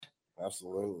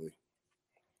Absolutely.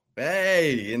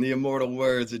 Hey, in the immortal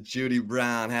words of Judy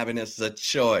Brown, happiness is a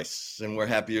choice, and we're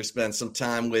happy you spend some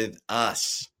time with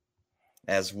us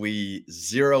as we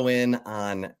zero in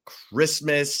on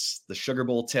Christmas. The Sugar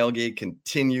Bowl tailgate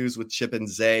continues with Chip and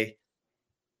Zay,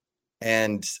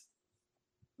 and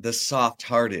the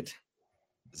soft-hearted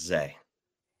Zay.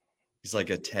 He's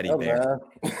like a teddy bear.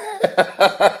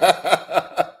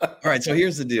 All right, so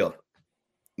here's the deal.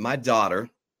 My daughter,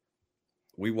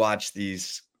 we watch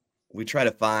these. We try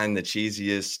to find the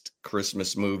cheesiest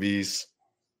Christmas movies.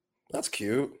 That's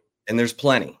cute. And there's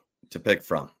plenty to pick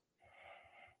from.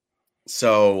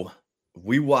 So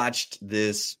we watched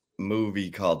this movie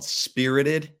called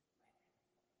Spirited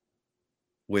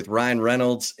with Ryan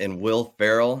Reynolds and Will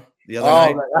Ferrell the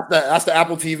other night. That's the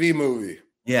Apple TV movie.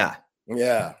 Yeah.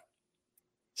 Yeah.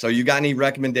 So you got any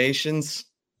recommendations?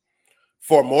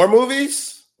 For more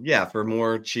movies? Yeah, for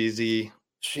more cheesy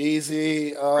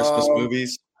Christmas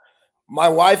movies. My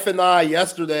wife and I,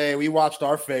 yesterday, we watched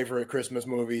our favorite Christmas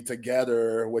movie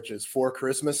together, which is Four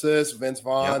Christmases, Vince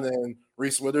Vaughn and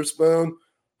Reese Witherspoon.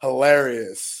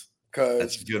 Hilarious.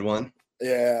 That's a good one.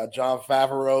 Yeah, Jon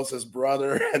Favreau's his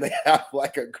brother, and they have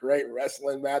like a great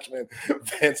wrestling match when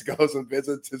Vince goes and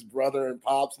visits his brother and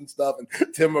pops and stuff,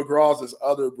 and Tim McGraw's his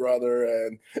other brother,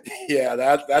 and yeah,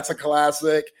 that's a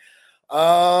classic.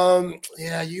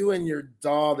 Yeah, you and your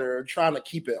daughter are trying to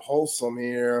keep it wholesome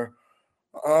here.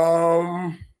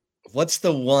 What's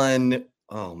the one?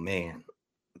 Oh man,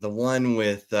 the one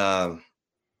with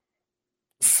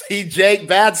see, Jake,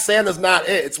 Bad Santa's not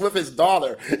it. It's with his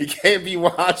daughter. You can't be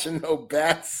watching no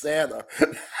Bad Santa.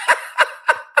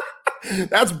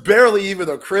 That's barely even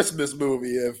a Christmas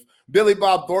movie. If Billy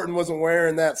Bob Thornton wasn't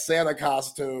wearing that Santa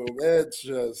costume,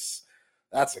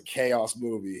 that's a chaos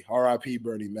movie. R.I.P.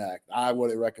 Bernie Mac. I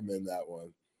wouldn't recommend that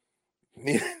one.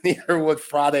 Neither would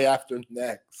Friday After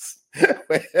Next.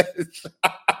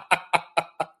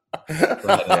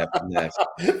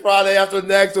 Friday After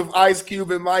Next with Ice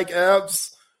Cube and Mike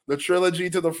Epps, the trilogy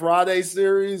to the Friday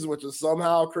series, which is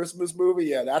somehow a Christmas movie.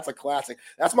 Yeah, that's a classic.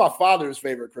 That's my father's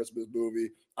favorite Christmas movie.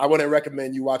 I wouldn't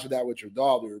recommend you watching that with your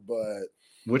daughter, but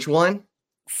which one?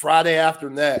 Friday After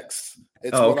Next.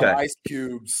 It's one of Ice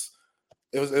Cube's.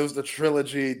 It was the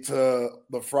trilogy to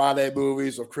the Friday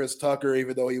movies of Chris Tucker,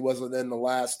 even though he wasn't in the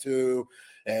last two.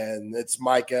 And it's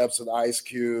Mike Epps and Ice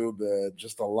Cube, and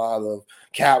just a lot of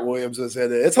Cat Williams is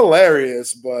in it. It's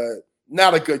hilarious, but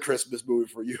not a good Christmas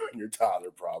movie for you and your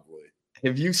daughter, probably.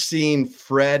 Have you seen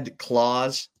Fred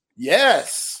Claus?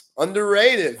 Yes,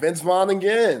 underrated. Vince Vaughn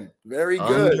again, very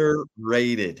good.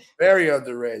 Underrated, very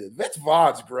underrated. Vince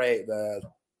Vaughn's great, man.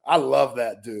 I love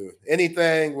that dude.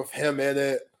 Anything with him in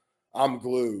it, I'm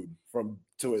glued. From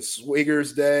to his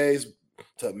Swingers days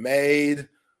to Made,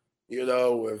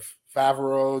 with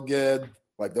Favreau again.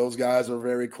 Like, those guys are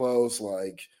very close.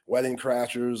 Like, Wedding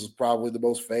Crashers is probably the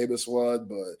most famous one.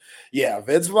 But, yeah,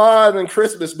 Vince Vaughn and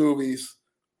Christmas movies,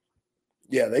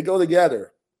 yeah, they go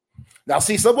together. Now,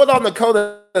 see, someone on the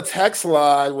Coda text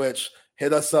line, which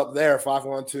hit us up there,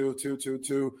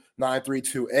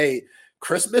 512-222-9328,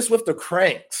 Christmas with the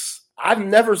Cranks. I've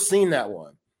never seen that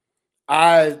one.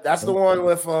 That's the one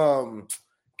with, what's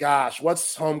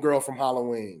homegirl from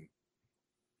Halloween?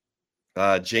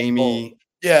 Jamie.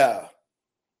 Yeah.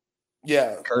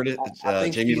 Curtis.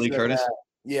 Jamie Lee Curtis.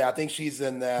 Yeah, I think she's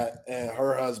in that, and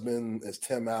her husband is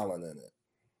Tim Allen in it.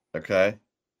 Okay.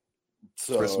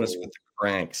 So Christmas with the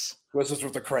Cranks. Christmas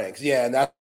with the Cranks. Yeah, and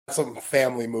that's a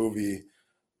family movie.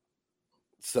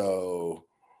 So,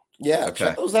 yeah,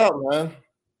 check those out, man.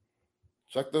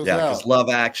 Check those out. Yeah, because Love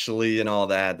Actually and all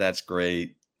that, that's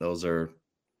great. Those are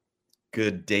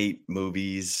good date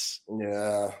movies.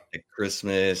 Yeah. At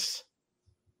Christmas.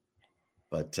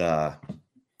 But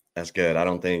that's good. I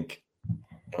don't think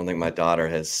my daughter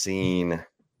has seen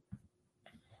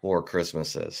Four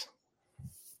Christmases.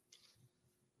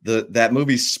 That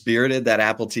movie Spirited, that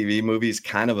Apple TV movie, is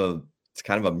kind of a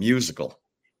musical.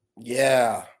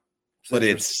 Yeah. But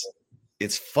it's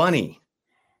funny.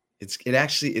 It's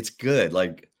good.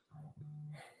 Like,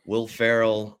 Will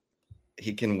Ferrell,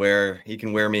 he can wear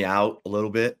me out a little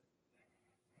bit,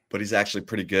 but he's actually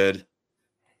pretty good.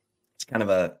 It's kind of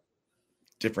a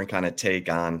different kind of take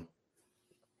on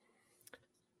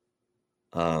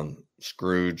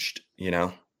Scrooged,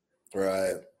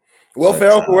 Right. Will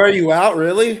Ferrell can wear you out,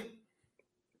 really?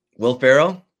 Will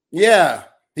Ferrell? Yeah.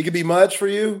 He could be much for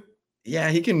you?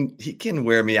 Yeah, he can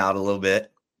wear me out a little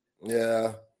bit.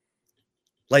 Yeah.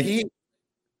 Like,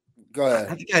 go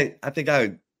ahead. I think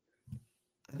I'm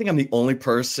the only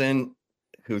person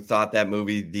who thought that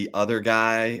movie, The Other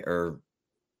Guy, or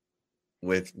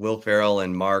with Will Ferrell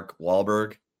and Mark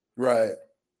Wahlberg, right,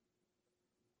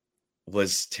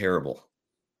 was terrible.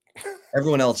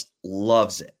 Everyone else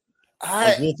loves it.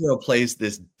 Like Will Ferrell plays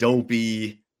this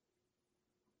dopey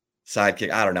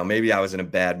sidekick. I don't know. Maybe I was in a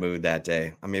bad mood that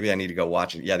day. Maybe I need to go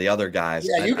watch it. Yeah, the other guys.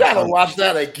 Yeah, you got to watch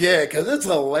that again because it's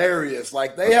hilarious.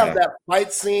 Like they have that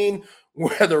fight scene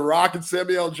where The Rock and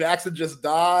Samuel Jackson just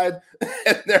died,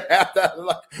 and they're at that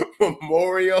like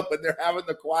memorial, and they're having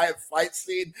the quiet fight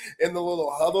scene in the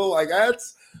little huddle. Like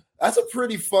that's a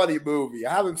pretty funny movie.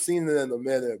 I haven't seen it in a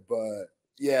minute, but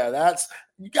yeah,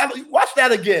 you got to watch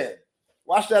that again.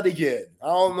 Watch that again. I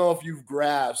don't know if you've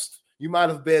grasped. You might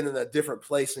have been in a different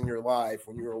place in your life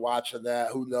when you were watching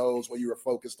that. Who knows what you were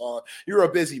focused on? You're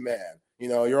a busy man.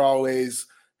 You're always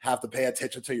have to pay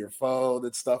attention to your phone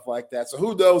and stuff like that. So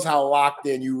who knows how locked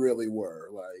in you really were?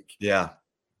 Like, yeah.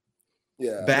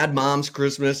 Bad Moms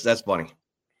Christmas. That's funny.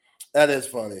 That is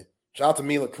funny. Shout out to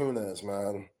Mila Kunis,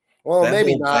 man. Well,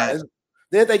 maybe not.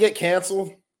 Didn't they get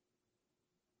canceled?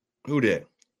 Who did?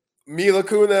 Mila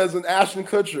Kunis and Ashton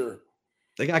Kutcher.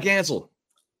 They got canceled.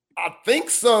 I think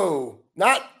so.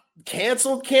 Not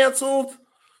canceled,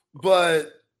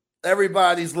 but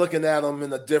everybody's looking at them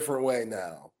in a different way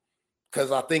now.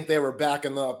 Because I think they were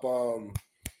backing up from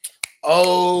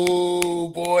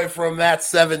that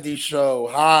 70s show,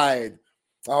 Hyde.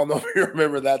 I don't know if you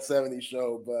remember that 70s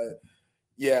show, but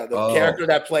yeah, the character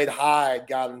that played Hyde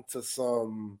got into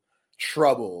some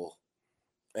trouble.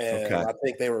 And I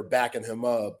think they were backing him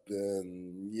up.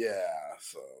 And yeah,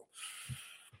 so.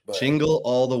 But, Jingle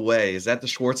All the Way. Is that the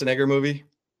Schwarzenegger movie?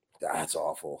 That's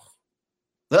awful.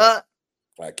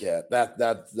 Like, yeah,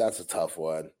 that's a tough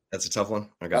one. That's a tough one?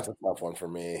 Okay. That's a tough one for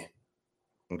me.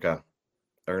 Okay.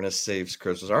 Ernest Saves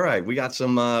Christmas. All right. We got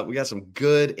some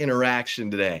good interaction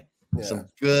today. Yeah. Some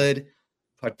good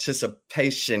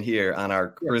participation here on our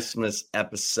Christmas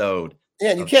episode. Yeah,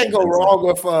 and you can't go wrong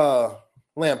with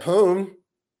Lampoon.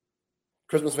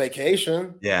 Christmas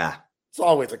Vacation. Yeah. It's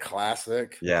always a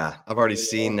classic. Yeah, I've already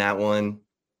seen that one.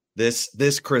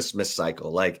 This Christmas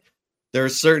cycle, like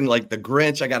there's certain like The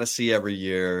Grinch I got to see every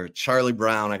year. Charlie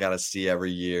Brown I got to see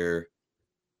every year.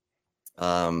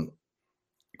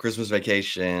 Christmas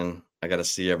Vacation I got to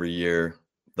see every year.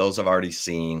 Those I've already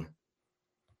seen.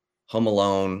 Home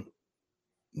Alone,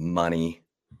 money.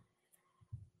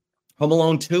 Home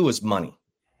Alone 2 is money.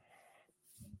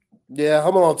 Yeah,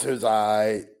 Home Alone 2 is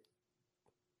alright.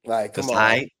 Like, come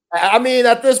on. I mean,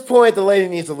 at this point, the lady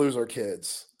needs to lose her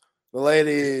kids. The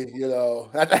lady,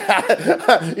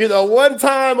 one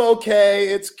time, okay,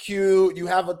 it's cute. You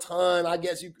have a ton. I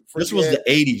guess you could forget. This was the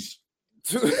 80s.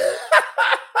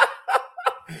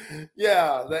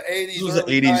 Yeah, the 80s. This was the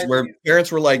 80s 90s. Where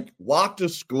parents were like, walk to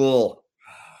school.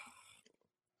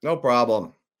 No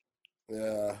problem.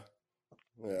 Yeah.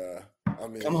 I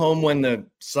mean, come home when the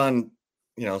sun,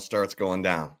 starts going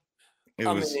down. It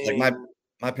was like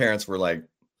my parents were like,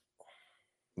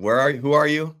 who are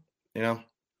you?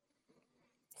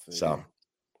 So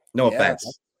no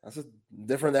offense. That's a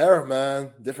different era,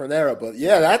 man. Different era. But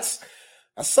yeah, that's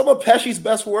some of Pesci's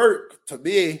best work to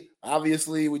me.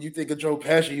 Obviously, when you think of Joe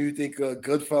Pesci, you think of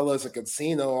Goodfellas and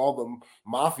Casino, all the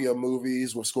mafia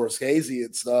movies with Scorsese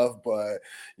and stuff. But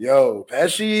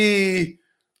Pesci,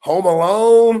 Home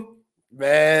Alone,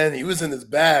 man, he was in his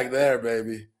bag there,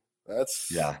 baby.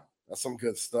 That's some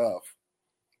good stuff.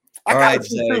 I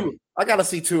gotta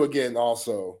see 2 again.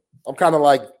 Also, I'm kind of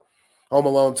like Home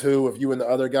Alone 2. If you and the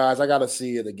other guys, I gotta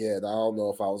see it again. I don't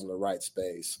know if I was in the right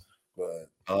space, but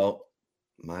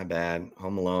my bad.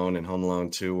 Home Alone and Home Alone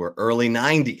 2 were early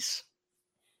 90s.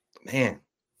 Man,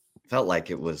 felt like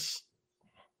it was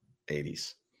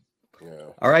 80s.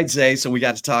 Yeah. All right, Zay. So we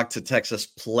got to talk to Texas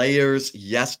players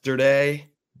yesterday,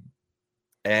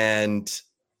 and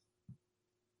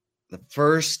the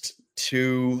first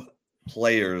 2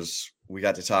 players we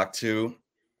got to talk to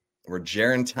were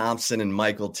Jaron Thompson and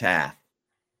Michael Taaffe,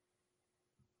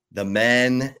 the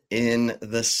men in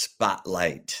the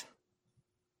spotlight.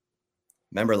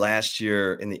 Remember last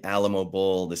year in the Alamo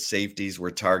Bowl, the safeties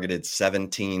were targeted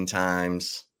 17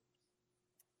 times,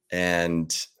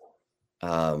 and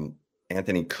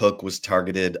Anthony Cook was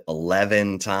targeted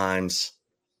 11 times.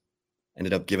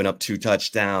 Ended up giving up 2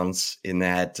 touchdowns in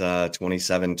that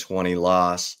 27-20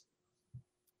 loss.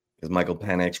 Because Michael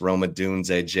Penix, Rome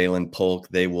Odunze, Jalen Polk,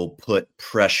 they will put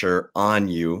pressure on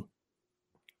you.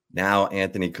 Now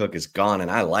Anthony Cook is gone,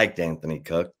 and I liked Anthony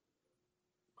Cook.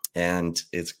 And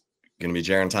it's going to be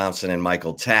Jaron Thompson and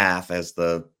Michael Taaffe as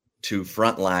the 2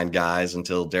 frontline guys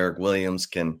until Derek Williams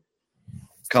can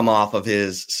come off of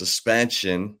his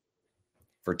suspension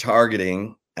for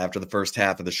targeting after the first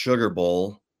half of the Sugar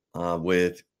Bowl.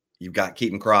 You've got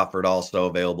Keaton Crawford also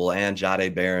available, and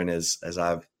Jahdae Barron as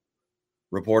I've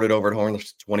reported over at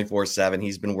Horns 24/7.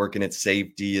 He's been working at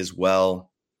safety as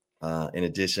well, in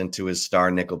addition to his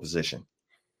star nickel position.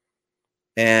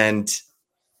 And,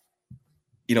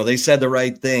 they said the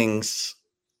right things.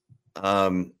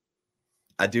 I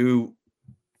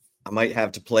might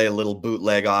have to play a little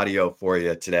bootleg audio for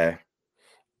you today.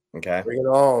 Okay. Bring it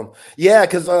on. Yeah,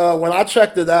 because when I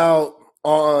checked it out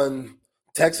on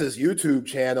Texas YouTube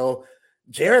channel,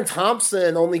 Jaron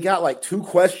Thompson only got like 2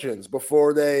 questions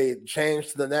before they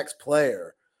changed to the next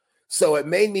player. So it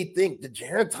made me think, did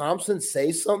Jaron Thompson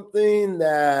say something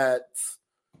that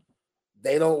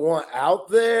they don't want out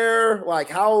there? Like,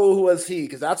 how was he?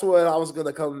 Because that's what I was going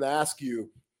to come and ask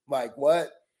you. Like,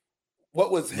 what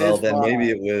was his Well, then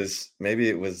vibe? maybe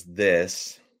it was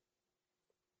this.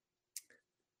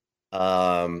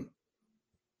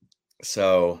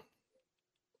 So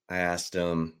I asked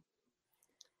him,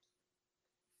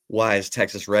 why is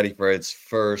Texas ready for its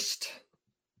first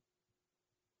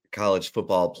college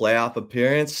football playoff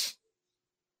appearance?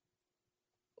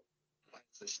 Why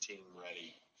is this team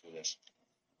ready for this?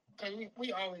 Because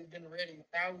we always been ready.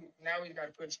 Now we got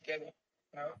to put it together.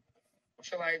 I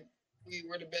feel like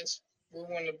we're the best. We're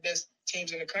one of the best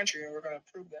teams in the country, and we're going to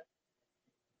prove that.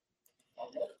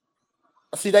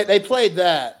 See, they played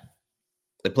that.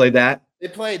 They played that? They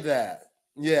played that.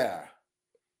 Yeah.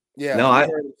 Yeah. No,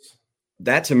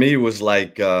 that to me was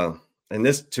like, and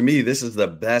this is the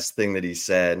best thing that he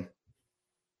said.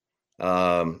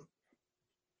 And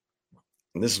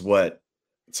this is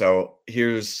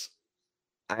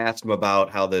I asked him about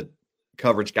how the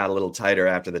coverage got a little tighter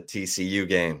after the TCU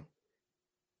game.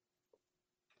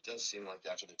 It does seem like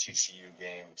after the TCU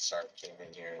game, Sark came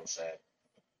in here and said,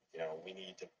 we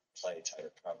need to play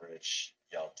tighter coverage.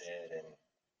 Y'all did, and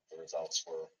the results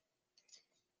were.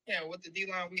 Yeah, with the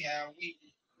D-line we have,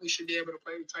 we should be able to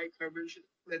play tight coverage,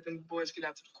 let them boys get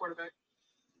out to the quarterback.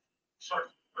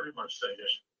 Sark pretty much said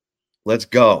this. Let's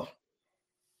go.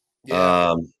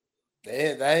 Yeah.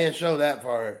 They didn't show that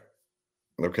part.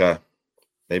 Okay.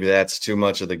 Maybe that's too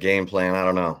much of the game plan. I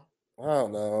don't know. I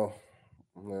don't know.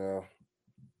 No.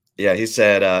 Yeah, he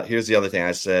said, here's the other thing.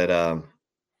 I said, I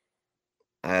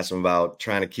asked him about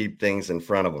trying to keep things in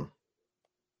front of him.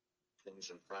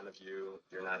 Things in front of you,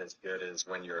 you're not as good as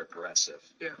when you're aggressive.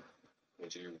 Yeah.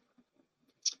 Would you?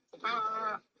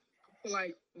 I feel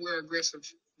like we're aggressive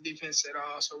defense at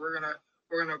all, so we're gonna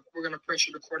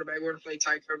pressure the quarterback. We're gonna play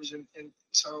tight coverage, and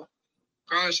so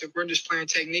regardless if we're just playing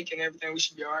technique and everything, we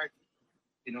should be all right.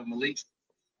 Malik.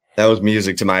 That was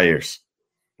music to my ears.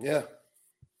 Yeah.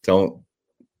 Don't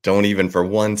even for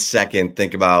 1 second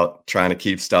think about trying to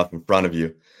keep stuff in front of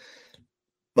you.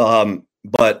 But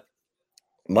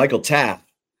Michael Taaffe,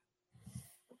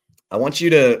 I want you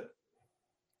to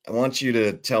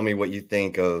tell me what you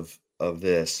think of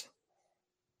this,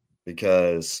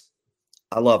 because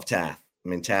I love Taaffe. I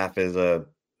mean, Taaffe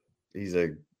he's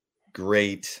a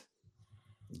great,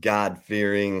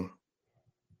 God-fearing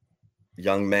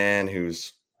young man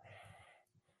who's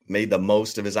made the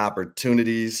most of his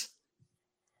opportunities.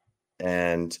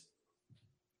 And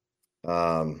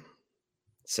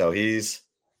so he's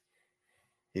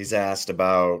asked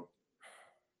about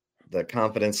the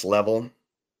confidence level,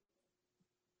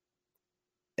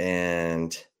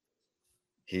 and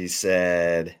he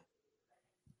said,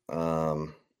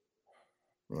 oh,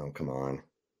 come on.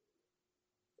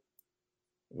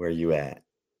 Where are you at?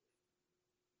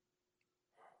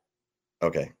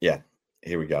 Okay. Yeah,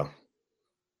 here we go.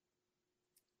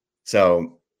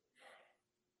 So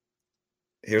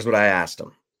here's what I asked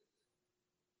him.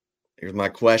 Here's my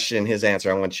question, his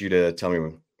answer. I want you to tell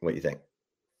me what you think.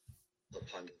 The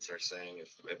pundits are saying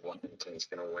if Washington's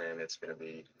going to win, it's going to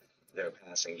be their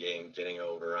passing game getting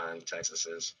over on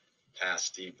Texas's pass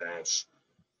defense.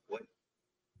 What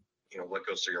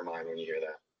goes through your mind when you hear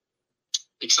that?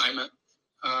 Excitement.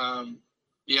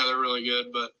 Yeah, they're really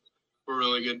good, but we're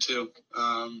really good too.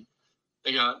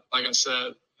 They got, like I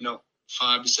said,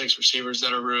 5 to 6 receivers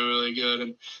that are really, really good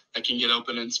and that can get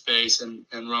open in space and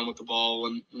run with the ball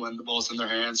when the ball's in their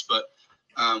hands. But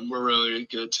we're really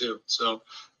good too. So,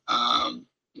 I'm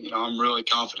really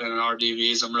confident in our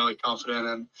DVs. I'm really confident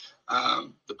in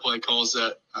the play calls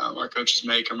that our coaches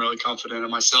make. I'm really confident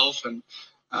in myself and,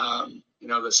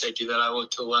 the safety that I look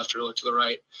to the left or look to the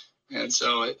right. And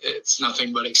so it's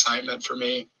nothing but excitement for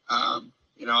me. I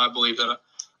believe that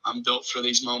I'm built for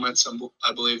these moments.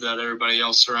 I believe that everybody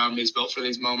else around me is built for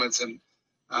these moments. And,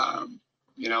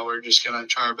 we're just going to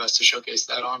try our best to showcase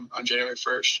that on January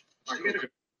 1st.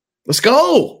 Let's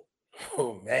go.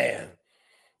 Oh, man.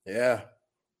 Yeah.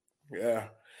 Yeah.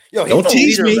 Yo, he's Don't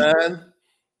tease a leader, me. man.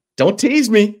 Don't tease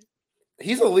me.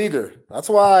 He's a leader. That's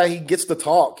why he gets to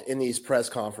talk in these press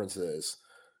conferences.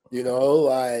 You know,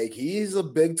 like he's a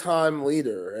big time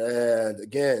leader. And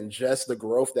again, just the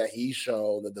growth that he's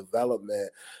shown, the development,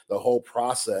 the whole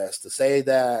process to say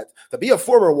that to be a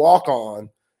former walk on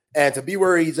and to be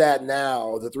where he's at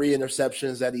now, the 3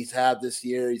 interceptions that he's had this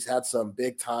year, he's had some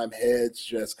big time hits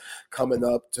just coming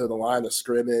up to the line of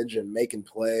scrimmage and making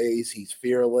plays. He's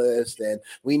fearless. And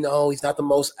we know he's not the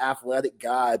most athletic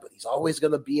guy, but he's always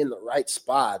going to be in the right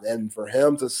spot. And for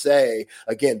him to say,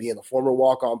 again, being a former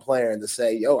walk-on player and to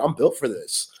say, yo, I'm built for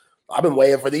this. I've been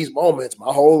waiting for these moments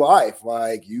my whole life.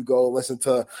 Like, you go listen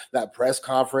to that press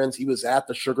conference. He was at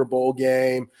the Sugar Bowl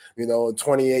game, in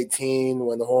 2018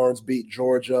 when the Horns beat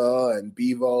Georgia and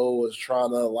Bevo was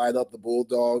trying to light up the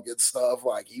Bulldog and stuff.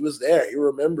 Like, he was there. He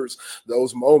remembers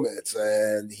those moments,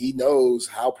 and he knows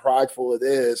how prideful it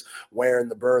is wearing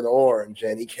the burnt orange,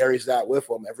 and he carries that with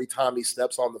him every time he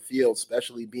steps on the field,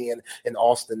 especially being an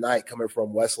Austin Knight coming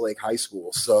from Westlake High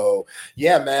School. So,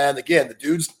 yeah, man, again, the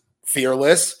dude's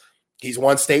fearless. He's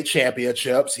won state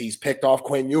championships. He's picked off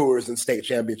Quinn Ewers in state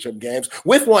championship games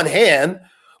with one hand.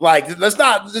 Like,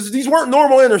 these weren't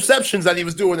normal interceptions that he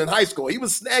was doing in high school. He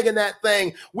was snagging that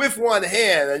thing with one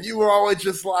hand. And you were always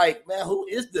just like, man, who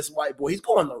is this white boy? He's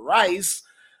going to Rice.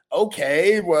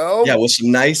 Okay, well. Yeah, with some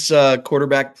nice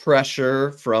quarterback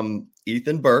pressure from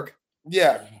Ethan Burke.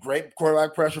 Yeah, great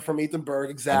quarterback pressure from Ethan Burke.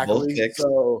 Exactly.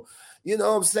 So, you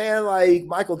know what I'm saying? Like,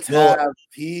 Michael Taft,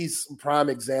 he's a prime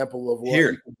example of what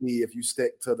you could be if you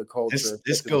stick to the culture.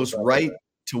 This goes right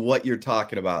to what you're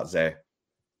talking about, Zay.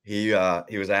 He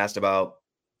was asked about,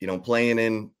 playing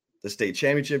in the state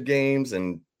championship games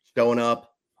and showing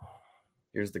up.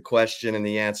 Here's the question and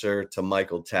the answer to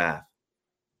Michael Taft.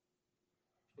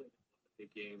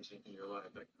 Big games in your life,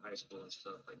 like high school and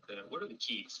stuff like that. What are the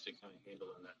keys to kind of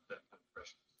handling that kind of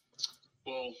pressure?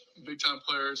 Well, big-time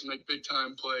players make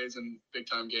big-time plays in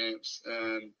big-time games.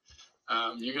 And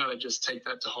you got to just take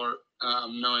that to heart,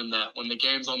 knowing that when the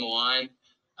game's on the line,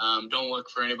 don't look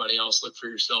for anybody else. Look for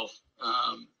yourself.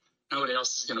 Nobody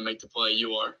else is going to make the play.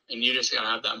 You are. And you just got to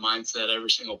have that mindset every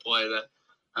single play that,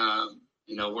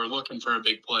 we're looking for a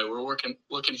big play. We're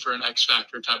looking for an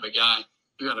X-factor type of guy.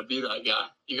 You got to be that guy.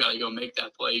 You got to go make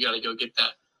that play. You got to go get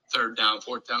that 3rd down,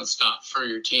 4th down stop for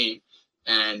your team.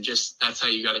 And just that's how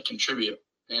you got to contribute.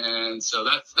 And so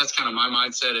that's kind of my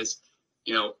mindset is,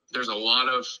 there's a lot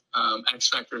of X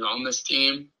factors on this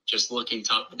team, just looking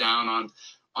top down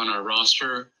on our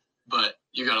roster. But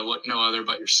you got to look no other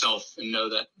but yourself and know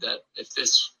that if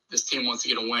this team wants to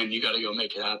get a win, you got to go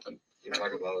make it happen. You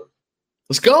talk about it.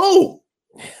 Let's go.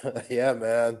 Yeah,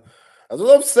 man. That's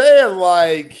what I'm saying.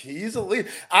 Like, he's a leader.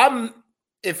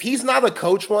 If he's not a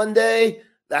coach one day,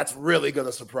 that's really going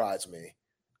to surprise me.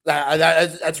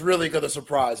 That's really going to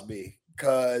surprise me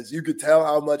because you could tell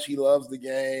how much he loves the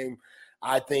game.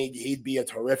 I think he'd be a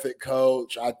terrific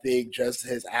coach. I think just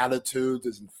his attitude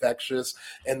is infectious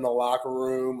in the locker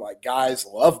room. Like, guys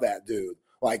love that dude.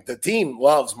 Like, the team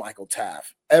loves Michael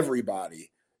Taft.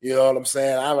 Everybody. You know what I'm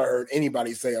saying? I haven't heard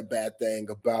anybody say a bad thing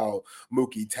about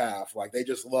Mookie Taft. Like, they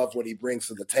just love what he brings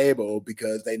to the table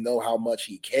because they know how much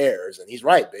he cares. And he's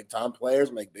right. Big-time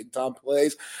players make big-time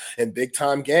plays in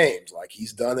big-time games. Like,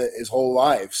 he's done it his whole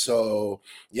life. So,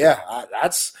 yeah,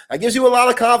 that gives you a lot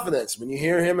of confidence when you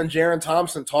hear him and Jaron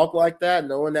Thompson talk like that,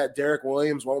 knowing that Derek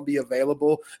Williams won't be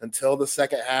available until the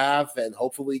second half, and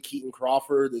hopefully Keaton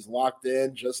Crawford is locked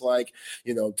in just like,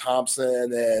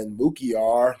 Thompson and Mookie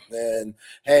are. And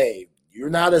hey, you're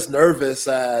not as nervous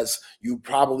as you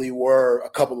probably were a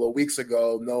couple of weeks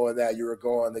ago, knowing that you were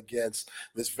going against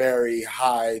this very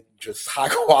high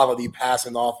quality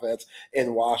passing offense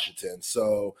in Washington.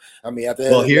 So, I mean, at the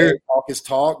end of the day, talk is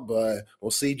talk, but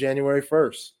we'll see January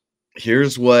 1st.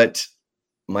 Here's what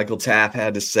Michael Taft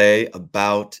had to say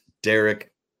about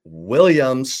Derek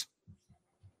Williams.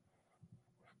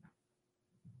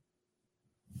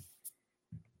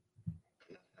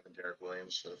 Having Derek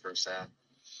Williams for the first half.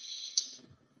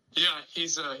 Yeah,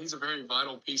 he's a very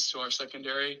vital piece to our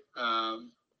secondary,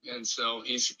 and so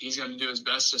he's going to do his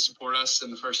best to support us in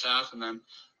the first half, and then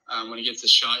when he gets a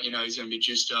shot, he's going to be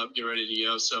juiced up, get ready to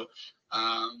go. So,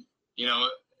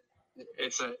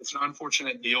 it's an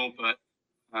unfortunate deal, but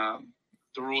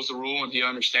the rule's the rule, and he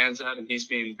understands that, and he's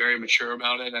being very mature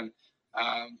about it. And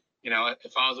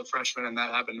if I was a freshman and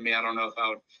that happened to me, I don't know if I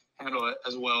would handle it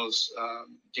as well as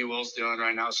D. Will's doing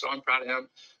right now. So I'm proud of him.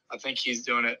 I think he's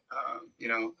doing it,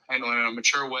 handling it in a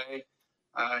mature way.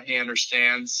 He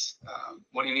understands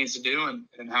what he needs to do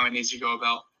and how he needs to go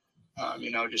about,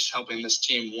 just helping this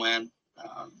team win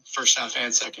first half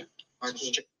and second.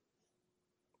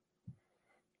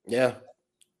 Yeah.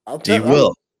 D.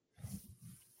 Will.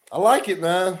 I like it,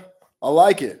 man. I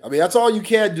like it. I mean, that's all you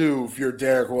can do if you're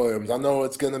Derek Williams. I know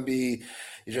it's going to be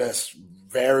just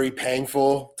very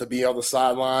painful to be on the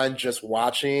sideline just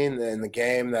watching in the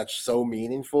game that's so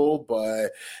meaningful.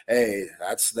 But hey,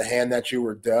 that's the hand that you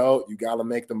were dealt. You got to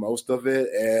make the most of it,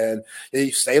 and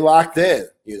you stay locked in.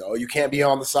 You can't be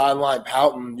on the sideline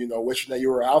pouting, wishing that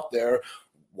you were out there.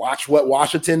 Watch what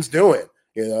Washington's doing.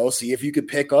 See if you could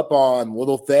pick up on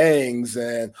little things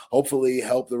and hopefully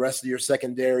help the rest of your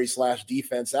secondary /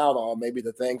 defense out on maybe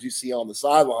the things you see on the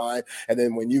sideline. And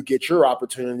then when you get your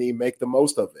opportunity, make the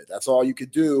most of it. That's all you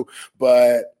could do.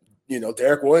 But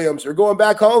Derek Williams, you're going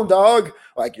back home, dog.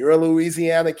 Like, you're a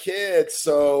Louisiana kid.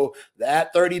 So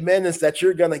that 30 minutes that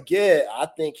you're going to get, I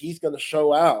think he's going to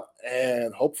show out.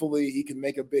 And hopefully he can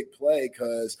make a big play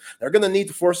because they're going to need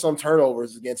to force some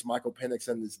turnovers against Michael Penix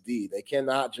and this D. They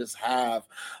cannot just have,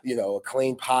 a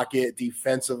clean pocket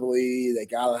defensively. They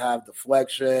got to have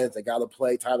deflections. They got to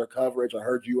play tighter coverage. I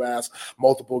heard you ask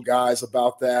multiple guys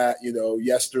about that,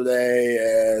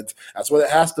 yesterday. And that's what it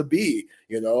has to be.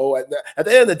 At the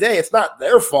end of the day, it's not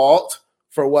their fault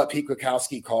for what Pete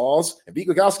Kwiatkowski calls. And Pete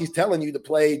Kwiatkowski's telling you to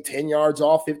play 10 yards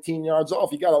off, 15 yards off.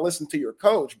 You got to listen to your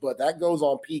coach. But that goes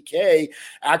on PK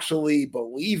actually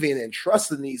believing and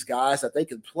trusting these guys that they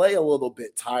can play a little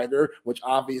bit tighter, which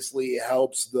obviously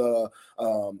helps the,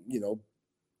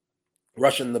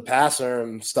 rushing the passer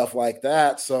and stuff like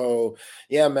that. So,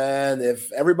 yeah, man, if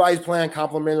everybody's playing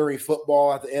complimentary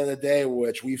football at the end of the day,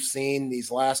 which we've seen these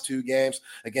last two games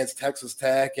against Texas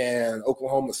Tech and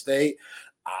Oklahoma State,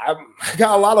 I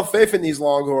got a lot of faith in these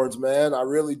Longhorns, man. I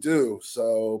really do.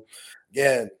 So,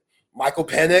 again, Michael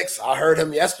Penix, I heard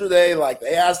him yesterday. Like,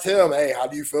 they asked him, hey, how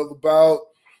do you feel about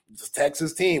this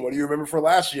Texas team? What do you remember from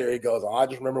last year? He goes, I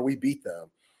just remember we beat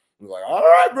them. I'm like, all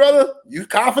right, brother, you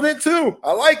confident too.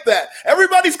 I like that.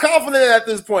 Everybody's confident at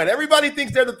this point. Everybody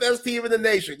thinks they're the best team in the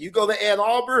nation. You go to Ann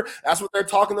Arbor, that's what they're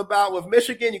talking about with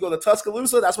Michigan. You go to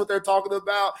Tuscaloosa, that's what they're talking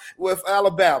about with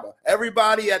Alabama.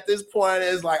 Everybody at this point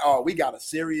is like, oh, we got a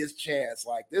serious chance.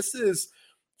 Like, this is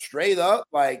straight up,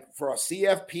 like, for a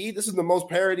CFP, this is the most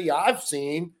parity I've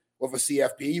seen with a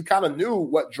CFP. You kind of knew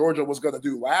what Georgia was going to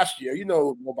do last year.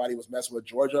 Nobody was messing with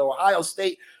Georgia. Ohio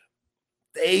State,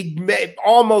 they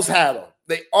almost had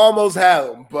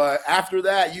them. But after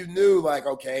that, you knew, like,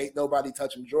 okay, nobody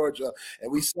touching Georgia. And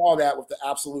we saw that with the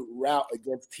absolute rout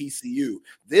against TCU.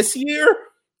 This year,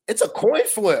 it's a coin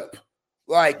flip.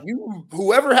 Like,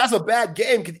 whoever has a bad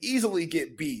game could easily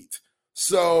get beat.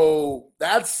 So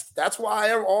that's why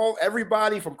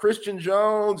everybody from Christian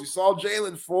Jones, you saw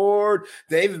Jalen Ford,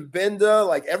 David Benda,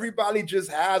 like, everybody just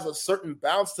has a certain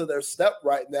bounce to their step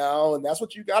right now, and that's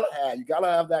what you got to have. You got to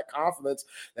have that confidence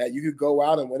that you could go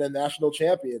out and win a national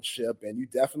championship, and you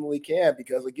definitely can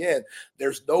because, again,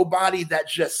 there's nobody that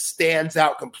just stands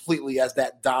out completely as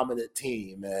that dominant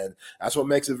team, and that's what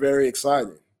makes it very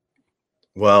exciting.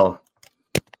 Well,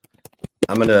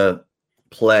 I'm going to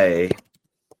play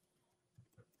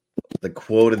the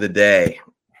quote of the day.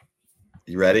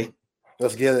 You ready?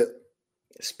 Let's get it.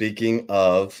 Speaking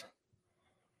of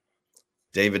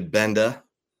David Benda,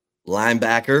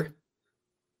 linebacker,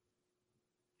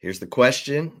 here's the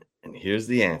question and here's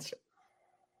the answer.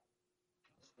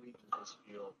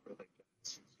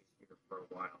 For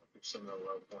a while, some of the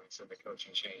low points in the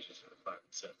coaching changes in the 5 and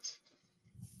 6.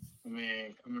 I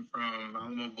mean, coming from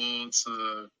Alamo Bowl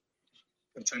to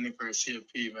contending for a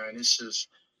CFP, man, it's just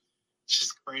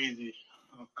crazy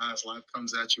how fast life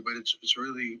comes at you. But it's a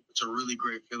really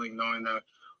great feeling knowing that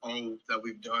all that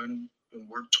we've done and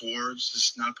worked towards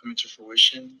is now coming to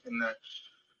fruition, and that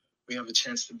we have a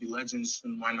chance to be legends.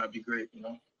 And why not be great? Do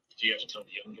you have to tell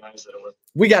the young guys that are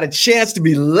we got a chance to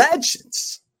be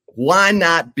legends? Why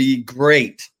not be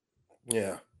great?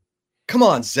 Yeah. Come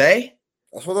on, Zay.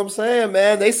 That's what I'm saying,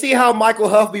 man. They see how Michael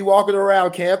Huff be walking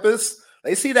around campus.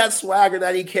 They see that swagger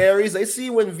that he carries. They see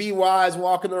when VY is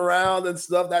walking around and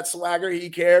stuff, that swagger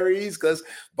he carries, because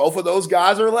both of those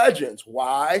guys are legends.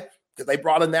 Why? Because they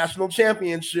brought a national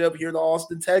championship here to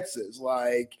Austin, Texas.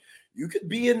 Like, you could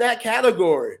be in that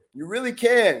category. You really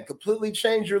can completely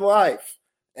change your life.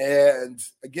 And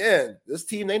again, this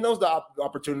team, they know the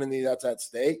opportunity that's at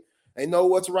stake. They know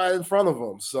what's right in front of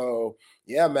them. So,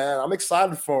 yeah, man, I'm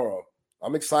excited for them.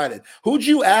 I'm excited. Who'd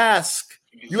you ask?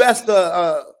 You asked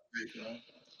the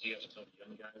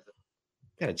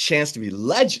got a chance to be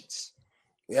legends.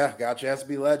 Yeah, got a chance to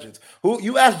be legends. Who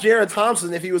you asked Jared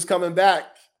Thompson if he was coming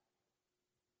back?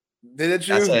 Didn't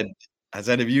you? I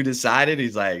said, have you decided?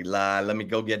 He's like, let me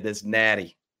go get this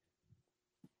natty.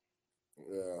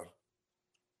 Yeah.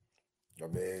 I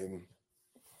mean,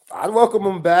 I'd welcome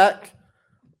him back.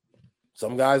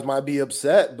 Some guys might be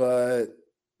upset, but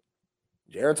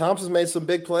Jaron Thompson's made some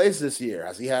big plays this year.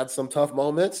 Has he had some tough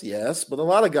moments? Yes, but a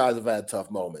lot of guys have had tough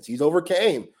moments. He's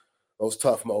overcame those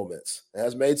tough moments and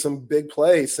has made some big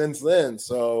plays since then.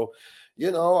 So,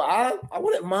 I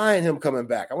wouldn't mind him coming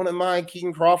back. I wouldn't mind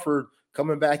Keaton Crawford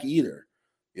coming back either.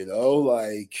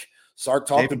 Like Sark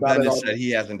talked David about Bender it. Said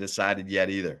he hasn't decided yet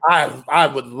either. I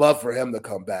would love for him to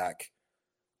come back.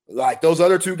 Like those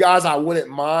other two guys, I wouldn't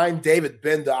mind. David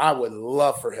Bender, I would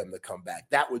love for him to come back.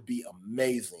 That would be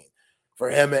amazing. For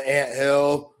him and Ant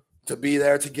Hill to be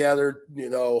there together,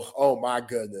 oh my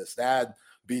goodness, that'd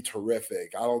be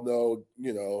terrific. I don't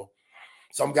know,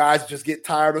 some guys just get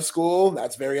tired of school.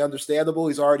 That's very understandable.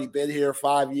 He's already been here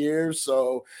 5 years.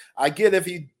 So I get if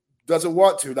he doesn't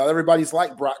want to. Not everybody's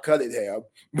like Brock Cunningham.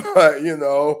 But,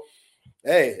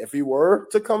 hey, if he were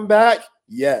to come back,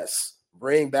 yes,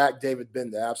 bring back David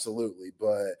Bender, absolutely.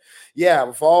 But, yeah,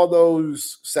 with all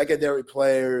those secondary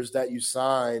players that you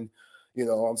signed,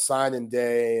 on signing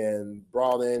day and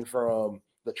brought in from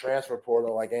the transfer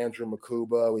portal like Andrew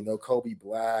Makuba, we know Kobe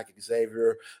Black,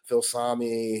 Xavier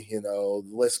Filsami, the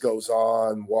list goes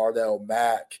on, Wardell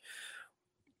Mack.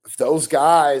 If those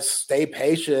guys stay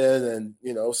patient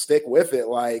and, stick with it,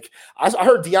 like I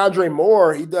heard DeAndre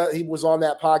Moore, he was on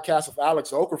that podcast with Alex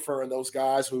Okafor and those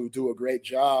guys who do a great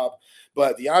job.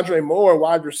 But DeAndre Moore,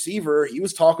 wide receiver, he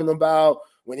was talking about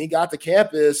when he got to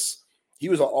campus, he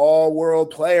was an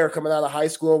all-world player coming out of high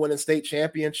school, winning state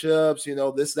championships,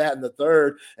 this, that, and the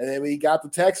third. And then when he got to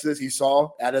Texas, he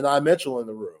saw Adonai Mitchell in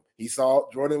the room. He saw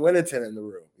Jordan Whittington in the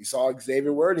room. He saw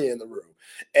Xavier Worthy in the room.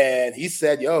 And he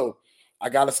said, yo, I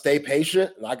got to stay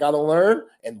patient and I got to learn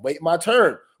and wait my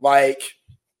turn. Like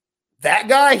that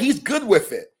guy, he's good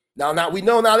with it. Now, we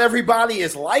know not everybody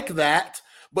is like that.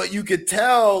 But you could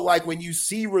tell, like, when you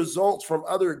see results from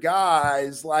other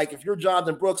guys, like if you're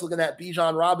Jonathan Brooks looking at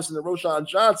Bijan Robinson and Roschon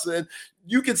Johnson,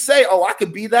 you could say, oh, I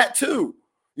could be that too.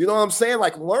 You know what I'm saying?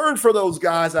 Like, learn for those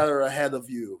guys that are ahead of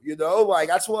you. Like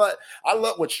that's what I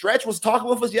love. What Stretch was talking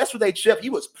with us yesterday, Chip, he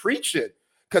was preaching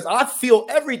because I feel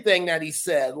everything that he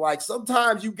said. Like,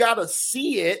 sometimes you got to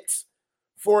see it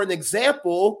for an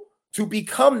example to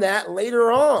become that later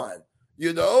on.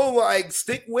 Like,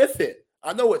 stick with it.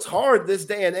 I know it's hard this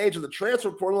day and age of the transfer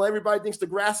portal. Everybody thinks the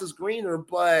grass is greener,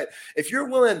 but if you're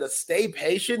willing to stay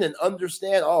patient and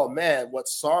understand, oh man, what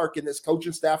Sark and his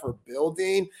coaching staff are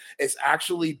building is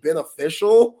actually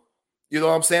beneficial. You know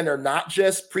what I'm saying? They're not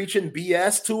just preaching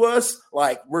BS to us.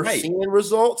 Like we're seeing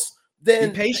results.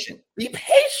 Then be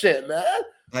patient, man.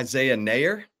 Isaiah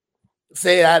Nair.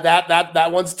 Say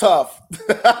that one's tough.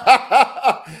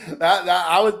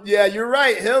 Yeah, you're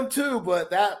right. Him too,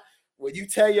 but when you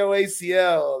tear your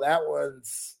ACL, that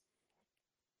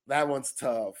one's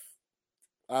tough.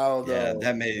 I don't know. Yeah,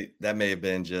 that may have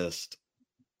been just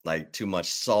like too much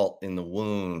salt in the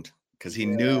wound because he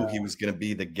knew he was going to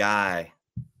be the guy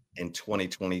in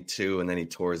 2022, and then he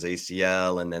tore his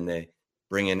ACL, and then they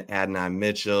bring in Adonai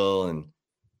Mitchell, and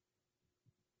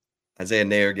Isaiah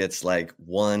Nair gets like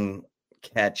one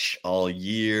catch all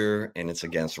year, and it's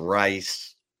against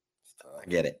Rice. I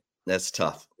get it. That's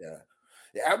tough. Yeah.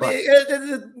 Yeah,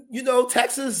 I mean,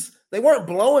 Texas, they weren't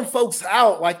blowing folks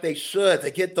out like they should to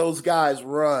get those guys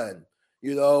run.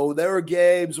 There were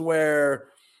games where,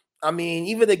 I mean,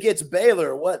 even against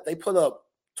Baylor, they put up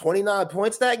 29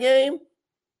 points that game?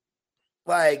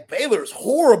 Like, Baylor's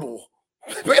horrible.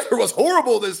 Baylor was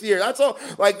horrible this year. That's all.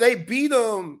 Like, they beat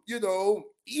them,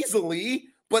 easily,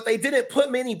 but they didn't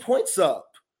put many points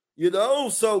up,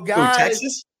 So,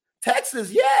 guys.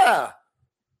 Texas, yeah.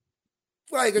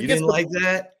 Like you didn't like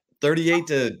that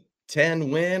 38-10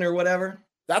 win or whatever?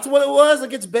 That's what it was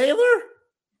against Baylor?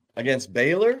 Against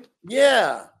Baylor?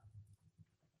 Yeah.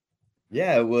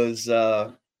 Yeah, it was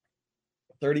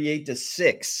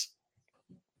 38-6.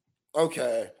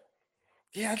 Okay.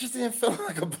 Yeah, it just didn't feel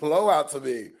like a blowout to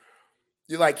me.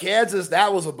 You're like Kansas,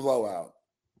 that was a blowout.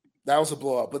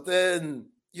 But then,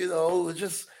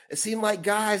 it seemed like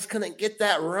guys couldn't get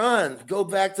that run. Go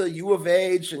back to U of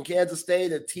H and Kansas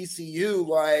State and TCU.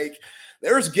 Like,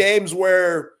 there's games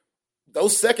where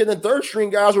those second and third string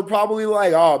guys were probably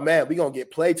like, oh, man, we're going to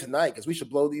get played tonight because we should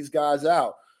blow these guys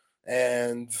out.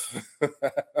 And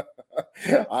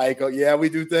I go, yeah, we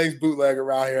do things bootleg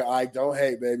around here. I don't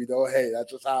hate, baby. Don't hate.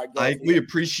 That's just how it goes. We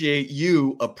appreciate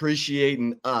you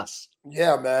appreciating us.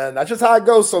 Yeah, man. That's just how it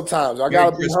goes sometimes. I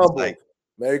got to be humble. Mike.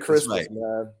 Merry Christmas,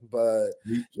 man. But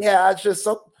yeah, it's just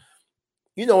so,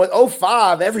 in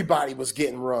 05, everybody was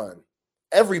getting run.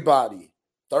 Everybody.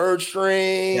 Third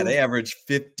string. Yeah, they averaged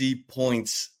 50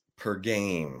 points per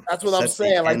game. That's what I'm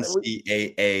saying. Like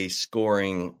NCAA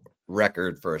scoring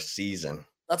record for a season.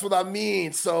 That's what I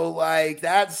mean. So, like,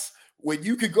 that's when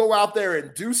you could go out there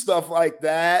and do stuff like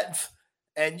that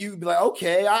and you be like,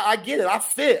 okay, I get it. I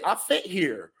fit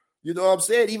here. You know what I'm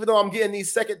saying? Even though I'm getting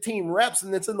these second team reps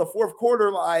and it's in the fourth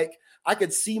quarter, like I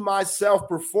could see myself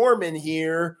performing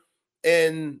here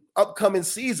in upcoming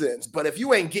seasons. But if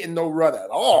you ain't getting no run at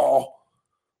all,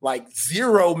 like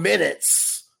 0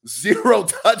 minutes, 0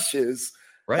 touches,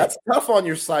 right, that's tough on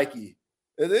your psyche.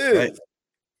 It is. Right.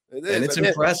 It is. And it's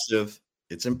impressive.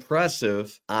 It's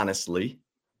impressive, honestly,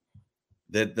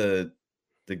 that the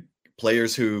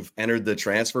players who've entered the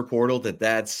transfer portal,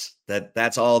 that's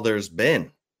all there's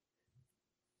been.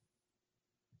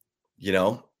 You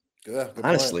know, good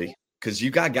honestly, because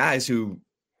you got guys who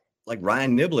like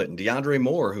Ryan Niblett and DeAndre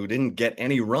Moore who didn't get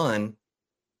any run.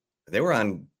 They were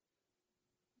on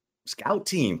scout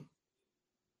team,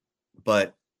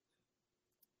 but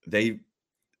they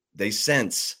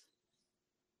sense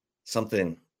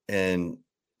something. And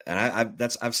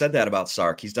I've said that about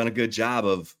Sark. He's done a good job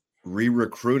of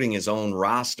re-recruiting his own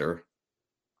roster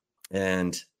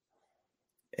and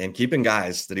keeping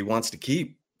guys that he wants to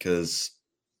keep, because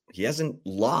he hasn't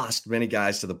lost many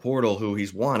guys to the portal who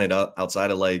he's wanted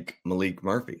outside of like Malik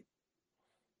Murphy.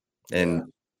 And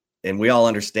we all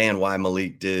understand why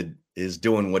Malik is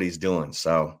doing what he's doing.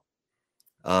 So,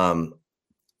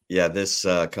 this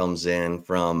comes in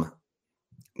from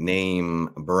Name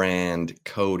Brand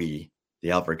Cody,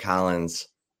 the Alfred Collins.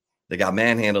 They got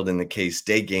manhandled in the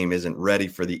K-State game, isn't ready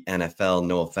for the NFL.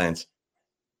 No offense.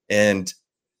 And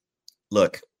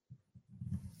look,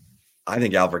 I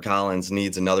think Alfred Collins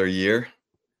needs another year.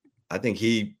 I think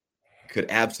he could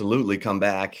absolutely come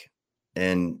back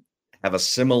and have a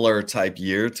similar type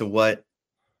year to what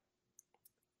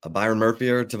a Byron Murphy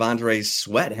or T'Vondre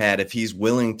Sweat had if he's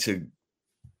willing to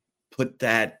put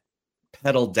that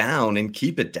pedal down and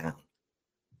keep it down.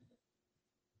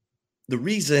 The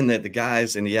reason that the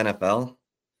guys in the NFL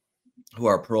who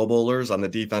are Pro Bowlers on the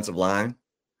defensive line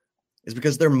is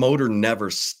because their motor never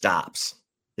stops.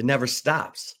 It never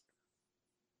stops.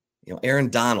 You know, Aaron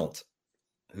Donald,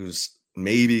 who's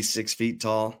maybe 6 feet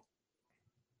tall,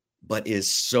 but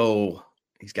he's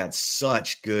got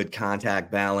such good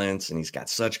contact balance and he's got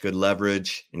such good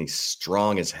leverage and he's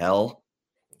strong as hell,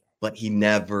 but he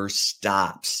never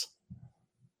stops.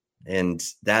 And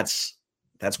that's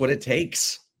what it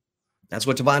takes. That's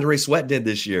what T'Vondre Sweat did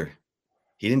this year.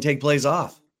 He didn't take plays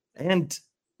off. And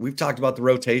we've talked about the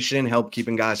rotation, help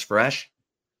keeping guys fresh.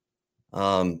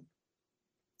 I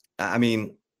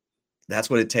mean, that's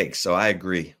what it takes. So I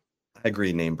agree.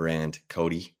 Name Brand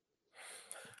Cody.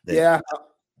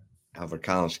 Alfred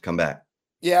Collins should come back.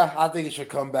 Yeah, I think he should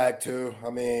come back too. I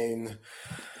mean,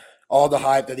 all the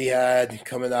hype that he had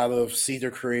coming out of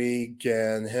Cedar Creek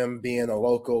and him being a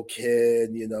local kid,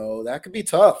 you know, that could be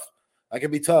tough.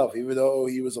 Even though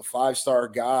he was a 5-star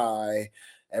guy.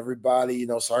 Everybody, you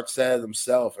know, Sark said it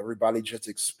himself, everybody just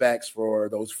expects for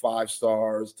those 5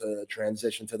 stars to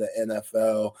transition to the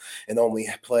NFL and only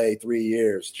play 3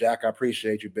 years. Jack, I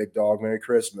appreciate you, big dog. Merry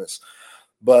Christmas.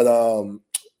 But,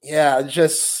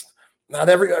 just not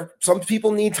some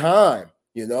people need time.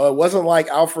 You know, it wasn't like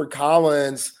Alfred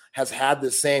Collins has had the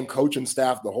same coaching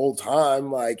staff the whole time.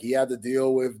 Like, he had to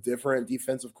deal with different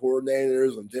defensive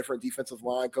coordinators and different defensive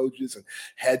line coaches and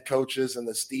head coaches and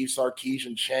the Steve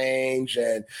Sarkisian change.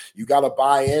 And you got to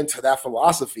buy into that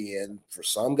philosophy. And for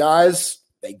some guys,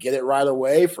 they get it right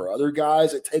away. For other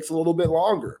guys, it takes a little bit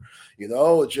longer. You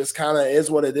know, it just kind of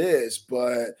is what it is.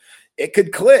 But it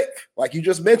could click. Like you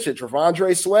just mentioned,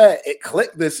 T'Vondre Sweat, it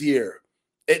clicked this year.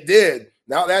 It did.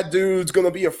 Now that dude's going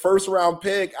to be a first-round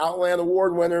pick, Outland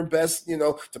Award winner, best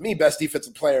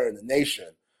defensive player in the nation.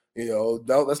 You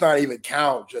know, let's not even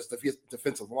count just the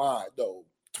defensive line. Though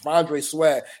T'Vondre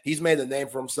Sweat, he's made a name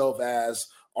for himself as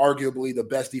arguably the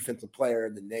best defensive player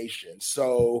in the nation.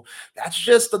 So that's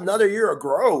just another year of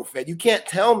growth. And you can't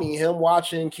tell me him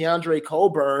watching Keandre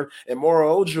Coburn and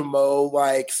Moro Ojimo,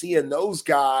 like seeing those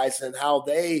guys and how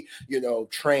they, you know,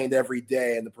 trained every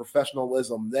day and the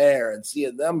professionalism there and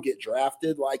seeing them get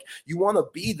drafted. Like, you want to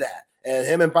be that. And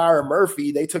him and Byron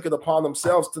Murphy, they took it upon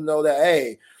themselves to know that,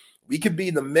 hey, we could be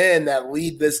the men that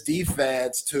lead this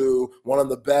defense to one of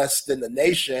the best in the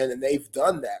nation, and they've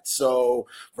done that. So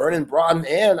Vernon Broughton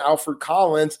and Alfred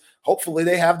Collins, hopefully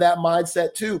they have that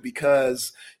mindset too,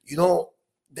 because the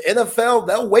NFL,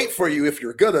 they'll wait for you if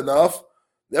you're good enough.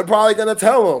 They're probably going to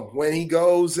tell him when he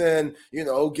goes and, you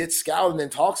know, gets scouted and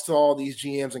talks to all these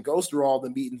GMs and goes through all the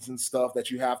meetings and stuff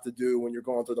that you have to do when you're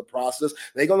going through the process.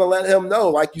 They're going to let him know,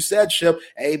 like you said, Chip,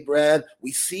 hey, Brad,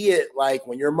 we see it. Like,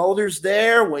 when your motor's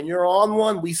there, when you're on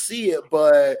one, we see it.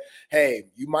 But, hey,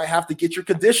 you might have to get your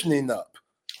conditioning up.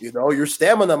 your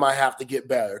stamina might have to get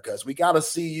better because we got to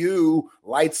see you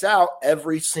lights out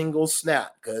every single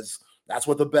snap because that's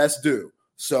what the best do.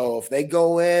 So if they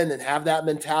go in and have that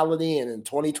mentality, and in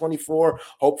 2024,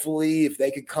 hopefully if they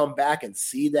could come back and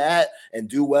see that and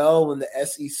do well in the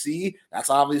SEC, that's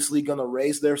obviously going to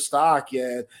raise their stock.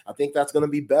 And I think that's going to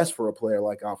be best for a player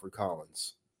like Alfred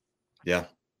Collins. Yeah.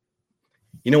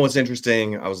 You know what's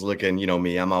interesting? I was looking,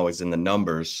 me, I'm always in the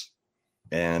numbers.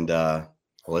 And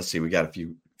let's see, we got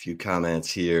a few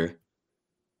comments here.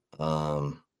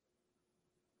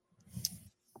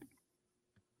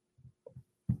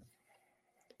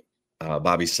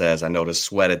 Bobby says, I noticed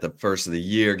Sweat at the first of the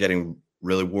year getting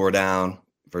really wore down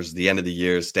versus the end of the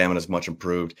year. Stamina is much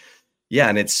improved. Yeah,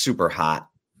 and it's super hot,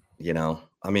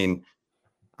 I mean,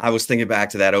 I was thinking back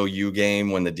to that OU game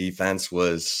when the defense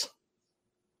was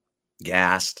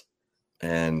gassed,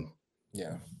 and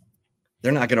yeah,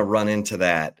 they're not going to run into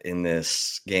that in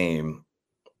this game.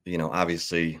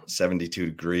 Obviously 72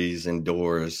 degrees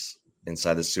indoors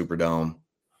inside the Superdome.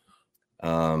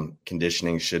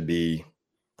 Conditioning should be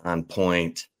on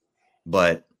point,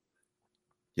 but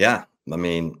yeah, I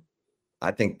mean,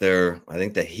 I think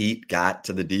the heat got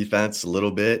to the defense a little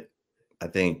bit. I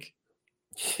think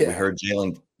we heard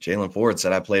Jalen Ford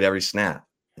said I played every snap,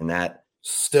 and that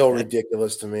still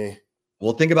ridiculous to me.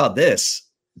 Well, think about this.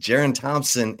 Jaron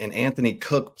Thompson and Anthony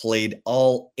Cook played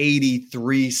all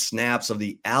 83 snaps of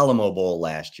the Alamo Bowl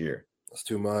last year. That's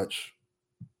too much.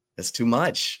 That's too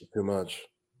much. Too much.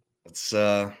 It's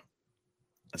a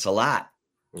lot.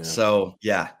 Yeah. So,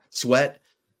 yeah, Sweat,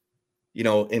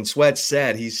 and Sweat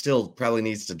said he still probably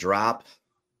needs to drop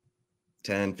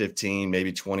 10, 15,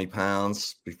 maybe 20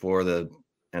 pounds before the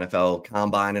NFL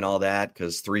combine and all that,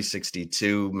 because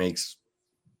 362 makes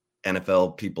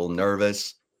NFL people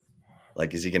nervous.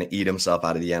 Like, is he going to eat himself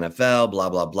out of the NFL? Blah,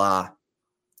 blah, blah.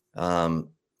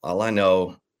 All I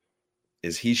know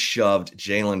is he shoved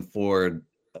Jalen Ford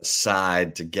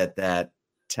aside to get that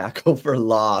tackle for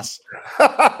loss.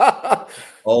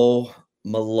 Oh,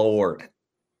 my Lord.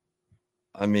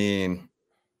 I mean,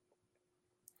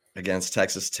 against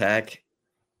Texas Tech,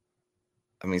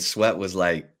 Sweat was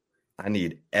like, I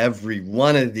need every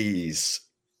one of these.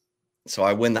 So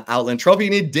I win the Outland Trophy,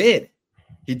 and he did.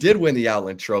 He did win the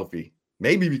Outland Trophy,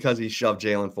 maybe because he shoved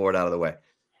Jalen Ford out of the way.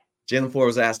 Jalen Ford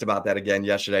was asked about that again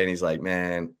yesterday, and he's like,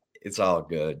 man, it's all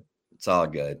good. It's all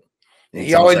good. And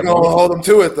he always going to hold him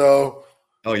to it, though.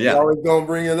 Oh, yeah. He always going to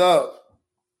bring it up.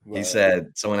 But he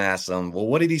said, someone asked him, well,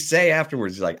 what did he say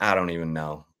afterwards? He's like, I don't even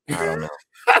know. I don't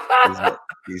know.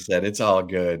 He said, it's all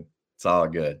good. It's all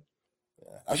good.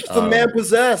 That's just a man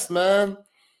possessed, man.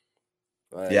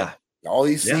 Like, yeah. All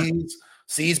he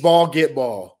sees ball, get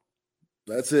ball.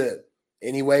 That's it.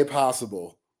 Any way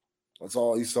possible. That's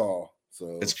all he saw.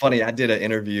 So it's funny. I did an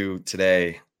interview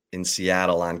today in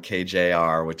Seattle on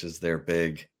KJR, which is their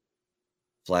big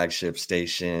flagship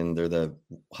station. They're the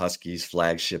Huskies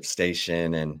flagship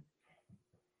station.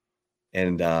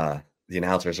 And the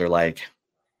announcers are like,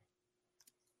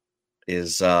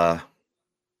 is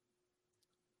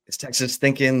Texas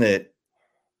thinking that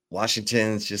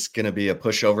Washington's just going to be a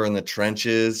pushover in the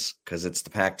trenches because it's the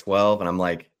Pac-12? And I'm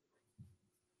like,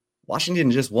 Washington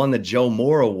just won the Joe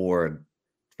Moore Award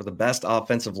for the best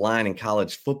offensive line in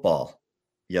college football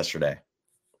yesterday.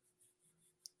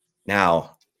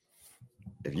 Now,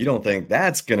 if you don't think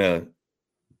that's going to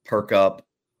perk up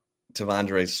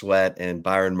T'Vondre Sweat and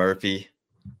Byron Murphy,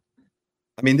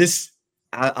 I've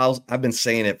been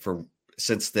saying it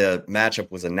since the matchup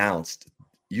was announced.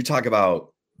 You talk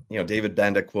about, David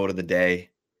Benda quote of the day,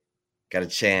 got a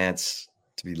chance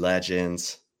to be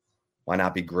legends. Why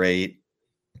not be great?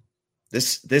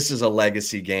 This is a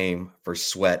legacy game for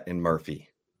Sweat and Murphy.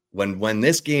 When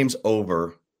this game's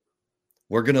over,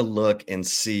 we're going to look and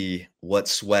see what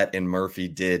Sweat and Murphy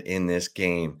did in this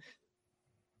game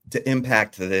to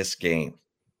impact this game,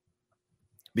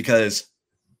 because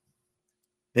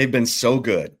they've been so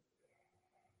good.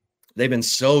 They've been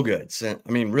so good since,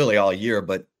 really all year,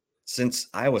 but since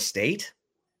Iowa State.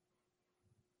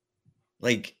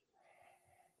 And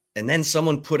then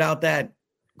someone put out that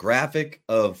graphic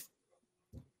of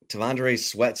T'Vondre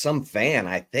Sweat, some fan,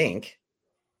 I think.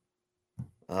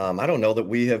 I don't know that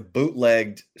we have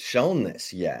bootlegged shown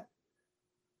this yet.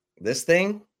 This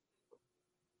thing?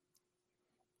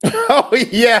 Oh,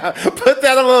 yeah. Put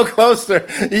that a little closer.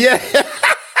 Yeah.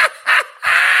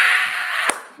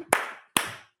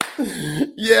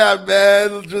 Yeah,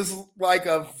 man. Just like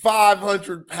a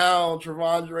 500-pound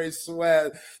T'Vondre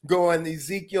Sweat going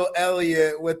Ezekiel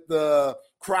Elliott with the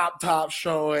crop top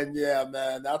showing. Yeah,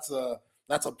 man. That's a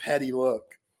petty look.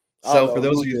 So for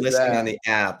those of you listening on the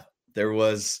app, there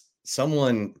was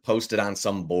someone posted on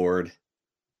some board,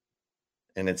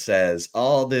 and it says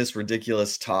all this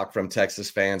ridiculous talk from Texas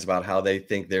fans about how they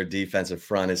think their defensive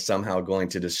front is somehow going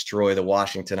to destroy the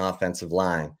Washington offensive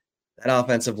line. That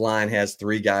offensive line has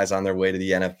 3 guys on their way to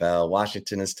the NFL.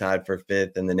 Washington is tied for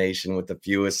 5th in the nation with the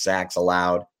fewest sacks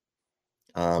allowed.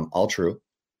 All true.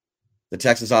 The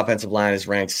Texas offensive line is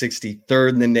ranked 63rd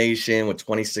in the nation with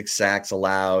 26 sacks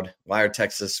allowed. Why are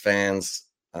Texas fans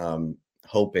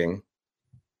hoping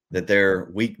that their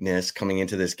weakness coming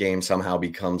into this game somehow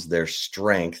becomes their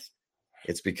strength?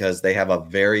 It's because they have a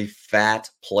very fat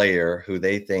player who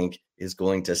they think is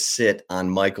going to sit on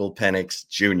Michael Penix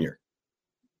Jr.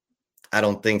 I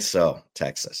don't think so,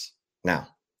 Texas. Now,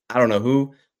 I don't know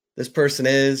who this person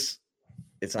is.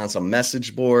 It's on some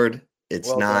message board. It's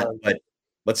well not,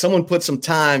 but someone put some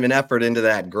time and effort into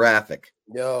that graphic.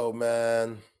 Yo,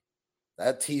 man,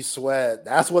 that T Sweat,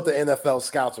 that's what the NFL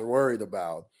scouts are worried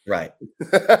about. Right.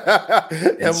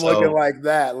 Him looking like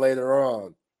that later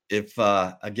on. If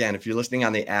again, if you're listening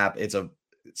on the app, it's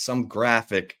some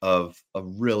graphic of a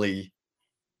really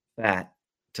fat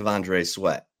T'Vondre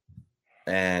Sweat.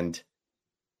 And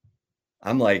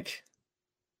I'm like,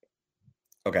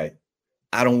 okay,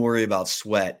 I don't worry about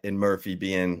Sweat and Murphy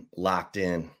being locked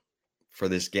in for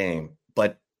this game,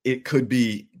 but it could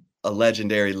be a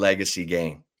legendary legacy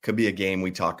game. Could be a game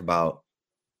we talk about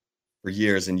for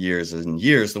years and years and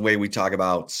years, the way we talk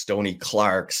about Stoney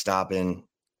Clark stopping,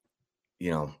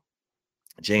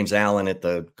 James Allen at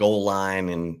the goal line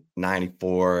in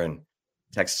 94 and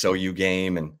Texas OU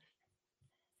game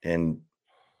and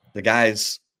the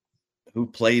guys who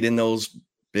played in those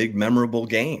big memorable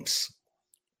games.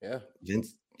 Yeah.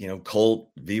 Vince, Colt,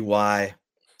 VY.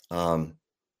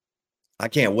 I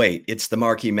can't wait. It's the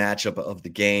marquee matchup of the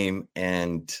game.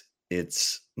 And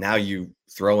it's now you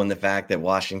throw in the fact that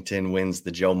Washington wins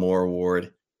the Joe Moore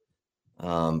Award.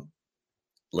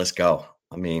 Let's go.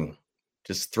 I mean,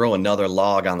 just throw another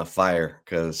log on the fire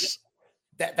because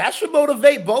that should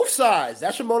motivate both sides.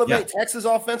 That should motivate Texas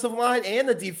offensive line and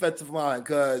the defensive line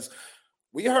because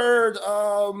we heard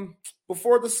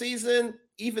before the season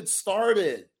even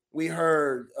started, we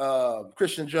heard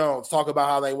Christian Jones talk about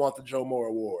how they want the Joe Moore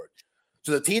Award.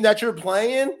 So the team that you're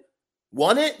playing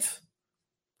won it?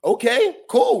 Okay,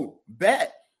 cool,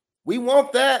 bet. We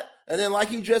want that. And then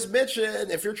like you just mentioned,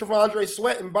 if you're T'Vondre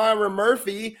Sweat and Byron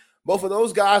Murphy, both of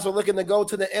those guys are looking to go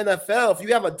to the NFL. If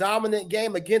you have a dominant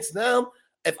game against them,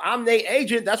 if I'm Nate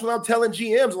Agent, that's what I'm telling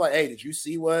GMs. Like, hey, did you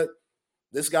see what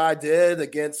this guy did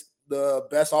against the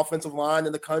best offensive line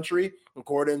in the country,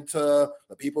 according to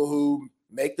the people who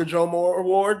make the Joe Moore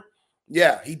Award?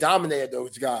 Yeah, he dominated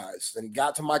those guys and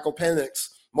got to Michael Penix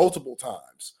multiple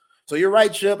times. So you're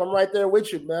right, Chip. I'm right there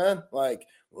with you, man. Like,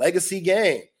 legacy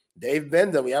game. Dave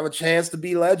Benda, we have a chance to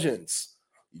be legends,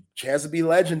 chance to be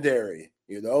legendary.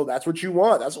 That's what you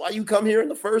want. That's why you come here in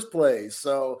the first place.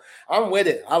 So I'm with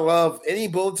it. I love any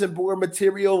bulletin board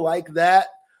material like that.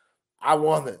 I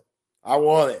want it.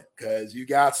 Because you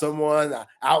got someone,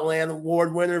 Outland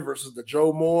Award winner versus the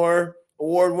Joe Moore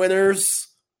Award winners.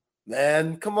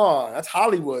 Man, come on. That's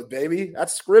Hollywood, baby.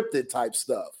 That's scripted type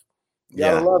stuff. You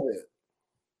gotta love it.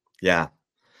 Yeah.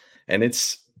 And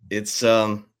it's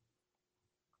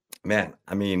man,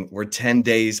 I mean, we're 10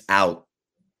 days out,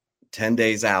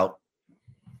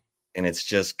 and it's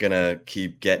just going to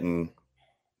keep getting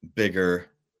bigger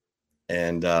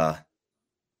and more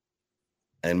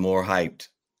hyped,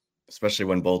 especially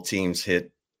when both teams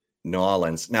hit New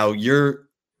Orleans. Now you're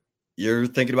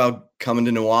thinking about coming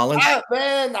to New Orleans?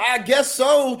 Man, I guess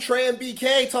so. Trey and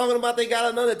BK talking about they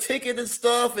got another ticket and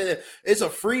stuff, and it's a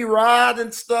free ride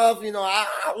and stuff.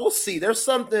 We'll see. There's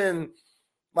something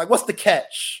like, what's the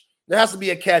catch? There has to be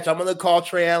a catch. I'm going to call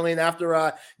Trey Allen after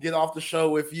I get off the show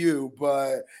with you.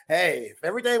 But, hey, if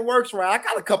everything works right, I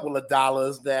got a couple of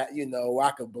dollars that,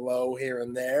 I could blow here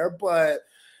and there. But,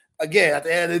 again, at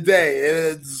the end of the day,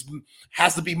 it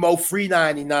has to be more free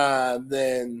 99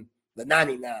 than the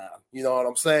 99. You know what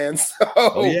I'm saying?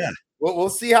 So, we'll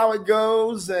see how it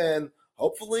goes. And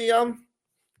hopefully I'm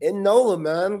in NOLA,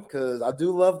 man, because I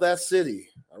do love that city.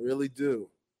 I really do.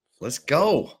 Let's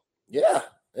go. Yeah,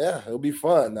 it'll be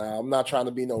fun. Now, I'm not trying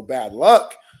to be no bad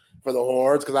luck for the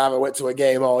Horns because I haven't went to a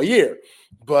game all year.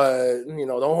 But,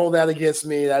 don't hold that against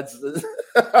me. Don't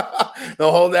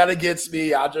hold that against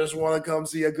me. I just want to come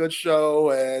see a good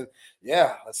show. And,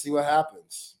 let's see what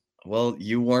happens. Well,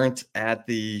 you weren't at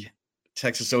the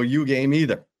Texas OU game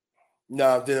either.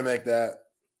 No, didn't make that.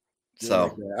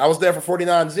 I was there for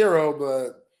 49-0,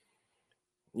 but,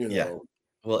 Yeah.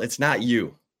 Well, it's not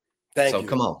you. Thank you. So,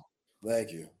 come on.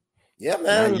 Thank you. Yeah,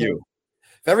 man. Not you.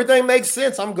 If everything makes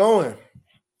sense, I'm going.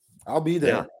 I'll be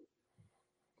there.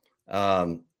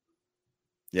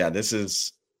 Yeah, this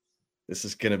is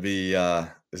gonna be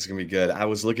good. I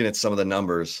was looking at some of the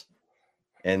numbers,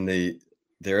 and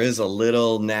there is a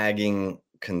little nagging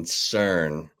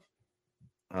concern.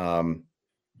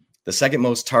 The second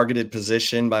most targeted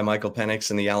position by Michael Penix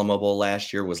in the Alamo Bowl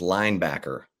last year was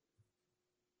linebacker.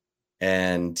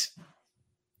 And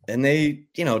they,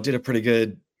 did a pretty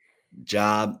good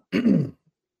job.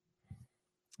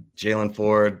 Jalen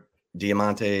Ford,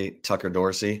 Diamante, Tucker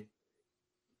Dorsey.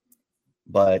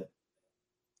 But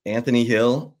Anthony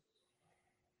Hill,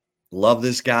 love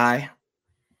this guy.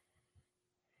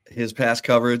 His pass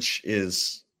coverage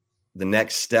is the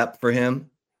next step for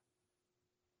him.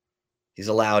 He's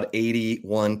allowed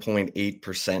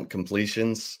 81.8%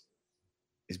 completions.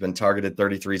 He's been targeted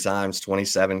 33 times,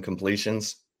 27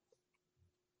 completions.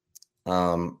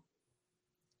 And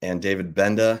David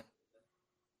Benda,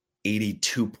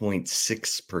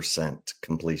 82.6%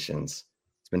 completions.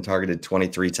 He's been targeted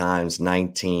 23 times,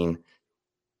 19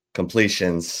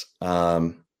 completions.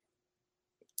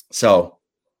 So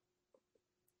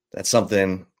that's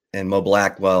something. And Mo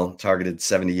Blackwell targeted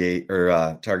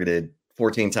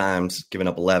 14 times, giving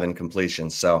up 11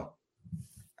 completions. So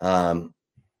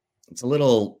it's a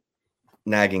little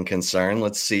nagging concern.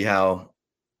 Let's see how,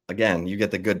 again, you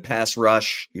get the good pass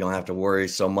rush. You don't have to worry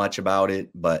so much about it,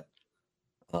 but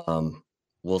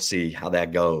we'll see how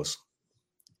that goes.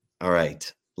 All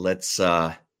right, let's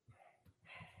talk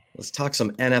some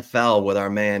NFL with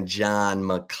our man John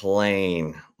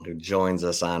McClain, who joins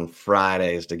us on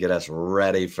Fridays to get us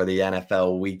ready for the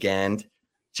NFL weekend.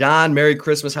 John, Merry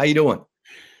Christmas. How you doing?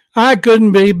 I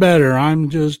couldn't be better. I'm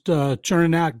just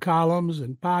churning out columns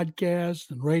and podcasts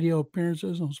and radio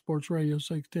appearances on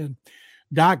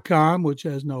sportsradio610.com, which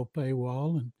has no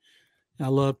paywall. And I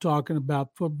love talking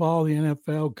about football, the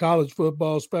NFL, college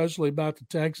football, especially about the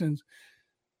Texans,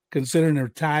 considering they're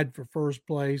tied for first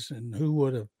place. And who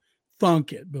would have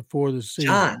thunk it before the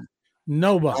season? John,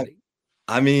 nobody.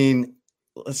 I mean,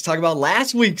 let's talk about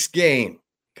last week's game,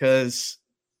 because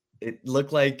it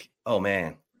looked like, oh,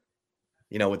 man.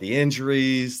 With the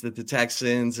injuries that the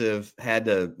Texans have had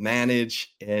to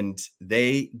manage, and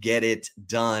they get it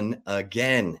done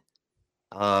again.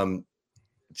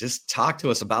 Just talk to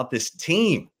us about this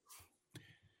team.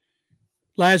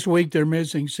 Last week, they're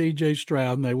missing C.J.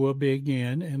 Stroud, and they will be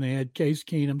again, and they had Case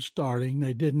Keenum starting.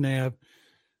 They didn't have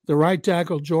the right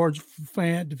tackle, George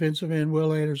Fant, defensive end,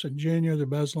 Will Anderson Jr., the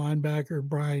best linebacker,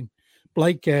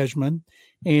 Blake Cashman,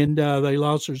 and they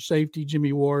lost their safety,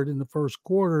 Jimmy Ward, in the first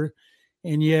quarter.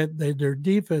 And yet their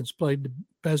defense played the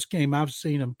best game I've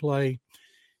seen them play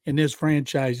in this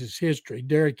franchise's history.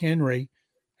 Derrick Henry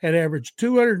had averaged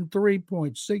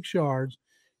 203.6 yards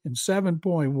and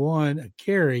 7.1 a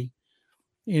carry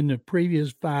in the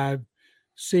previous 5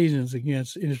 seasons in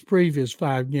his previous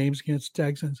 5 games against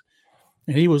Texans.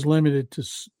 And he was limited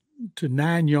to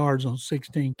 9 yards on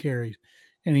 16 carries.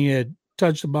 And he had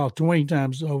touched the ball 20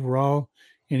 times overall,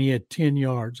 and he had 10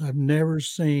 yards. I've never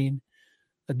seen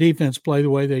a defense play the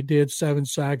way they did. 7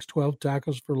 sacks, 12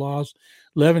 tackles for loss,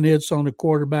 11 hits on the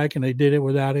quarterback, and they did it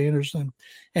without Anderson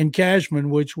and Cashman,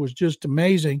 which was just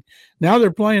amazing. Now they're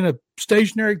playing a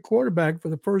stationary quarterback for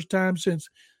the first time since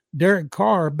Derek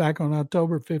Carr back on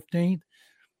October 15th.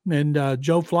 And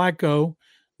Joe Flacco,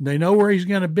 they know where he's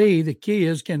going to be. The key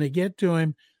is, can they get to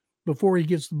him before he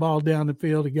gets the ball down the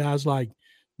field to guys like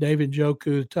David Njoku,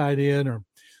 the tight end, or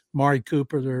Mari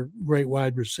Cooper, their great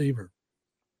wide receiver?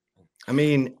 I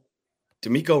mean,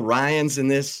 D'Amico Ryans in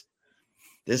this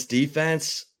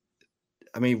defense.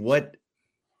 I mean,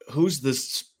 who's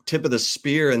the tip of the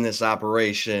spear in this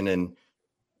operation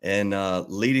and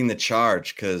leading the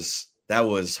charge? Because that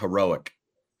was heroic.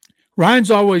 Ryans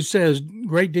always says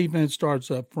great defense starts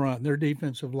up front. Their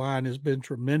defensive line has been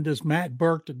tremendous. Matt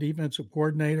Burke, the defensive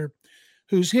coordinator,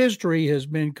 whose history has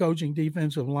been coaching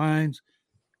defensive lines,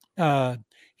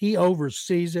 he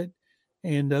oversees it.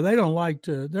 And they don't like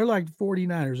to – they're like the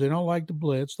 49ers. They don't like to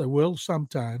blitz. They will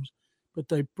sometimes, but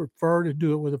they prefer to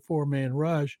do it with a 4-man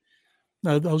rush.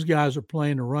 Now, those guys are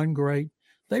playing the run great.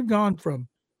 They've gone from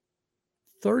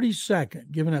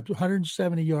 32nd, giving up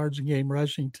 170 yards a game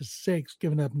rushing, to 6th,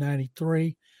 giving up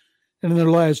 93. And in their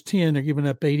last 10, they're giving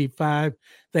up 85.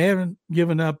 They haven't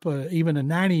given up even a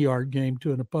 90-yard game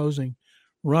to an opposing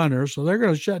runner. So they're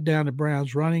going to shut down the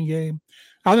Browns' running game.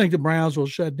 I think the Browns will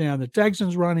shut down the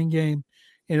Texans' running game,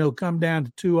 and it'll come down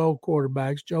to 2 old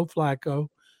quarterbacks. Joe Flacco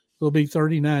will be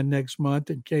 39 next month,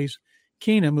 and Case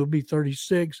Keenum will be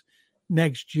 36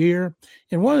 next year.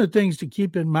 And one of the things to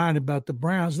keep in mind about the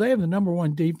Browns, they have the number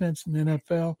 1 defense in the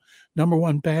NFL, number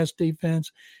 1 pass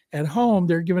defense. At home,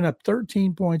 they're giving up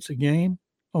 13 points a game.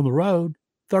 On the road,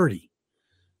 30.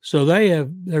 So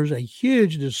there's a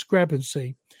huge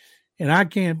discrepancy, and I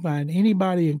can't find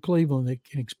anybody in Cleveland that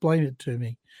can explain it to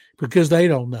me because they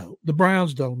don't know. The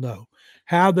Browns don't know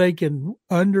how they can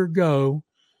undergo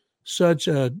such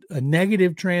a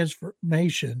negative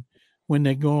transformation when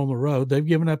they go on the road. They've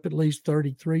given up at least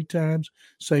 33 times,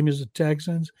 same as the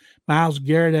Texans. Myles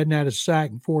Garrett hadn't had a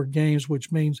sack in 4 games,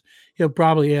 which means he'll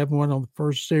probably have one on the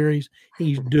first series.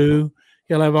 He's due.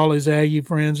 He'll have all his Aggie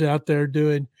friends out there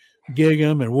doing gig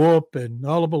 'em and whoop and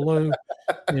hullabaloo,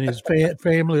 and his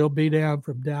family will be down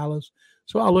from Dallas.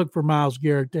 So I'll look for Myles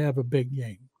Garrett to have a big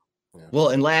game. Yeah. Well,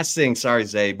 and last thing, sorry,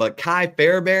 Zay, but Kai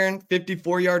Fairbairn,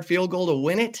 54-yard field goal to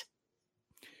win it?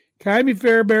 Ka'imi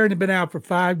Fairbairn had been out for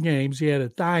 5 games. He had a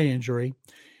thigh injury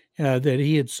that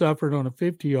he had suffered on a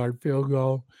 50-yard field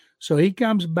goal. So he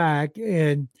comes back,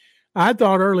 and I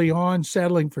thought early on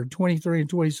settling for 23 and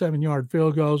 27-yard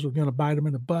field goals was going to bite him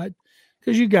in the butt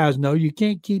because you guys know you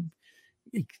can't keep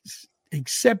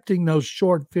accepting those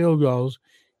short field goals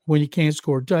when you can't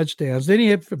score touchdowns. Then he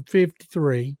hit for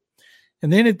 53.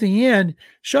 And then at the end,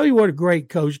 show you what a great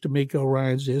coach DeMeco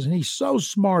Ryans is, and he's so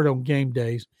smart on game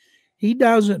days. He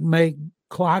doesn't make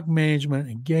clock management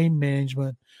and game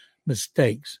management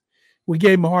mistakes. We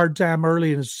gave him a hard time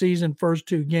early in the season, first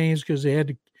 2 games, because they had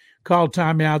to call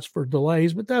timeouts for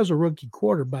delays, but that was a rookie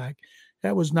quarterback.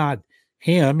 That was not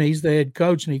him. He's the head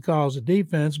coach, and he calls the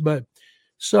defense. But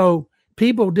so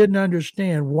people didn't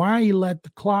understand why he let the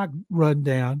clock run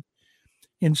down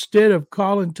instead of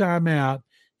calling timeout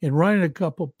and running a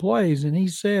couple of plays. And he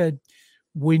said,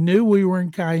 we knew we were in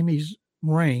Ka'imi's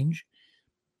range,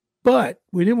 but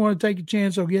we didn't want to take a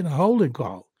chance on getting a holding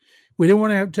call. We didn't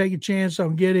want to have to take a chance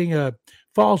on getting a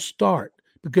false start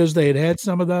because they had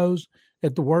some of those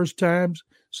at the worst times.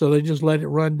 So they just let it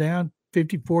run down.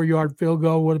 54-yard field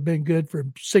goal would have been good for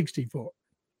 64.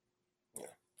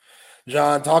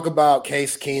 John, talk about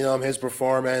Case Keenum, his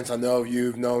performance. I know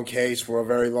you've known Case for a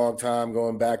very long time,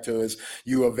 going back to his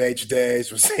U of H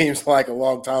days, which seems like a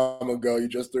long time ago. You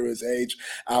just threw his age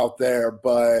out there,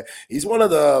 but he's one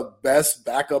of the best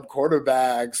backup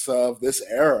quarterbacks of this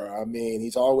era. I mean,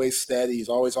 he's always steady. He's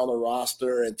always on the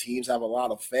roster, and teams have a lot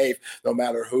of faith no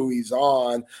matter who he's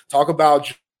on. Talk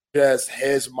about just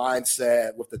his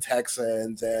mindset with the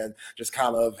Texans and just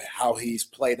kind of how he's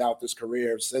played out this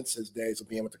career since his days of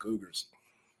being with the Cougars.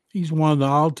 He's one of the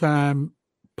all-time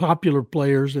popular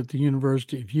players at the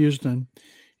University of Houston,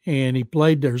 and he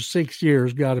played there 6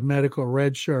 years, got a medical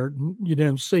red shirt. You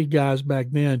didn't see guys back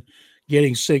then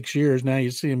getting 6 years. Now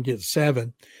you see him get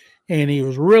 7. And he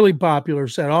was really popular,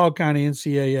 set all kind of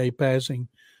NCAA passing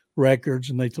records,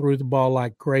 and they threw the ball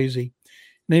like crazy.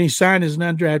 Then he signed as an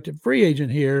undrafted free agent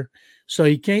here. So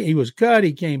he was cut.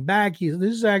 He came back.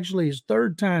 This is actually his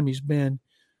 3rd time he's been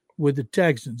with the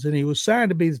Texans. And he was signed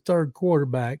to be the 3rd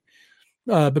quarterback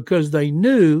because they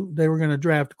knew they were going to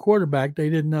draft a quarterback. They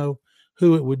didn't know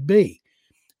who it would be.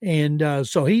 And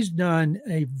so he's done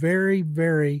a very,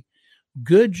 very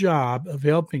good job of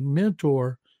helping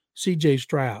mentor C.J.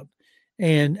 Stroud,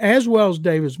 and as well as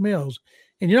Davis Mills.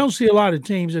 And you don't see a lot of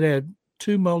teams that had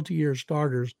 2 multi-year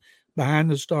starters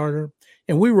behind the starter.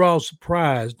 And we were all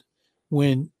surprised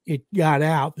when it got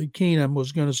out that Keenum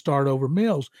was going to start over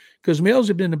Mills because Mills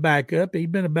had been a backup.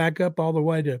 He'd been a backup all the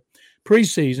way to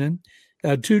preseason.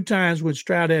 2 times when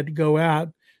Stroud had to go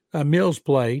out, Mills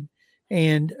played.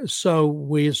 And so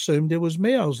we assumed it was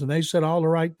Mills. And they said all the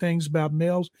right things about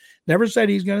Mills. Never said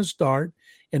he's going to start.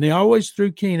 And they always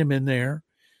threw Keenum in there.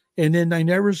 And then they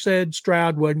never said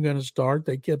Stroud wasn't going to start.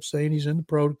 They kept saying he's in the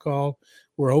protocol.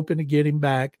 We're hoping to get him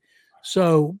back.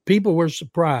 So people were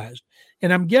surprised.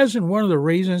 And I'm guessing one of the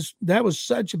reasons that was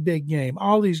such a big game.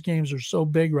 All these games are so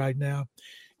big right now.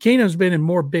 Keenum's been in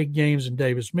more big games than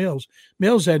Davis Mills.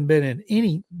 Mills hadn't been in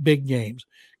any big games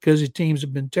because his teams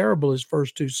have been terrible his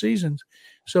first 2 seasons.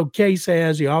 So Case he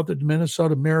authored the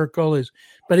Minnesota Miracle,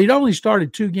 but he'd only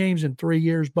started 2 games in 3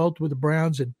 years, both with the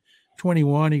Browns in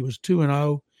 21. He was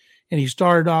 2-0, and he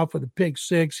started off with a pick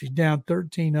 6. He's down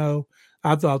 13-0.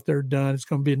 I thought they're done. It's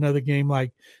going to be another game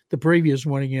like the previous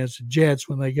one against the Jets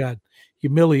when they got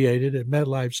humiliated at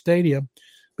MetLife Stadium.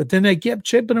 But then they kept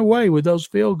chipping away with those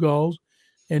field goals.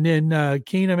 And then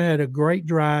Keenum had a great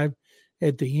drive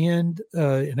at the end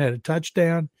and had a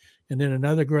touchdown, and then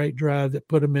another great drive that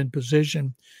put him in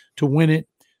position to win it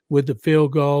with the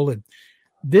field goal. And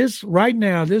right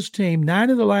now, this team, 9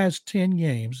 of the last 10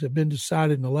 games have been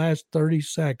decided in the last 30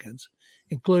 seconds,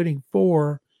 including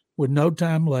 4 with no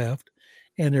time left.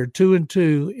 And they're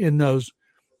 2-2 in those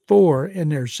 4,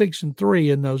 and they're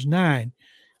 6-3 in those 9.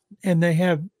 And they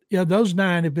have, those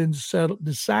 9 have been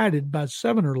decided by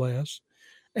 7 or less,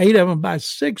 8 of them by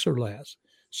 6 or less.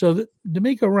 So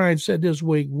D'Amico Ryan said this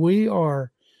week, we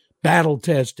are battle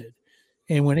tested.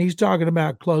 And when he's talking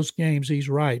about close games, he's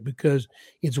right, because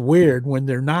it's weird when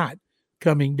they're not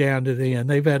coming down to the end.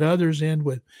 They've had others end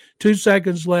with 2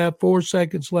 seconds left, 4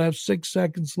 seconds left, 6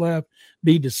 seconds left,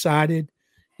 be decided.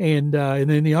 And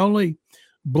then the only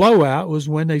blowout was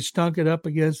when they stunk it up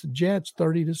against the Jets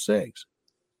 30-6.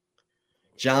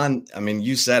 John, I mean,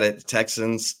 you said it,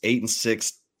 Texans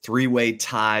 8-6, 3-way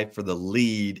tie for the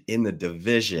lead in the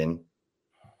division.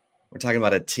 We're talking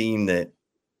about a team that,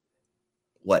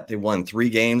 they won 3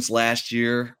 games last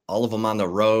year, all of them on the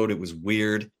road. It was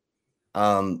weird.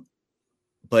 But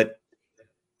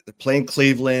they're playing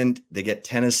Cleveland. They get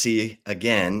Tennessee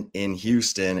again in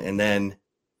Houston, and then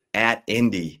at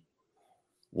Indy.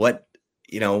 With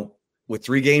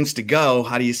 3 games to go,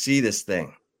 how do you see this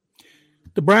thing?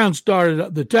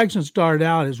 The Texans started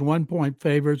out as 1-point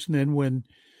favorites, and then when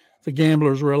the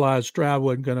gamblers realized Stroud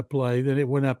wasn't going to play, then it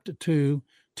went up to 2,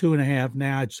 2.5.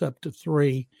 Now it's up to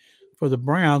 3 for the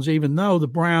Browns, even though the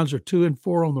Browns are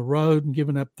 2-4 on the road and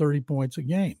giving up 30 points a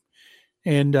game.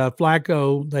 And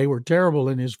Flacco, they were terrible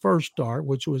in his first start,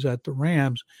 which was at the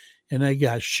Rams, and they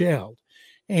got shelled.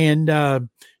 And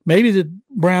maybe the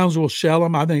Browns will shell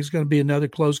them. I think it's going to be another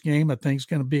close game. I think it's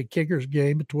going to be a kicker's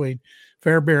game between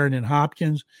Fairbairn and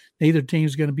Hopkins. Neither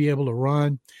team's going to be able to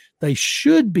run. They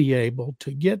should be able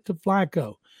to get to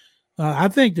Flacco. I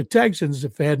think the Texans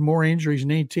have had more injuries than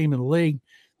any team in the league.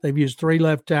 They've used 3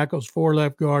 left tackles, 4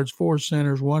 left guards, 4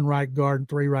 centers, 1 right guard, and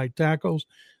 3 right tackles.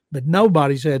 But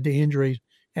nobody's had the injuries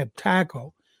at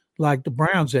tackle like the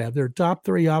Browns have. Their top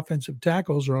 3 offensive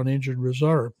tackles are on injured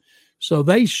reserve. So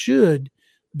they should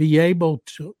be able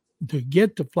to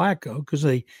get to Flacco because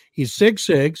he's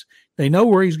 6'6". They know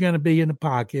where he's going to be in the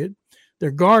pocket.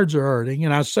 Their guards are hurting.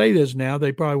 And I say this now,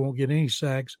 they probably won't get any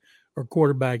sacks or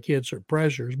quarterback hits or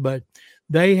pressures, but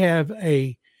they have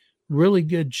a really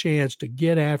good chance to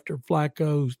get after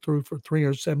Flacco, who's threw for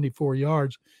 374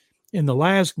 yards in the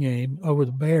last game over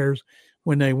the Bears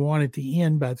when they won at the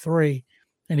end by 3,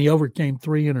 and he overcame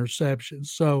 3 interceptions.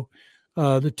 So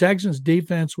the Texans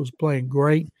defense was playing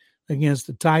great against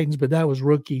the Titans, but that was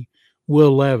rookie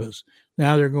Will Levis.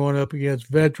 Now they're going up against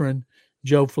veteran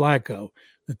Joe Flacco.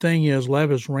 The thing is,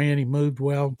 Levis ran, he moved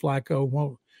well, and Flacco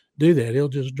won't do that. He'll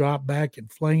just drop back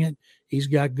and fling it. He's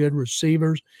got good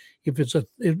receivers.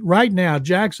 Right now,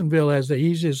 Jacksonville has the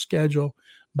easiest schedule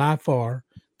by far.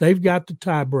 They've got the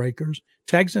tiebreakers.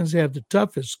 Texans have the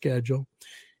toughest schedule.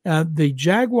 The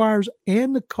Jaguars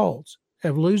and the Colts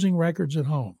have losing records at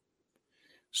home.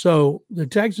 So the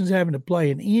Texans having to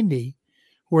play in Indy,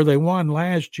 where they won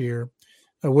last year,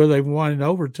 where they've won in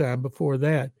overtime before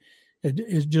that.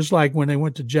 It's just like when they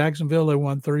went to Jacksonville, they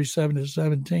won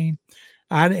 37-17.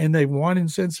 And they've won in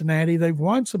Cincinnati. They've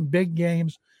won some big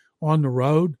games on the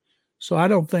road. So I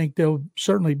don't think they'll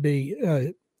certainly be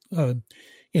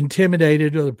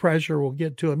intimidated or the pressure will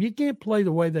get to them. You can't play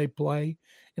the way they play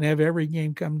and have every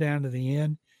game come down to the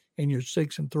end and you're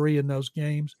 6-3 in those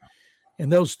games.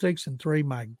 And those 6-3,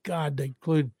 my God, they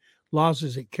include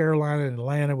losses at Carolina and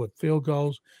Atlanta with field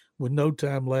goals with no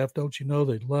time left. Don't you know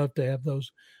they'd love to have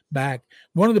those back?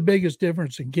 One of the biggest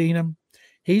difference in Keenum,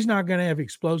 he's not going to have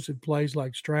explosive plays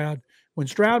like Stroud. When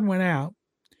Stroud went out,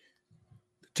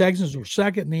 the Texans were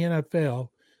second in the NFL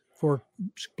for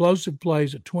explosive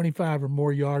plays at 25 or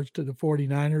more yards to the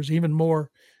 49ers, even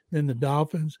more than the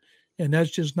Dolphins. And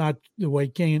that's just not the way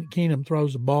Keenum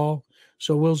throws the ball.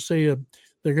 So we'll see.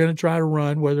 They're going to try to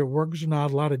run, whether it works or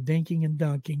not, a lot of dinking and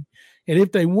dunking. And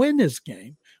if they win this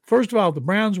game, first of all, if the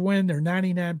Browns win, they're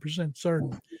 99%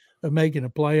 certain of making the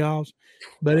playoffs.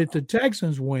 But if the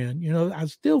Texans win, I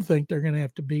still think they're going to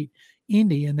have to beat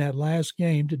Indy in that last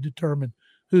game to determine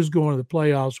who's going to the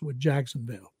playoffs with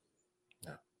Jacksonville.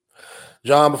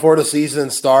 John, before the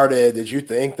season started, did you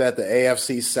think that the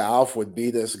AFC South would be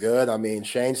this good? I mean,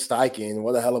 Shane Steichen,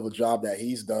 what a hell of a job that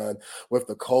he's done with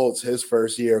the Colts his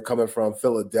first year coming from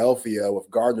Philadelphia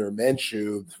with Gardner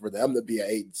Minshew. For them to be at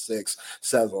 8-6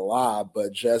 says a lot,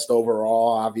 but just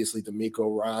overall, obviously, D'Amico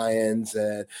Ryans,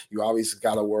 and you obviously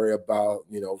got to worry about,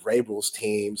 Vrabel's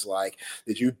teams. Like,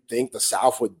 did you think the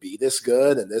South would be this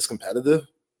good and this competitive?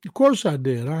 Of course I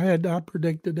did. I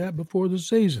predicted that before the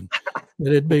season, that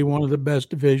it'd be one of the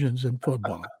best divisions in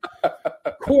football.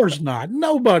 Of course not.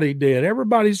 Nobody did.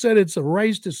 Everybody said it's a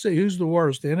race to see who's the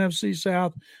worst, the NFC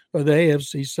South or the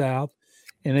AFC South.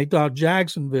 And they thought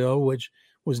Jacksonville, which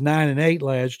was 9-8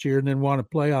 last year and then won a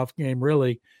playoff game,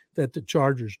 really, that the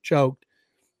Chargers choked,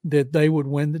 that they would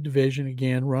win the division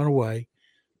again, run away.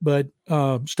 But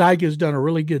Steichen has done a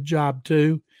really good job,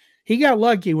 too. He got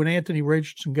lucky when Anthony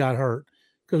Richardson got hurt,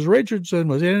 because Richardson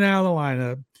was in and out of the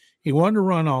lineup. He wanted to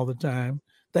run all the time.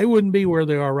 They wouldn't be where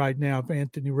they are right now if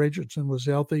Anthony Richardson was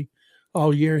healthy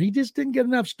all year. He just didn't get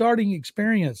enough starting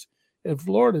experience at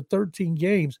Florida, 13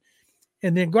 games.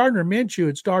 And then Gardner Minshew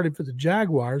had started for the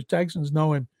Jaguars. Texans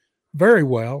know him very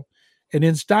well. And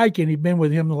then Steichen, he'd been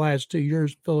with him the last 2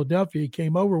 years in Philadelphia. He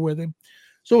came over with him.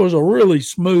 So it was a really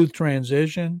smooth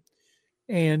transition.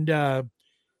 And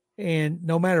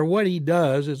no matter what he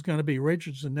does, it's going to be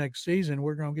Richardson next season.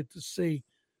 We're going to get to see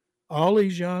all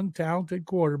these young, talented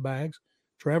quarterbacks,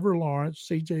 Trevor Lawrence,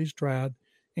 C.J. Stroud,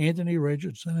 Anthony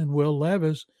Richardson, and Will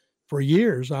Levis for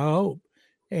years, I hope.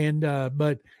 And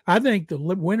but I think the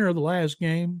winner of the last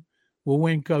game will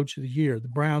win Coach of the Year. The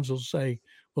Browns will say,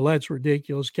 well, that's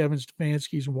ridiculous. Kevin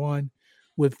Stefanski's won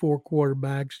with 4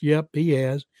 quarterbacks. Yep, he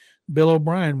has. Bill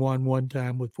O'Brien won one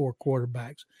time with 4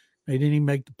 quarterbacks. They didn't even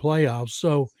make the playoffs.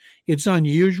 So it's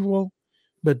unusual,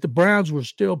 but the Browns were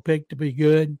still picked to be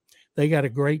good. They got a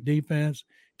great defense.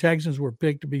 Texans were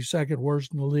picked to be second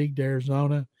worst in the league to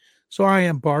Arizona. So I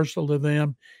am partial to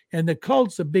them. And the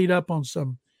Colts have beat up on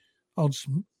some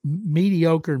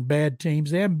mediocre and bad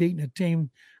teams. They haven't beaten a team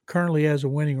currently has a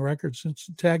winning record since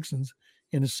the Texans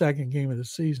in the second game of the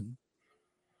season.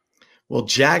 Well,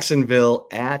 Jacksonville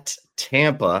at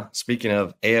Tampa, speaking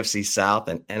of AFC South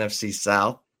and NFC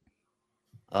South,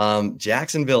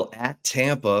 Jacksonville at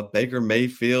Tampa, Baker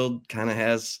Mayfield kind of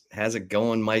has it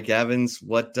going. Mike Evans,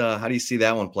 how do you see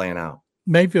that one playing out?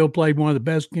 Mayfield played one of the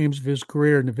best games of his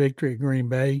career in the victory at Green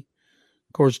Bay.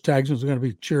 Of course, Texans are going to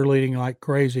be cheerleading like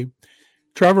crazy.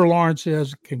 Trevor Lawrence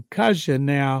has a concussion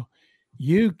now.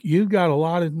 You got a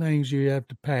lot of things you have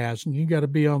to pass, and you got to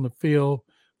be on the field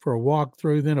for a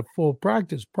walkthrough, then a full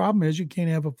practice. Problem is you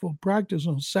can't have a full practice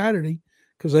on Saturday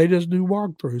because they just do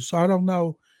walkthroughs. So I don't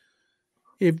know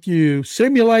if you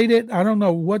simulate it. I don't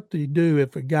know what to do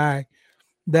if a guy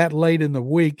that late in the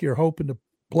week you're hoping to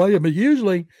play him. But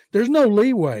usually there's no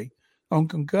leeway on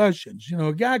concussions. You know,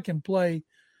 a guy can play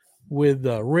with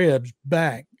ribs,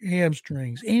 back,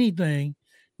 hamstrings, anything,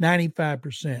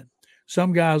 95%.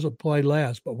 Some guys will play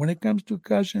less. But when it comes to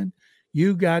concussion,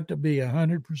 you got to be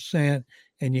 100%.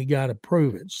 And you got to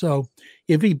prove it. So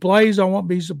if he plays, I won't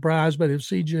be surprised. But if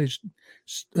C.J.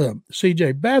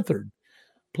 Beathard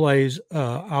plays,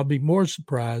 I'll be more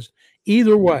surprised.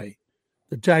 Either way,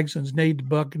 the Texans need the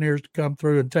Buccaneers to come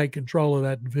through and take control of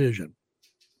that division.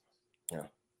 Yeah.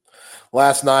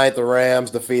 Last night, the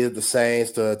Rams defeated the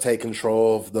Saints to take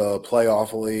control of the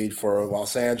playoff lead for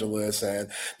Los Angeles. And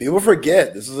people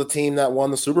forget this is a team that won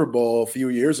the Super Bowl a few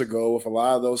years ago with a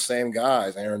lot of those same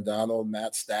guys, Aaron Donald,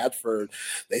 Matt Stafford.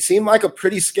 They seem like a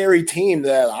pretty scary team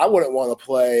that I wouldn't want to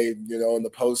play, in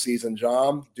the postseason.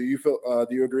 John, do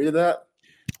you agree to that?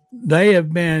 They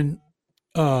have been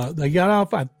they got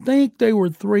off, I think they were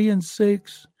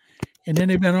 3-6, and then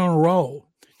they've been on a roll.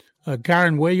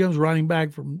 Kyron Williams, running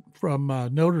back from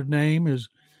Notre Dame, is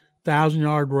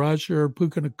 1,000-yard rusher.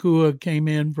 Puka Nacua came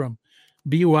in from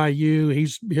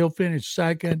BYU. He'll finish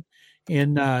second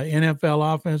in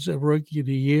NFL Offensive Rookie of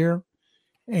the Year,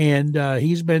 and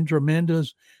he's been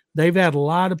tremendous. They've had a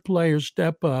lot of players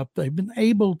step up. They've been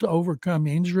able to overcome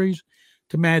injuries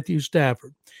to Matthew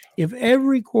Stafford. If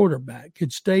every quarterback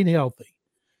had stayed healthy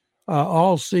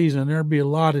all season, there'd be a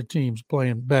lot of teams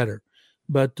playing better.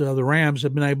 But the Rams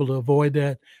have been able to avoid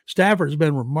that. Stafford has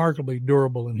been remarkably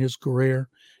durable in his career,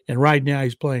 and right now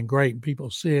he's playing great, and people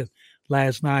see it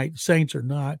last night. Saints are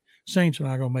not going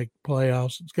to make the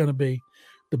playoffs. It's going to be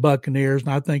the Buccaneers,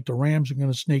 and I think the Rams are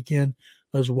going to sneak in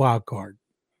as a wild card.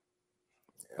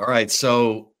 All right,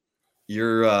 so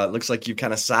you're looks like you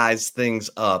kind of sized things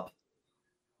up.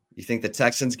 You think the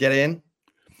Texans get in?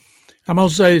 I'm going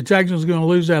to say the Texans are going to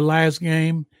lose that last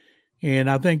game.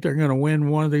 And I think they're going to win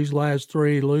one of these last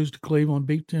 3, lose to Cleveland,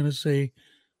 beat Tennessee,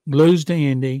 lose to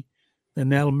Indy,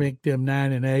 and that'll make them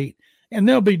 9-8. And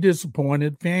they'll be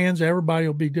disappointed. Fans, everybody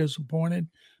will be disappointed.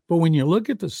 But when you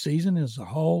look at the season as a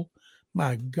whole,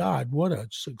 my God, what a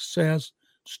success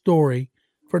story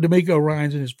for DeMeco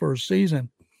Ryans in his first season.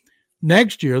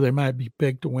 Next year, they might be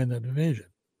picked to win the division.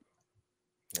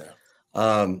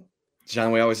 Yeah.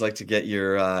 John, we always like to get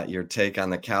your take on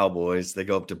the Cowboys. They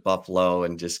go up to Buffalo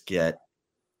and just get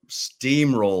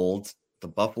steamrolled. The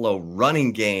Buffalo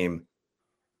running game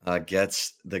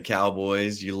gets the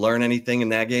Cowboys. You learn anything in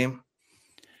that game?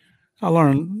 I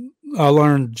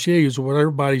learned, geez, what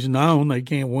everybody's known. They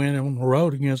can't win on the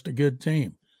road against a good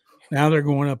team. Now they're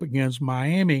going up against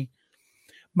Miami.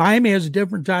 Miami has a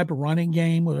different type of running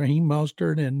game with Raheem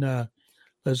Mostert and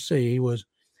he was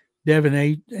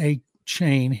Devin A.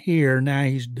 Chain here. Now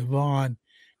he's Devon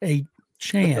A.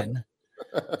 Chan.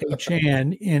 A.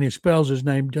 Chan, and he spells his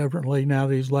name differently now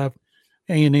that he's left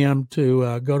A&M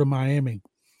to go to Miami.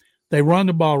 They run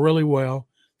the ball really well.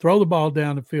 throw the ball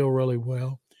down the field really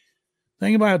well.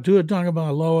 Think about Tua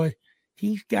Tagovailoa.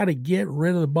 He's got to get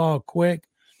rid of the ball quick.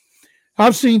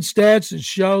 I've seen stats that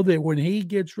show that when he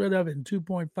gets rid of it in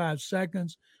 2.5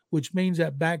 seconds, which means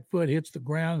that back foot hits the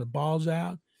ground and the ball's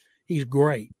out, he's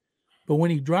great. But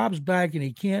when he drops back and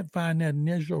he can't find that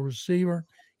initial receiver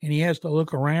and he has to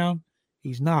look around,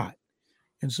 he's not.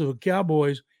 And so the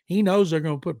Cowboys, he knows they're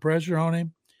going to put pressure on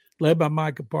him, led by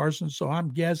Micah Parsons. So I'm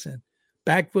guessing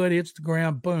back foot hits the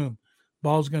ground, boom,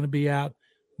 ball's going to be out.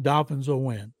 Dolphins will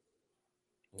win.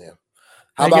 Yeah.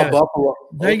 How about Buffalo?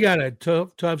 They got a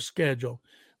tough schedule.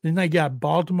 Then they got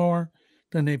Baltimore.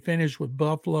 Then they finish with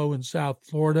Buffalo and South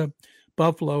Florida.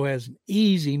 Buffalo has an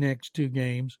easy next 2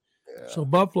 games. Yeah. So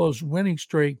Buffalo's winning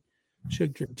streak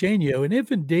should continue. And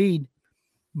if indeed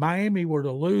Miami were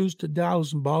to lose to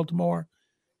Dallas and Baltimore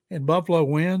and Buffalo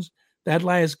wins, that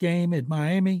last game in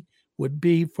Miami would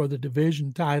be for the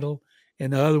division title,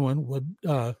 and the other one would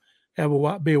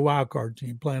be a wild card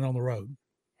team playing on the road.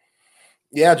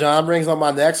 Yeah, John brings on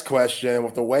my next question.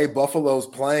 With the way Buffalo's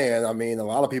playing, I mean, a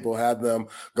lot of people had them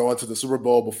going to the Super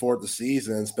Bowl before the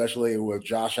season, especially with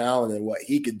Josh Allen and what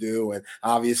he could do. And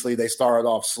obviously they started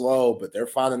off slow, but they're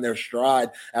finding their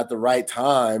stride at the right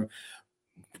time.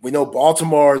 We know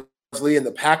Baltimore is leading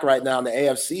the pack right now in the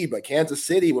AFC, but Kansas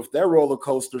City, with their roller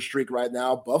coaster streak right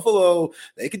now, Buffalo,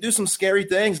 they could do some scary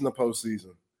things in the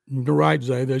postseason. You're right,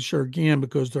 Zay. They sure can,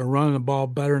 because they're running the ball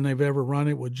better than they've ever run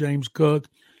it with James Cook.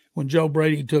 When Joe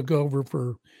Brady took over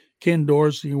for Ken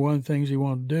Dorsey, one of the things he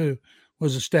wanted to do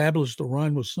was establish the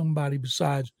run with somebody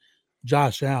besides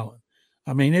Josh Allen.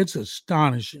 I mean, it's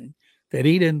astonishing that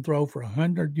he didn't throw for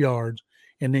 100 yards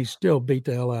and they still beat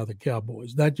the hell out of the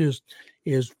Cowboys. That just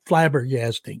is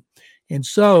flabbergasting. And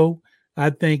so I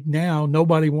think now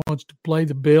nobody wants to play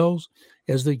the Bills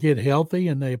as they get healthy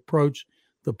and they approach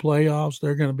the playoffs.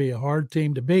 They're going to be a hard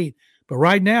team to beat. But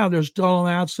right now they're still on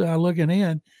the outside looking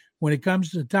in. When it comes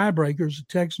to the tiebreakers, the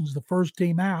Texans the first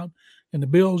team out and the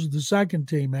Bills the second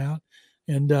team out.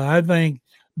 And I think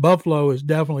Buffalo is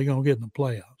definitely going to get in the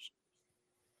playoffs.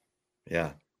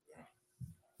 Yeah.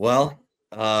 Well,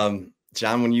 John,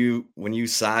 when you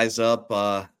size up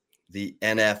the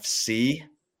NFC,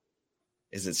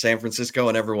 is it San Francisco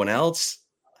and everyone else?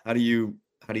 How do you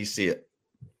see it?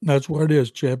 That's what it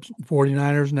is, Chips.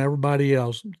 49ers and everybody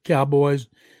else. Cowboys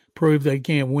prove they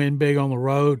can't win big on the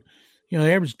road. You know,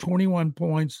 they average 21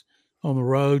 points on the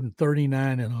road and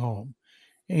 39 at home.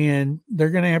 And they're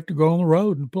going to have to go on the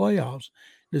road in the playoffs.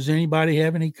 Does anybody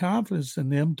have any confidence in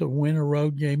them to win a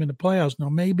road game in the playoffs? Now,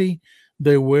 maybe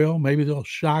they will. Maybe they'll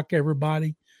shock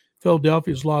everybody.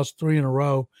 Philadelphia's lost 3 in a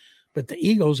row. But the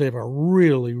Eagles have a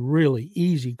really, really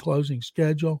easy closing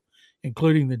schedule,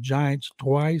 including the Giants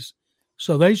twice.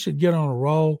 So they should get on a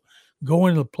roll, go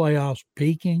into the playoffs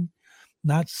peaking,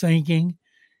 not sinking.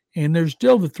 And they're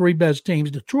still the 3 best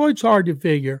teams. Detroit's hard to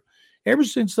figure. Ever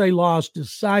since they lost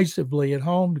decisively at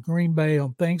home to Green Bay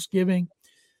on Thanksgiving,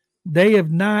 they have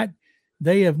not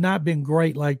been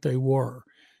great like they were.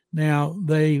 Now,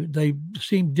 they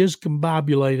seem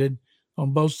discombobulated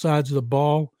on both sides of the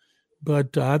ball,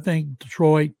 but I think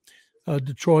Detroit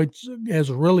has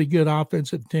a really good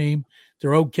offensive team.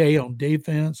 They're okay on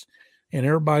defense, and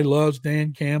everybody loves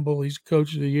Dan Campbell. He's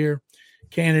Coach of the Year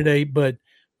candidate, but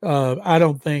I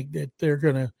don't think that they're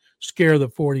going to scare the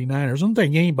 49ers. I don't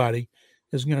think anybody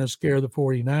is going to scare the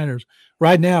 49ers.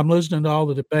 Right now, I'm listening to all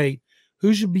the debate.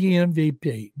 Who should be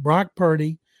MVP, Brock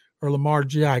Purdy or Lamar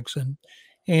Jackson?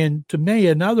 And to me,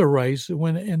 another race,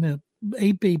 when in the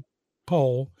AP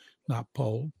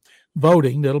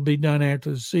voting that'll be done after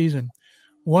the season,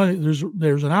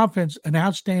 there's an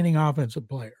outstanding offensive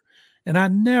player. And I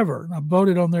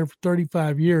voted on there for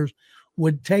 35 years,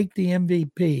 would take the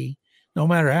MVP, no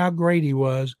matter how great he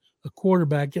was, a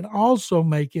quarterback, and also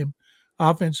make him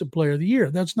offensive player of the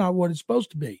year. That's not what it's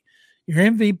supposed to be. Your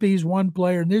MVP is one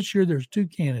player, and this year there's 2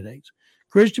 candidates,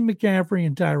 Christian McCaffrey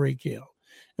and Tyreek Hill.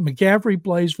 And McCaffrey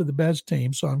plays for the best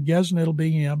team, so I'm guessing it'll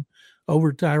be him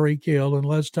over Tyreek Hill,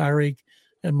 unless Tyreek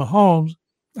and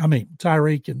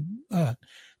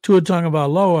Tua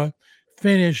Tagovailoa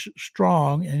finish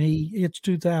strong and he hits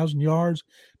 2,000 yards.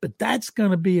 But that's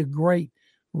going to be a great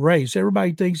race.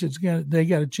 Everybody thinks they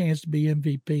got a chance to be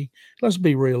MVP. Let's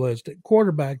be realistic.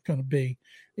 Quarterback going to be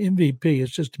MVP.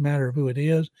 It's just a matter of who it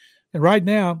is. And right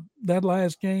now, that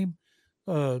last game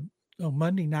on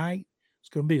Monday night, it's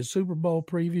going to be a Super Bowl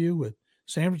preview with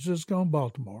San Francisco and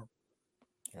Baltimore.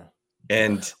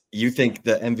 And you think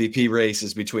the MVP race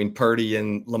is between Purdy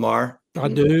and Lamar? I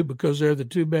do, because they're the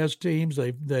 2 best teams.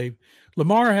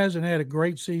 Lamar hasn't had a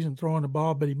great season throwing the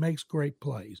ball, but he makes great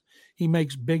plays. He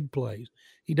makes big plays.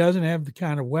 He doesn't have the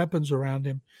kind of weapons around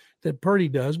him that Purdy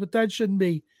does, but that shouldn't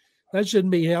be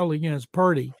held against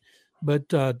Purdy. But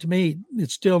to me,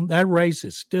 it's still, that race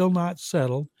is still not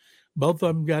settled. Both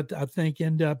of them got to, I think,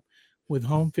 end up with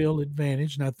home field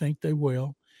advantage, and I think they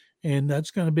will. And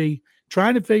that's going to be,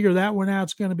 trying to figure that one out.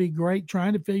 It's going to be great.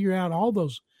 Trying to figure out all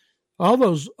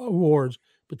those awards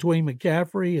between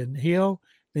McCaffrey and Hill.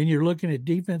 Then you're looking at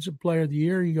defensive player of the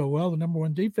year. You go, well, the number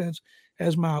one defense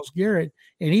has Myles Garrett,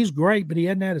 and he's great, but he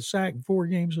hadn't had a sack in 4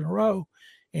 games in a row,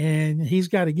 and he's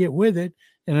got to get with it.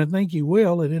 And I think he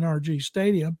will at NRG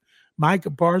Stadium.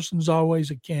 Micah Parsons always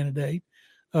a candidate.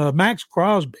 Max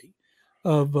Crosby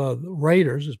of the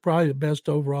Raiders is probably the best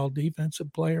overall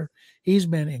defensive player. He's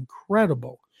been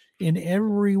incredible in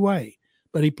every way,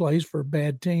 but he plays for a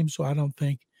bad team, so I don't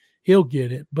think he'll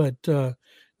get it. But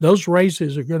those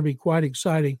races are going to be quite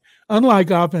exciting.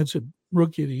 Unlike Offensive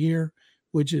Rookie of the Year,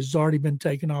 which has already been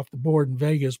taken off the board in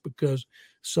Vegas because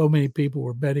so many people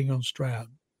were betting on Stroud.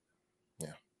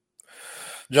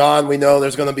 John, we know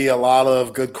there's going to be a lot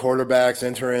of good quarterbacks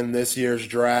entering this year's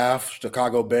draft.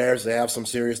 Chicago Bears, they have some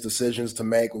serious decisions to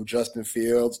make with Justin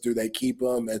Fields. Do they keep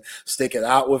him and stick it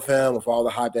out with him with all the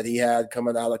hype that he had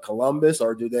coming out of Columbus,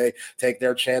 or do they take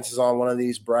their chances on one of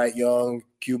these bright young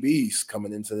QBs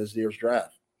coming into this year's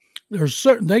draft?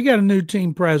 They got a new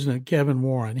team president, Kevin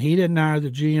Warren. He didn't hire the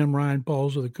GM Ryan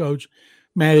Poles or the coach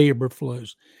Matt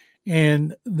Eberflus.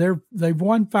 And they've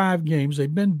won 5 games.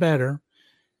 They've been better.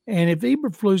 And if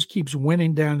Eberflus keeps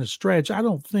winning down the stretch, I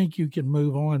don't think you can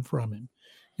move on from him.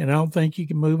 And I don't think you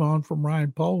can move on from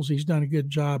Ryan Poles. He's done a good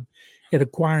job at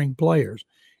acquiring players.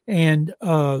 And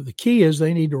the key is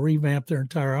they need to revamp their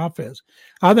entire offense.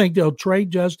 I think they'll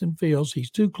trade Justin Fields. He's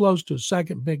too close to a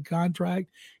second big contract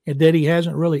and that he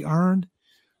hasn't really earned.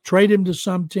 Trade him to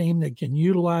some team that can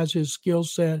utilize his skill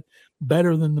set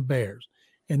better than the Bears.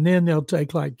 And then they'll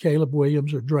take like Caleb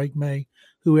Williams or Drake May,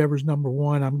 whoever's number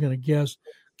 1. I'm going to guess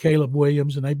Caleb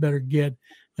Williams, and they better get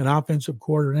an offensive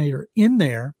coordinator in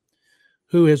there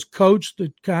who has coached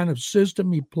the kind of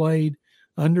system he played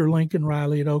under Lincoln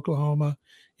Riley at Oklahoma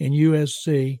and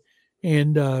USC.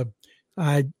 And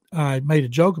I made a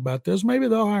joke about this. Maybe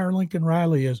they'll hire Lincoln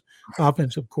Riley as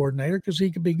offensive coordinator because he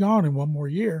could be gone in 1 more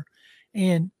year.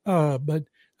 And but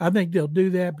I think they'll do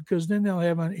that because then they'll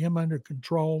have him under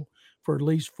control for at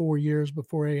least 4 years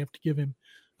before they have to give him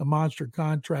a monster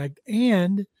contract.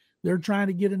 And they're trying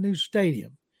to get a new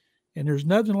stadium. And there's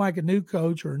nothing like a new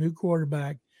coach or a new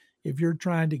quarterback if you're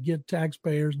trying to get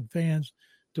taxpayers and fans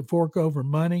to fork over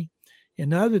money.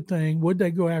 And the other thing, would they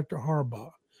go after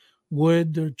Harbaugh?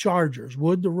 Would the Chargers,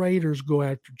 would the Raiders go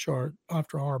after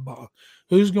Harbaugh?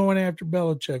 Who's going after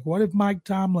Belichick? What if Mike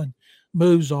Tomlin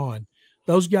moves on?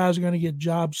 Those guys are going to get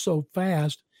jobs so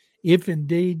fast if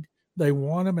indeed they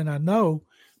want them. And I know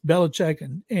Belichick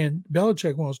and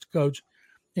Belichick wants to coach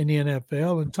in the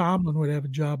NFL, and Tomlin would have a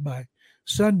job by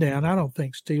sundown. I don't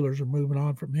think Steelers are moving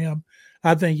on from him.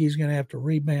 I think he's going to have to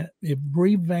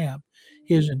revamp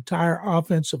his entire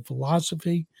offensive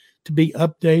philosophy to be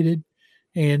updated.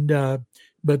 And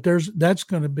but that's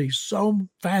going to be so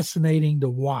fascinating to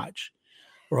watch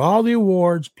for all the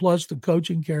awards plus the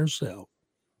coaching carousel.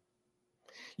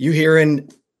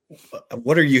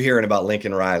 What are you hearing about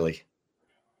Lincoln Riley?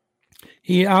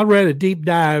 I read a deep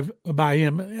dive by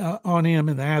him on him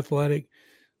in The Athletic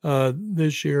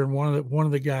this year, and one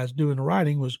of the guys doing the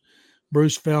writing was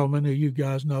Bruce Feldman, who you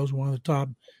guys know is one of the top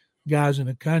guys in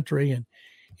the country. And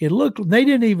they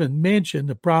didn't even mention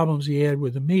the problems he had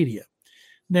with the media.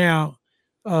 Now,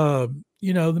 the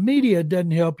media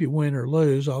doesn't help you win or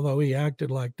lose, although he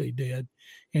acted like they did.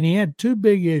 And he had 2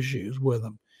 big issues with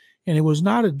them, and it was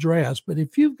not addressed. But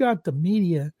if you've got the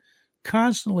media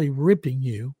constantly ripping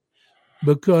you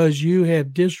because you have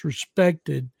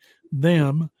disrespected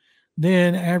them,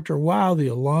 then after a while, the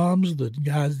alums, the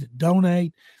guys that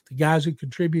donate, the guys who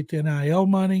contribute to NIL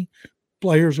money,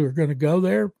 players who are going to go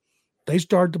there, they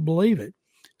start to believe it.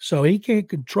 So he can't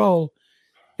control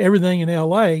everything in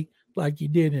LA like he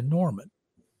did in Norman.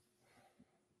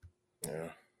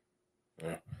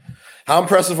 Yeah. How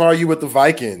impressive are you with the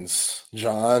Vikings,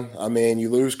 John? I mean, you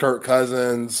lose Kirk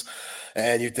Cousins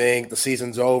and you think the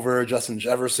season's over. Justin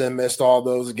Jefferson missed all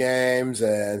those games,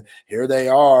 and here they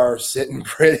are sitting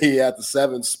pretty at the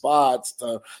 7 spots,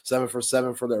 7 for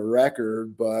 7 for their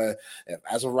record. But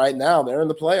as of right now, they're in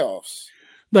the playoffs.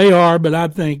 They are, but I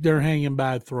think they're hanging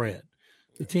by a thread.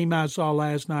 The team I saw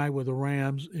last night with the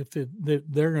Rams,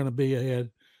 they're going to be ahead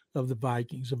of the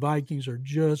Vikings. The Vikings are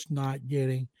just not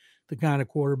getting the kind of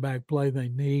quarterback play they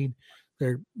need.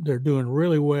 They're doing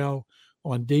really well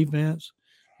on defense.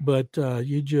 But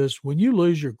when you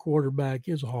lose your quarterback,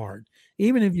 it's hard.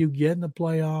 Even if you get in the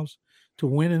playoffs, to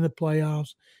win in the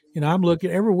playoffs, I'm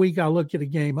looking every week. I look at a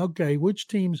game. Okay, which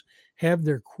teams have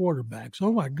their quarterbacks?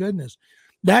 Oh my goodness,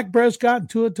 Dak Prescott and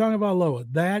Tua Tagovailoa.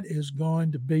 That is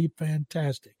going to be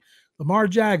fantastic. Lamar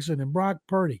Jackson and Brock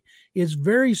Purdy. It's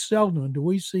very seldom do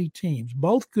we see teams,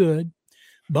 both good,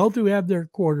 both who have their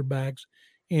quarterbacks,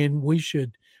 and we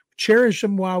should cherish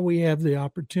them while we have the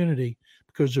opportunity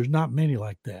because there's not many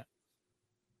like that.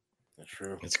 That's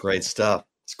true. It's great stuff.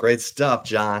 It's great stuff,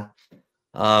 John.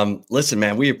 Listen,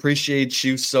 man, we appreciate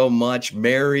you so much.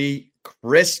 Merry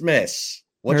Christmas.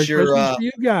 What's Merry your Christmas to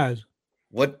you guys?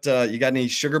 What you got any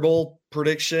Sugar Bowl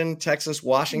prediction? Texas,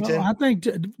 Washington? Well, I think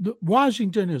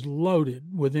Washington is loaded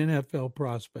with NFL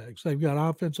prospects. They've got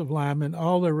offensive linemen.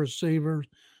 All their receivers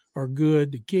are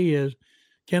good. The key is,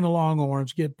 can the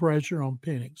Longhorns get pressure on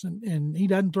Penix? And he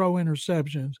doesn't throw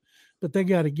interceptions, but they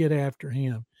got to get after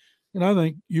him. And I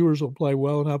think Ewers will play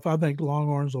well enough. I think the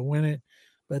Longhorns will win it,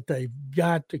 but they've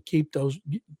got to keep those,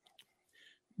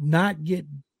 not get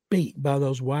beat by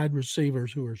those wide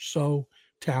receivers who are so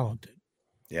talented.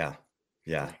 Yeah.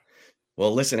 Yeah.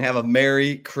 Well, listen, have a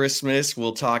Merry Christmas.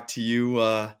 We'll talk to you,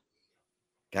 after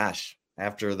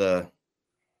I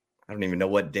don't even know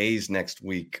what days next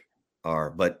week are,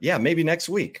 but yeah, maybe next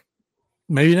week.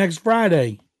 Maybe next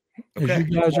Friday. Okay. As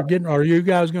you guys are you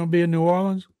guys going to be in New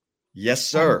Orleans? Yes,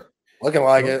 sir. Looking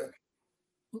like it.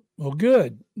 Well,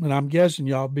 good. And I'm guessing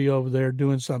y'all be over there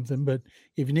doing something, but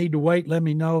if you need to wait, let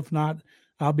me know. If not,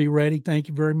 I'll be ready. Thank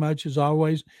you very much. As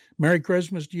always, Merry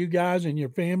Christmas to you guys and your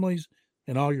families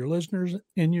and all your listeners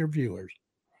and your viewers.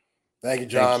 Thank you,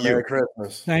 John. Thank you. Merry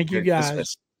Christmas. Thank you, Merry guys.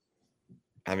 Christmas.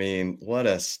 I mean, what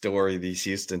a story these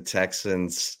Houston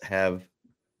Texans have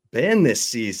been this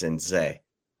season, Zay.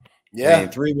 Yeah. I mean,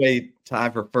 three-way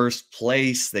tie for first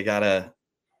place. They gotta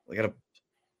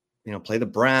play the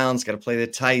Browns, gotta play the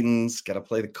Titans, gotta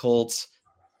play the Colts.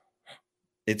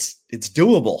 It's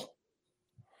doable.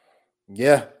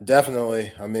 Yeah,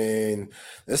 definitely. I mean,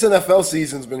 this NFL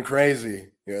season's been crazy.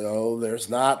 There's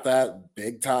not that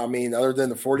big time. I mean, other than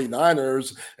the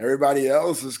 49ers, everybody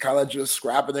else is kind of just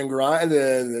scrapping and grinding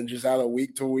and just on a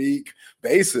week-to-week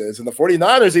basis. And the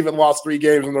 49ers even lost 3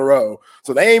 games in a row.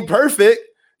 So they ain't perfect.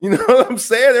 You know what I'm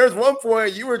saying? There's one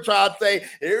point you were trying to say,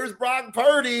 here's Brock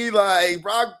Purdy. Like,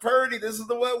 Brock Purdy, this is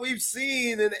the what we've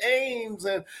seen in Ames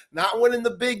and not winning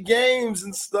the big games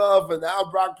and stuff. And now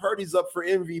Brock Purdy's up for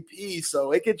MVP.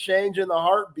 So it could change in a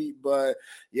heartbeat. But,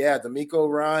 yeah, DeMeco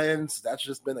Ryans, that's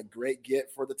just been a great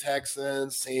get for the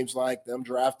Texans. Seems like them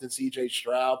drafting C.J.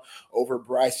 Stroud over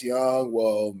Bryce Young.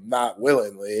 Well, not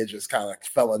willingly. It just kind of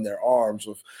fell in their arms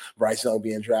with Bryce Young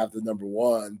being drafted number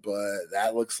 1. But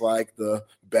that looks like the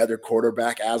better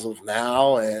quarterback as of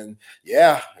now. And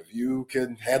yeah, if you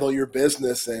can handle your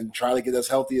business and try to get as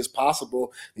healthy as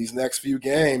possible these next few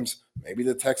games, maybe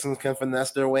the Texans can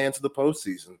finesse their way into the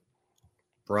postseason.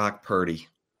 Brock Purdy.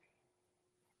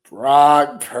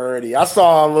 I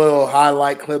saw a little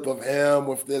highlight clip of him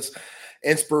with this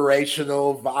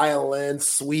inspirational violin,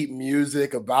 sweet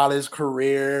music about his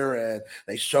career, and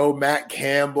they showed Matt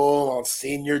Campbell on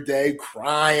senior day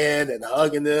crying and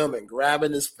hugging him and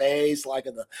grabbing his face like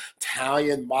an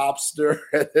Italian mobster.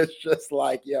 And it's just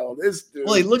like, yo, this dude.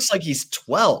 Well, he looks like he's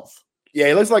 12. Yeah,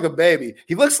 he looks like a baby.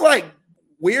 He looks like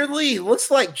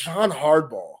John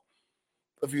Hardball.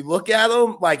 If you look at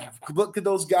him, like look at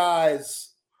those guys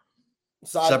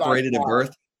separated at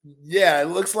birth. Yeah, it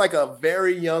looks like a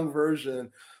very young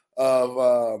version of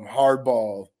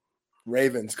Hardball,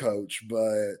 Ravens coach.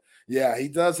 But yeah, he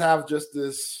does have just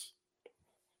this,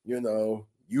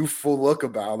 youthful look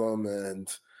about him. And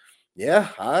yeah,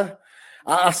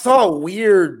 I saw a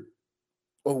weird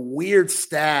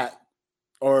stat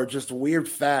or just a weird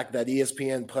fact that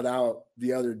ESPN put out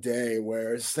the other day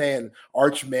where it's saying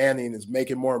Arch Manning is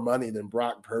making more money than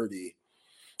Brock Purdy.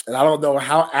 And I don't know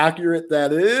how accurate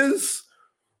that is,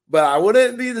 but I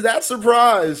wouldn't be that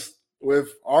surprised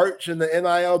with Arch and the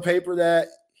NIL paper that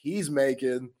he's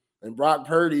making and Brock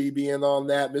Purdy being on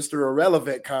that Mr.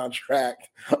 Irrelevant contract.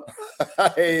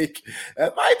 Like,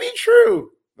 that might be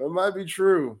true. That might be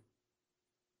true.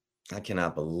 I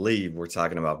cannot believe we're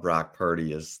talking about Brock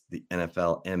Purdy as the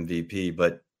NFL MVP.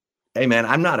 But, hey, man,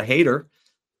 I'm not a hater.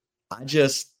 I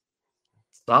just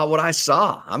saw what I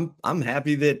saw. I'm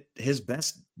happy that his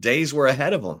best days were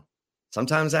ahead of him.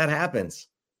 Sometimes that happens.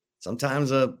 Sometimes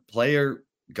a player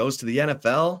goes to the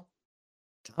NFL.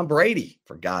 Tom Brady,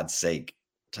 for God's sake.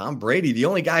 Tom Brady, the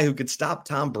only guy who could stop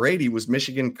Tom Brady was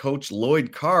Michigan coach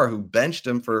Lloyd Carr, who benched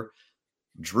him for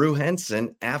Drew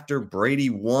Henson after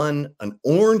Brady won an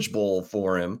Orange Bowl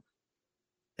for him.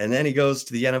 And then he goes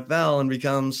to the NFL and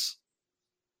becomes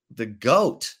the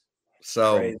GOAT.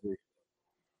 So, Crazy.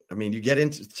 I mean, you get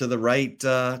into the right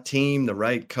team, the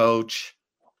right coach.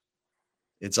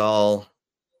 It's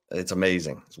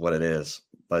amazing. It's what it is.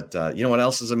 But you know what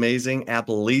else is amazing?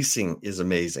 Apple Leasing is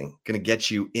amazing. Going to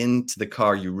get you into the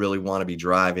car you really want to be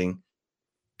driving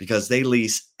because they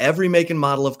lease every make and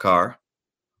model of car.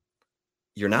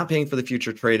 You're not paying for the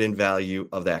future trade-in value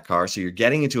of that car. So you're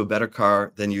getting into a better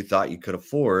car than you thought you could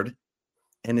afford.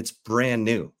 And it's brand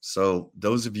new. So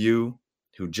those of you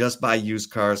who just buy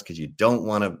used cars because you don't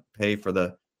want to pay for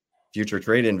the future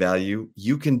trade-in value,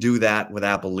 you can do that with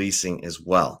Apple Leasing as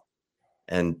well.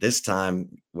 And this time,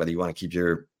 whether you want to keep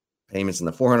your payments in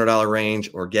the $400 range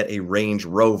or get a Range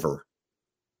Rover,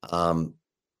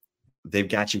 they've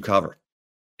got you covered.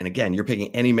 And again, you're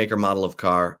picking any make or model of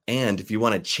car. And if you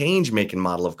want to change make and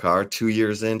model of car 2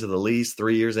 years into the lease,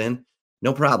 3 years in,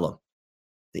 no problem.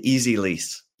 The easy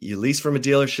lease. You lease from a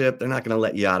dealership, they're not going to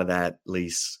let you out of that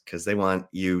lease because they want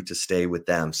you to stay with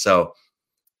them. So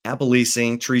Apple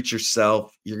Leasing, treat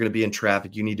yourself. You're going to be in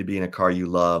traffic. You need to be in a car you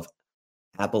love.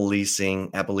 Apple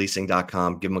Leasing,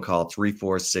 appleleasing.com. Give them a call,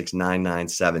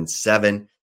 346-9977.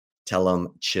 Tell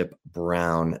them Chip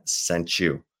Brown sent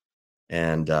you.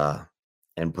 And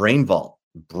Brain Vault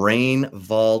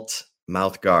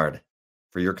mouth guard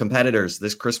for your competitors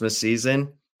this Christmas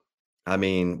season. I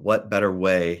mean, what better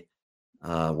way,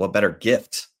 what better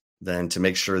gift than to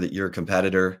make sure that your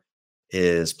competitor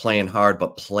is playing hard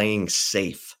but playing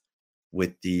safe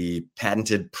with the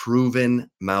patented,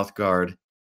 proven mouth guard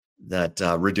that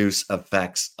reduce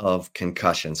effects of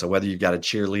concussion. So whether you've got a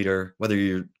cheerleader, whether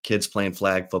your kid's playing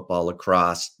flag football,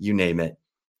 lacrosse, you name it,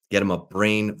 get them a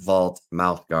Brain Vault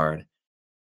mouth guard.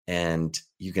 And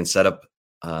you can set up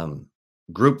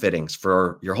group fittings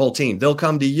for your whole team. They'll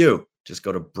come to you. Just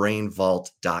go to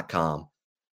brainvault.com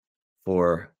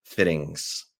for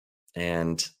fittings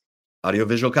and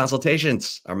audiovisual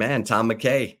consultations. Our man, Tom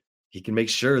McKay, he can make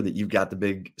sure that you've got the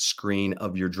big screen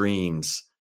of your dreams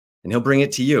and he'll bring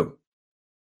it to you.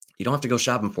 You don't have to go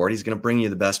shopping for it. He's going to bring you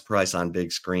the best price on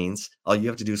big screens. All you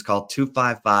have to do is call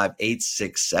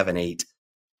 255-8678.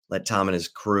 Let Tom and his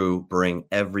crew bring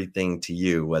everything to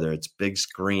you, whether it's big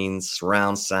screens,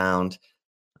 surround sound,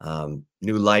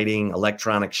 new lighting,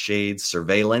 electronic shades,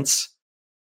 surveillance,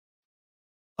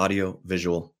 audio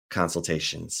visual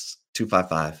consultations.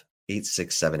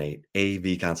 255-8678,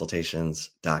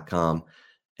 avconsultations.com.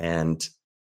 And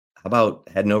how about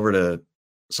heading over to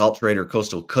Salt Trader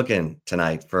Coastal Cooking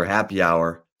tonight for happy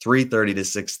hour, 3:30 to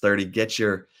 6:30. Get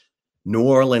your New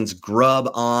Orleans grub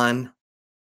on.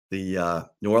 The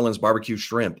New Orleans barbecue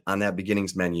shrimp on that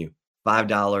beginnings menu,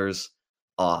 $5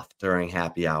 off during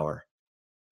happy hour.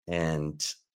 And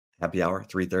happy hour,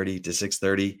 3:30 to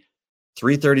 6:30.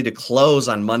 3:30 to close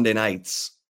on Monday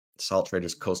nights. Salt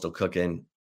Traders Coastal Cooking,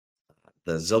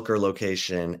 the Zilker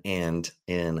location, and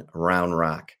in Round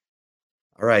Rock.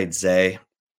 All right, Zay.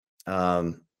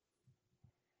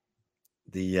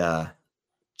 The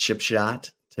chip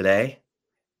shot today,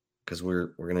 because we're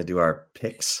gonna do our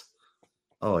picks.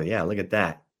 Oh yeah, look at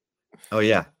that. Oh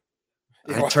yeah,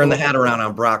 I turned the hat around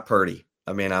on Brock Purdy.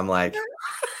 I mean, I'm like,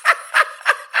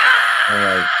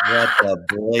 what the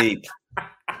bleep?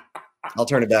 I'll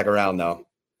turn it back around though.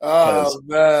 Oh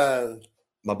man,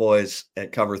 my boys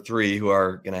at Cover 3 who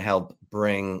are going to help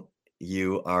bring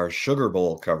you our Sugar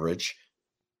Bowl coverage.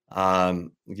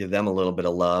 Give them a little bit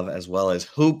of love, as well as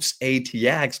Hoops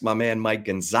ATX, my man Mike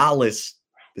Gonzalez,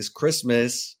 this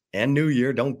Christmas and New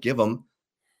Year. Don't give them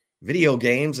video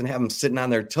games and have them sitting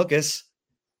on their tuchus.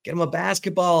 Get them a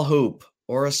basketball hoop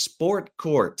or a sport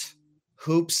court.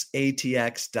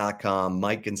 HoopsATX.com.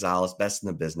 Mike Gonzalez, best in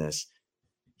the business.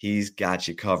 He's got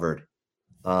you covered.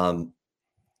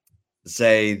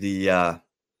 Say the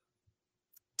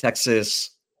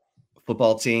Texas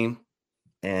football team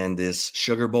and this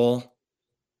Sugar Bowl.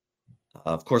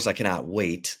 Of course, I cannot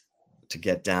wait to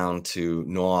get down to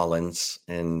New Orleans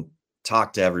and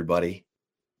talk to everybody,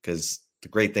 because the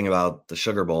great thing about the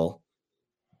Sugar Bowl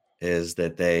is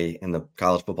that they, in the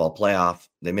college football playoff,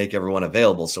 they make everyone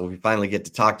available. So we finally get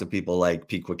to talk to people like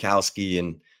Pete Kwiatkowski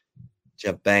and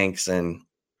Jeff Banks and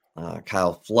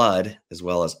Kyle Flood, as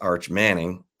well as Arch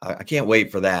Manning. I can't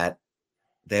wait for that.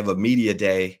 They have a media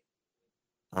day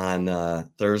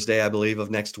on Thursday, I believe, of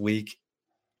next week.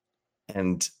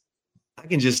 And I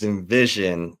can just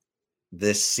envision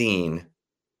this scene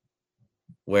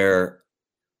where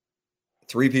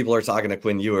 3 people are talking to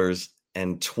Quinn Ewers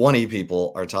and 20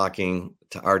 people are talking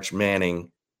to Arch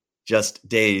Manning just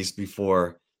days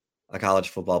before a college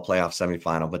football playoff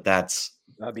semifinal. But that'd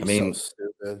be so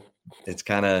stupid. It's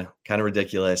kind of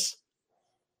ridiculous.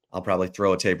 I'll probably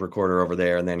throw a tape recorder over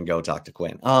there and then go talk to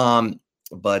Quinn.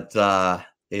 But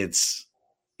it's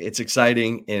it's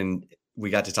exciting, and we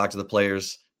got to talk to the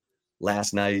players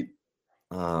last night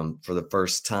for the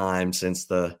first time since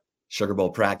the Sugar Bowl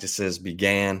practices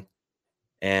began,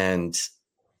 and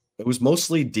it was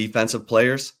mostly defensive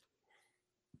players.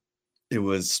 It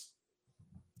was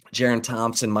Jaron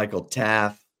Thompson, Michael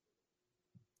Taft,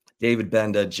 David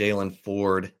Benda, Jalen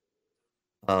Ford,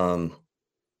 and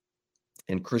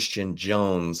Christian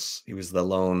Jones. He was the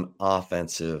lone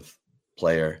offensive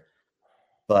player.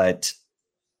 But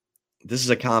this is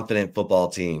a confident football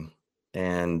team,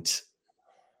 and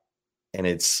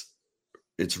it's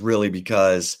really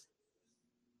because,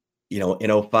 in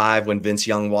 2005 when Vince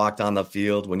Young walked on the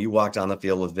field, when you walked on the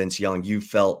field with Vince Young, you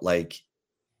felt like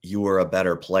you were a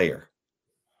better player.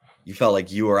 You felt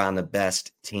like you were on the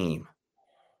best team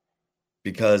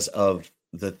because of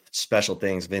the special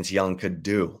things Vince Young could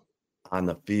do on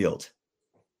the field.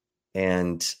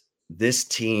 And this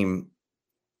team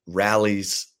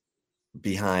rallies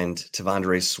behind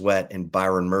T'Vondre Sweat and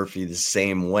Byron Murphy the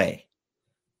same way.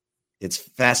 It's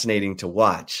fascinating to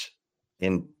watch.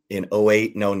 In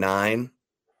 2008 and 2009,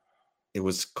 it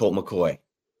was Colt McCoy.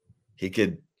 He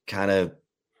could kind of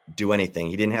do anything.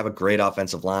 He didn't have a great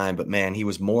offensive line, but man, he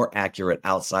was more accurate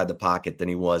outside the pocket than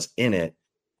he was in it.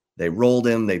 They rolled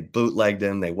him, they bootlegged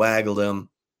him, they waggled him.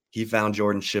 He found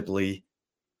Jordan Shipley,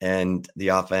 and the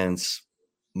offense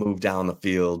moved down the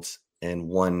field and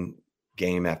won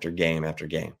game after game after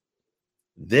game.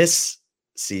 This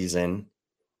season,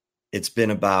 it's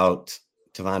been about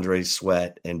T'Vondre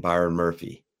Sweat and Byron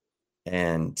Murphy.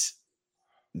 And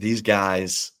these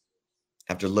guys,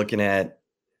 after looking at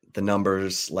the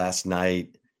numbers last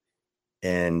night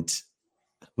and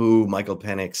who Michael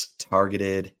Penix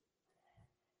targeted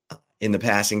in the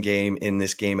passing game in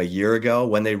this game a year ago,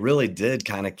 when they really did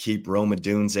kind of keep Rome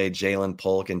Odunze, Jalen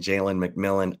Polk, and Jalen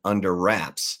McMillan under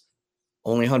wraps.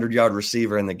 Only 100-yard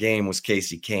receiver in the game was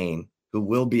Casey Kane, who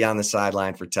will be on the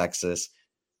sideline for Texas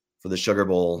for the Sugar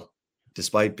Bowl,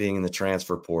 despite being in the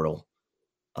transfer portal.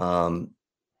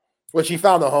 Which he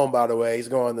found a home, by the way. He's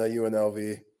going to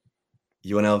UNLV.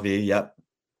 UNLV, yep,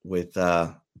 with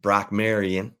Brock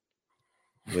Marion,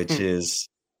 which is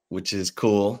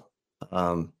cool.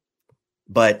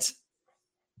 But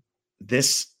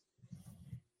this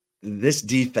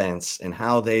defense and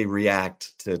how they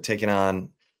react to taking on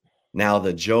now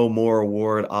the Joe Moore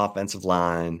Award offensive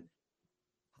line,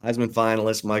 Heisman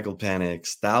finalist Michael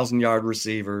Penix, 1,000-yard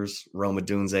receivers Rome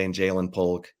Odunze and Jalen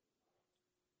Polk,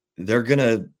 they're going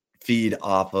to feed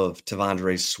off of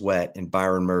T'Vondre Sweat and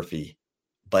Byron Murphy,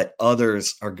 but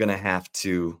others are going to have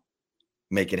to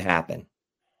make it happen.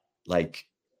 Like,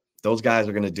 those guys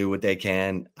are going to do what they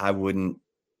can. I wouldn't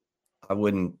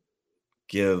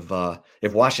give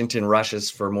if Washington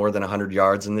rushes for more than 100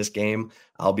 yards in this game,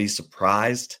 I'll be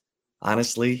surprised,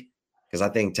 honestly, because I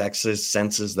think Texas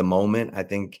senses the moment. I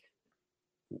think,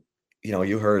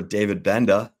 you heard David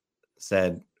Benda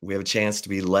said, we have a chance to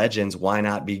be legends. Why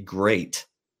not be great?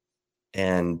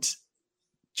 And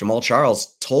Jamal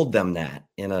Charles told them that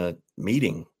in a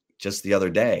meeting just the other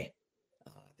day.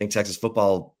 I think Texas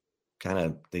football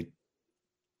they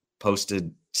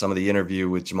posted some of the interview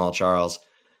with Jamal Charles,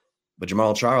 but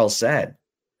Jamal Charles said,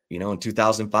 in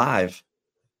 2005,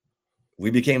 we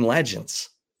became legends.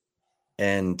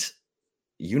 And,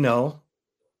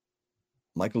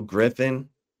 Michael Griffin,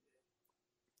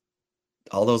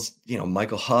 all those,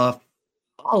 Michael Huff,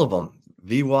 all of them,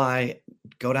 VY,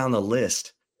 go down the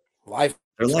list. Life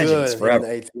They're legends forever.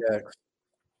 ATX.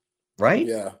 Right?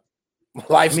 Yeah.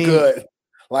 Life's good.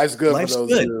 Life's good Life's for those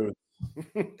good. dudes.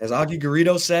 As Augie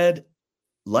Garrido said,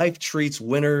 life treats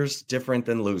winners different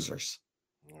than losers.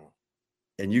 Yeah.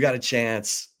 And you got a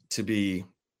chance to be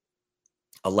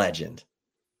a legend.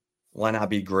 Why not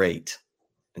be great?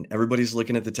 And everybody's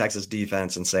looking at the Texas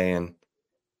defense and saying,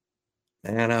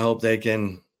 man, I hope they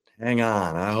can hang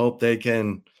on. I hope they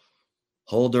can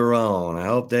hold their own. I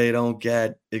hope they don't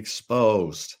get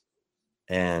exposed.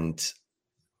 And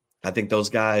I think those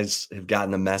guys have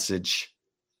gotten the message,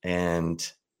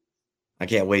 and I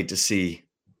can't wait to see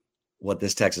what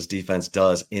this Texas defense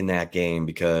does in that game,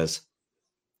 because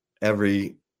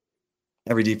every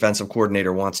defensive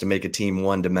coordinator wants to make a team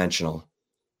one-dimensional.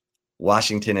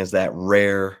 Washington is that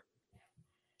rare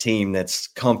team that's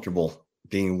comfortable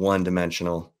being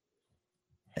one-dimensional,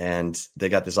 and they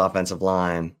got this offensive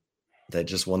line that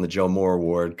just won the Joe Moore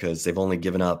Award because they've only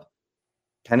given up.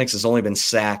 Penix has only been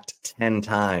sacked 10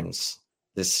 times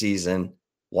this season.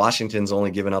 Washington's only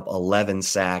given up 11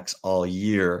 sacks all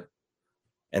year,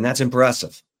 and that's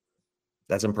impressive.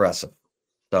 That's impressive.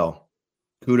 So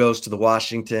kudos to the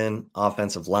Washington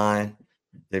offensive line.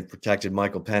 They've protected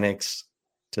Michael Penix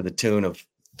to the tune of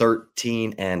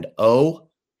 13-0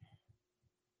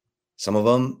 Some of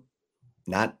them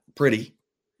not pretty,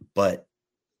 but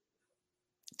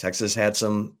Texas had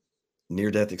some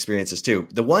near-death experiences too.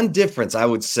 The one difference I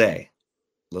would say,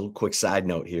 little quick side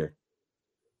note here,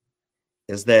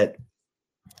 is that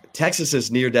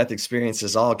Texas's near-death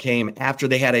experiences all came after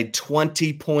they had a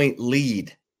 20-point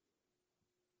lead.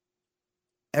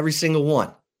 Every single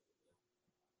one.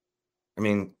 I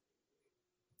mean,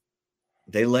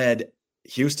 they led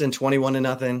Houston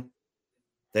 21-0.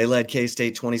 They led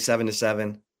K-State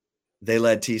 27-7. They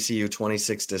led TCU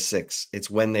 26-6. It's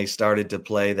when they started to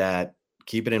play that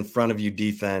keep it in front of you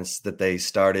defense that they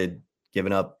started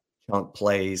giving up chunk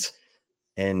plays,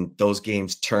 and those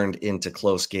games turned into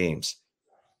close games.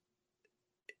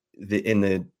 In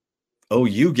the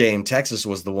OU game, Texas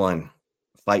was the one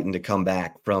fighting to come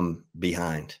back from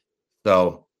behind.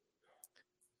 So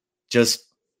just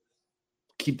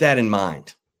keep that in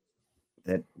mind,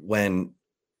 that when,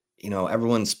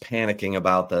 everyone's panicking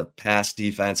about the pass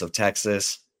defense of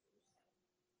Texas,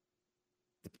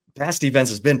 the pass defense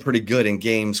has been pretty good in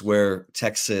games where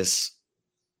Texas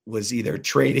was either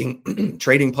trading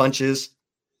punches,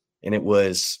 and it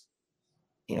was,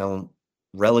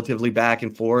 relatively back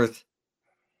and forth,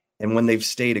 and when they've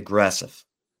stayed aggressive.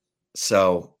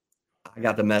 So I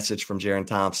got the message from Jaron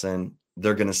Thompson.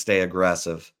 They're going to stay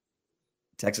aggressive.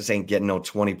 Texas ain't getting no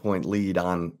 20-point lead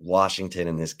on Washington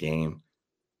in this game.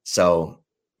 So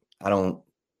I don't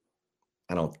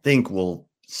think we'll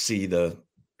see the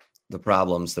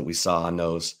problems that we saw in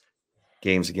those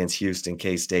games against Houston,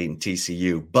 K-State, and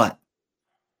TCU, but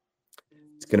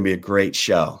it's going to be a great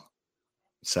show.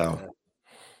 So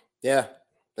yeah.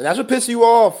 And that's what pisses you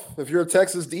off. If you're a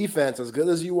Texas defense, as good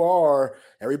as you are,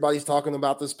 everybody's talking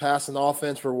about this passing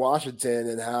offense for Washington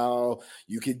and how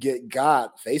you could get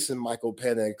got facing Michael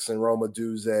Penix and Roma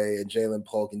Duze and Jalen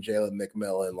Polk and Jalen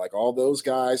McMillan. Like all those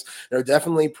guys, there are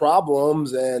definitely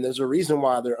problems, and there's a reason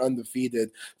why they're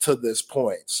undefeated to this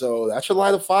point. So that should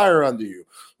light a fire under you.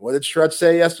 What did Stretch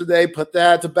say yesterday? Put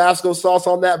that Tabasco sauce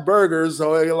on that burger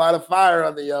so it can light a fire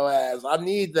under your ass. I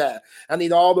need that. I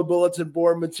need all the bulletin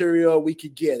board material we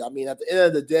could get. I mean, at the end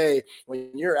of the day,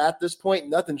 when you're at this point,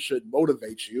 nothing should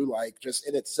motivate you. Like just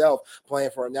in itself,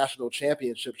 playing for a national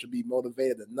championship should be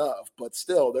motivated enough. But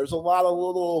still, there's a lot of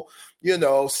little,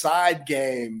 side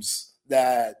games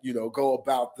that, go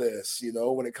about this,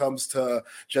 when it comes to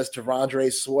just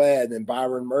T'Vondre Sweat and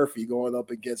Byron Murphy going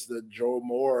up against the Joe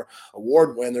Moore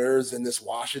award winners in this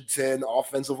Washington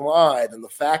offensive line. And the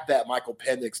fact that Michael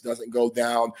Penix doesn't go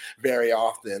down very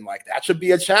often, like that should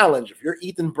be a challenge. If you're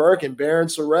Ethan Burke and Barron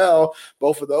Sorrell,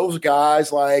 both of those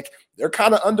guys, like they're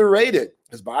kind of underrated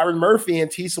because Byron Murphy and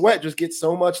T Sweat just get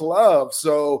so much love.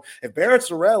 So if Barron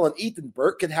Sorrell and Ethan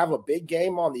Burke could have a big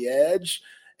game on the edge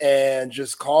and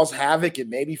just cause havoc and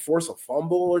maybe force a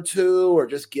fumble or two or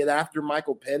just get after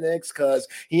Michael Penix, because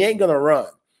he ain't going to run.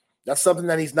 That's something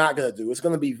that he's not going to do. It's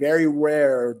going to be very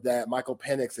rare that Michael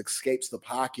Penix escapes the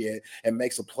pocket and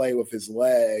makes a play with his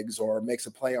legs or makes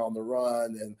a play on the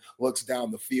run and looks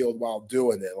down the field while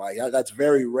doing it. Like that's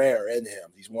very rare in him.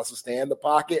 He wants to stay in the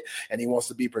pocket and he wants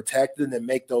to be protected and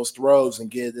make those throws and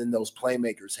get it in those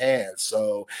playmakers' hands.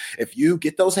 So if you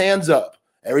get those hands up,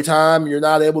 every time you're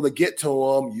not able to get to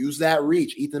him, use that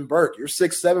reach. Ethan Burke, you're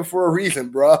 6'7" for a reason,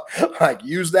 bro. Like,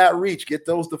 use that reach. Get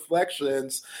those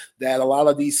deflections that a lot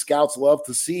of these scouts love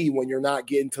to see when you're not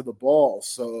getting to the ball.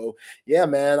 So, yeah,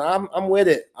 man, I'm with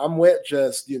it. I'm with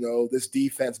just, this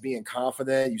defense being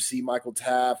confident. You see Michael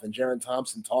Taft and Jaron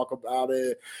Thompson talk about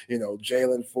it.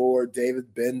 Jalen Ford,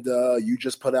 David Benda. You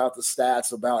just put out the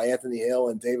stats about Anthony Hill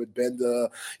and David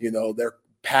Benda. They're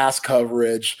pass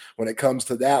coverage when it comes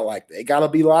to that, like they got to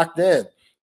be locked in.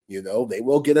 They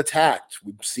will get attacked.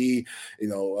 We see,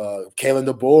 Kalen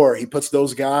DeBoer, he puts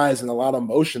those guys in a lot of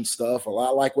motion stuff, a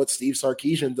lot like what Steve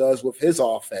Sarkisian does with his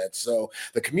offense. So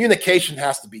the communication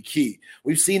has to be key.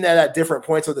 We've seen that at different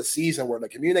points of the season where the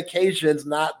communication's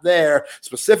not there,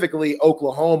 specifically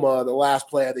Oklahoma, the last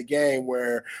play of the game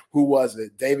where, who was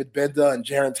it? David Benda and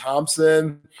Jaron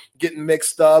Thompson getting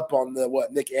mixed up on the,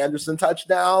 Nick Anderson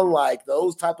touchdown, like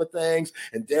those type of things.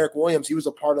 And Derek Williams, he was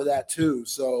a part of that too.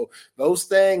 So those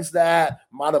things that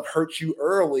might have hurt you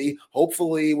early,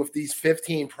 hopefully with these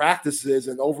 15 practices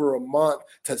and over a month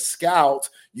to scout,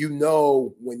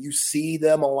 when you see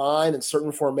them align in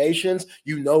certain formations,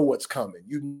 what's coming.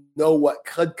 You know what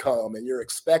could come, and you're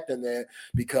expecting it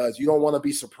because you don't want to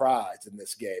be surprised in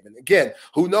this game. And again,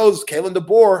 who knows? Kalen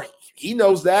DeBoer, he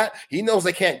knows that. He knows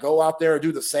they can't go out there and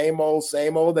do the same old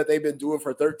that they've been doing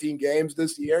for 13 games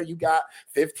this year. You got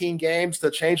 15 games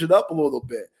to change it up a little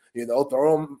bit.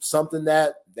 Throw them something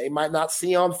that they might not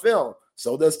see on film.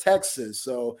 So does Texas.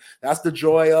 So that's the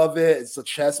joy of it. It's a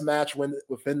chess match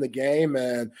within the game,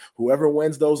 and whoever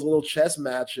wins those little chess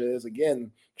matches,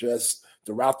 again, just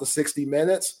throughout the 60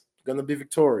 minutes, going to be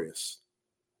victorious.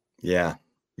 Yeah,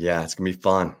 it's gonna be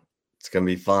fun. It's gonna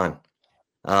be fun.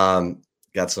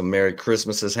 Got some Merry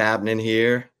Christmases happening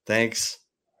here. Thanks,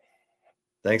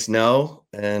 No,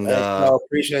 and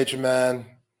appreciate you, man.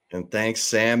 And thanks,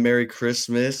 Sam. Merry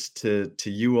Christmas to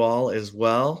you all as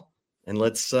well. And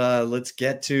let's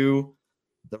get to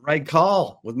the right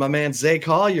call with my man Zay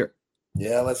Collier.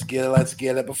 Yeah, let's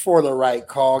get it. Before the right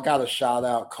call, got to shout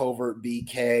out Covert Bee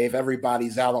Cave.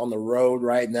 Everybody's out on the road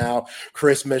right now.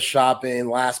 Christmas shopping,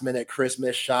 last minute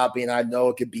Christmas shopping. I know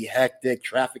it could be hectic.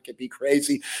 Traffic could be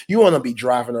crazy. You want to be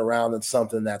driving around in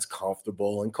something that's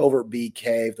comfortable. And Covert Bee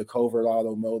Cave, the Covert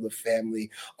Automotive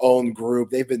family-owned group,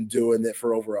 they've been doing it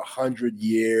for over 100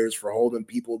 years, for holding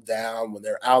people down when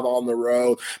they're out on the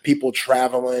road, people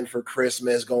traveling for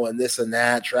Christmas, going this and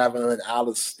that, traveling out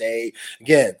of state.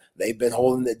 Again, they've been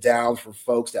holding it down for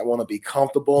folks that want to be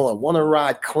comfortable and want to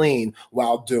ride clean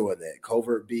while doing it.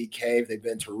 Covert Bee Cave, they've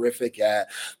been terrific at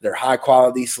their high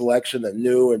quality selection of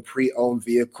new and pre-owned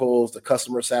vehicles. The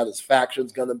customer satisfaction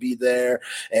is going to be there.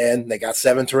 And they got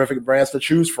 7 terrific brands to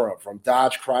choose from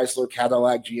Dodge, Chrysler,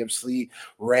 Cadillac, GMC,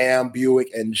 Ram, Buick,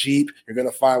 and Jeep. You're going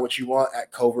to find what you want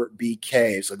at Covert Bee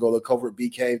Cave. So go to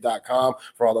covertbeecave.com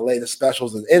for all the latest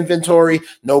specials and inventory.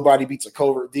 Nobody beats a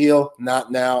Covert deal.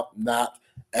 Not now, not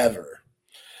ever.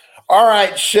 All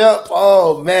right, Shep.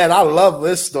 Oh, man, I love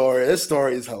this story. This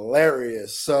story is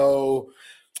hilarious. So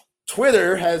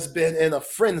Twitter has been in a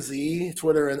frenzy,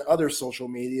 Twitter and other social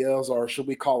medias, or should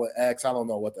we call it X? I don't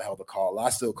know what the hell to call it. I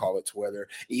still call it Twitter.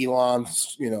 Elon,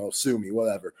 sue me,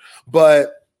 whatever.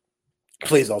 But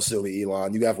please don't sue me,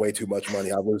 Elon. You have way too much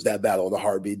money. I'll lose that battle in a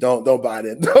heartbeat. Don't buy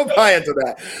it. Don't buy into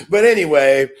that. But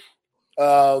anyway,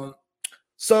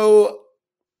 so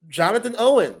Jonathan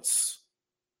Owens,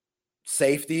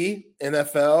 safety,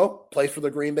 NFL, plays for the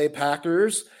Green Bay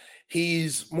Packers.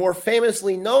 He's more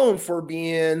famously known for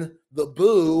being the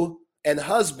boo and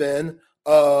husband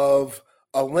of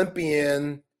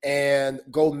Olympian and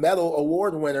gold medal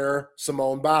award winner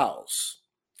Simone Biles.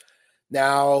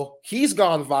 Now, he's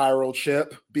gone viral,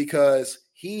 Chip, because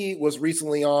he was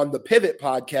recently on the Pivot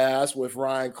podcast with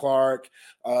Ryan Clark,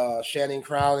 Shannon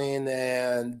Crowning,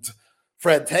 and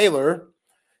Fred Taylor.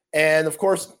 And, of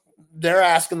course, they're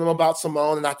asking them about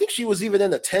Simone, and I think she was even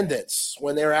in attendance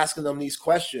when they were asking them these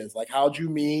questions, like, how'd you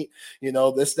meet,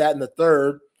 this, that, and the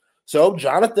third. So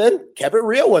Jonathan kept it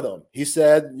real with him. He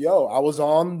said, I was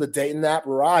on the dating app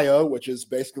Raya, which is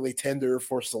basically Tinder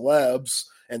for celebs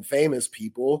and famous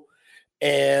people,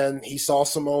 and he saw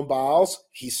Simone Biles.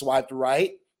 He swiped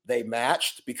right. They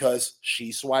matched because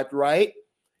she swiped right.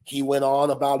 He went on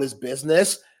about his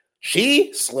business.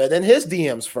 She slid in his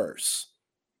DMs first.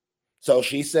 So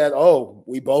she said,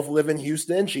 we both live in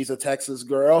Houston. She's a Texas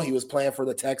girl. He was playing for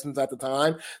the Texans at the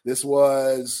time. This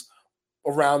was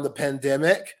around the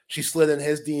pandemic. She slid in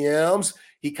his DMs.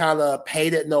 He kind of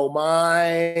paid it no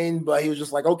mind, but he was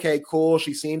just like, okay, cool.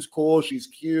 She seems cool. She's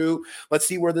cute. Let's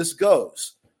see where this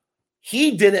goes.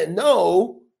 He didn't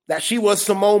know that she was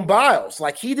Simone Biles.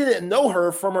 Like, he didn't know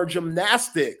her from her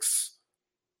gymnastics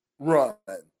run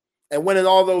and winning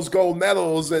all those gold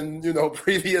medals and,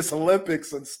 previous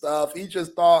Olympics and stuff. He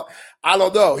just thought, I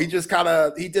don't know. He just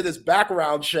he did his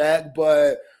background check,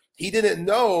 but he didn't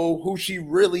know who she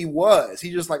really was.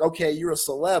 He just like, okay, you're a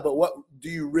celeb, but what do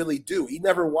you really do? He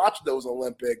never watched those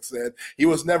Olympics, and he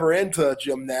was never into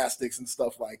gymnastics and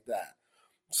stuff like that.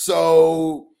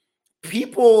 So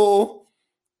people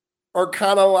are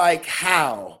kind of like,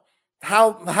 how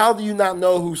do you not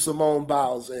know who Simone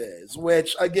Biles is?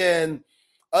 Which, again,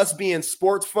 us being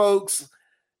sports folks,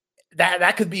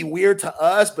 that could be weird to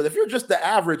us. But if you're just the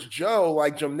average Joe,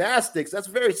 like gymnastics, that's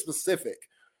very specific,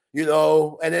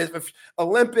 And if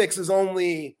Olympics is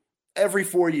only every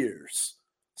 4 years.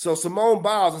 So Simone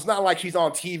Biles, it's not like she's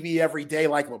on TV every day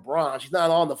like LeBron. She's not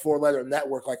on the 4-letter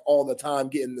network like all the time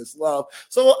getting this love.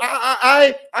 So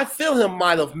I feel him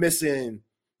might have missing,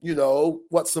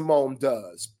 what Simone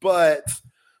does. But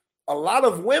a lot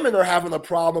of women are having a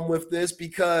problem with this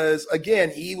because,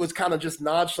 again, he was kind of just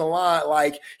nonchalant.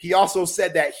 Like, he also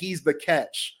said that he's the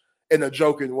catch in a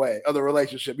joking way of the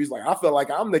relationship. He's like, I feel like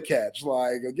I'm the catch.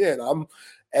 Like, again, I'm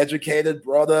educated,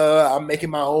 brother. I'm making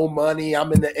my own money.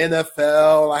 I'm in the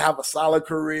NFL. I have a solid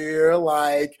career.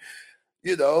 Like,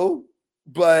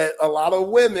 but a lot of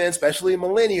women, especially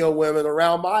millennial women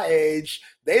around my age,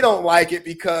 they don't like it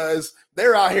because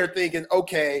they're out here thinking,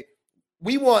 okay,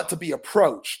 we want to be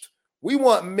approached. We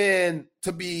want men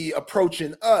to be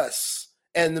approaching us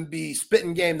and to be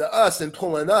spitting game to us and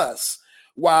pulling us.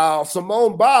 While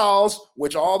Simone Biles,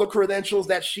 which all the credentials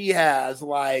that she has,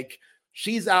 like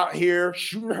she's out here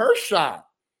shooting her shot.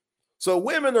 So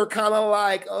women are kind of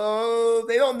like, oh,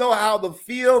 they don't know how to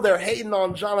feel. They're hating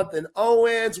on Jonathan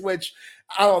Owens, which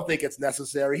I don't think it's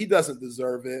necessary. He doesn't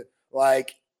deserve it.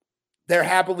 Like, they're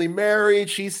happily married.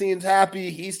 She seems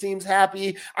happy. He seems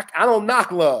happy. I don't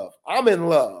knock love. I'm in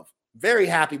love. Very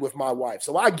happy with my wife.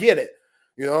 So I get it.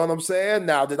 You know what I'm saying?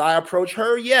 Now, did I approach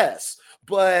her? Yes.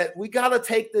 But we got to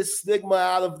take this stigma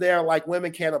out of there, like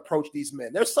women can't approach these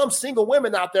men. There's some single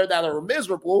women out there that are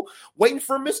miserable waiting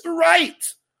for Mr. Right.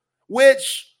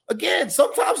 Which, again,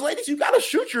 sometimes, ladies, you got to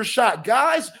shoot your shot.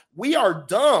 Guys, we are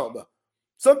dumb.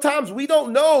 Sometimes we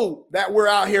don't know that we're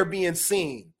out here being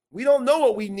seen. We don't know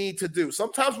what we need to do.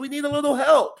 Sometimes we need a little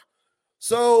help.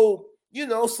 So, you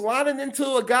know, sliding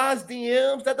into a guy's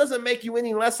DMs, that doesn't make you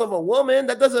any less of a woman.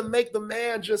 That doesn't make the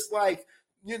man just like,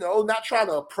 you know, not trying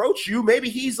to approach you. Maybe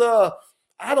he's I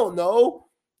don't know,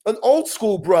 an old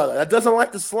school brother that doesn't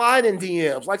like to slide in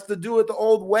DMs, likes to do it the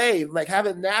old way, like have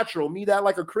it natural, meet at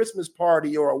like a Christmas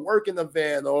party or a working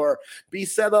event or be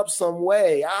set up some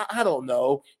way. I don't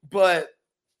know. But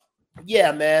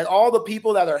yeah, man, all the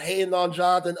people that are hating on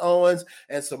Jonathan Owens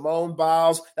and Simone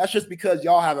Biles, that's just because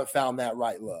y'all haven't found that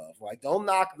right love. Like, don't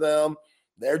knock them.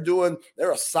 They're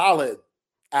a solid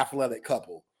athletic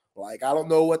couple. Like, I don't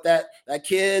know what that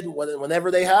kid,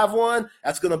 whenever they have one,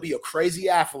 that's going to be a crazy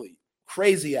athlete.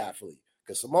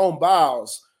 Because Simone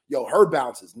Biles, her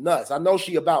bounce is nuts. I know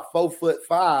she about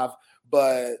 4'5",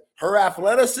 but her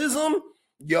athleticism,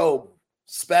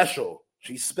 special.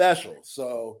 She's special.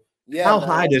 So yeah. How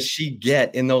high does she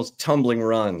get in those tumbling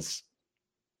runs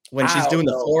when she's doing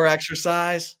the floor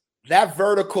exercise? That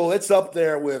vertical, it's up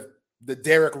there with the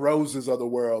Derrick Roses of the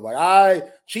world.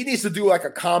 Like she needs to do like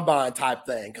a combine type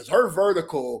thing because her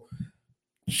vertical,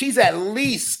 she's at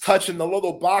least touching the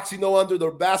little box, under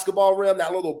the basketball rim,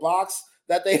 that little box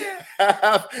that they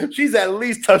have. She's at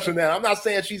least touching that. I'm not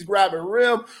saying she's grabbing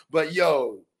rim, but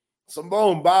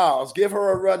Simone Biles, give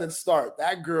her a run and start.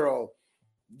 That girl,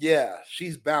 yeah,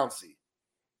 she's bouncy.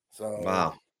 So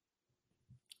wow.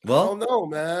 Well, I don't know,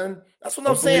 man. That's what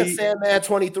I'm saying, Sandman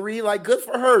 23. Like, good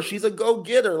for her. She's a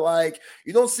go-getter. Like,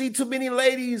 you don't see too many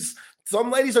ladies. Some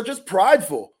ladies are just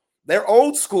prideful. They're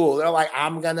old school. They're like,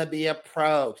 I'm going to be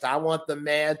approached. I want the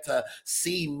man to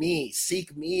see me,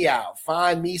 seek me out,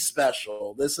 find me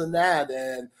special, this and that.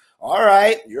 And all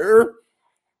right, you're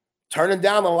turning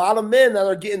down a lot of men that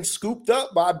are getting scooped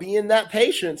up by being that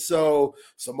patient. So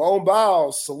Simone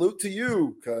Biles, salute to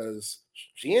you, because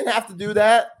she didn't have to do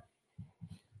that.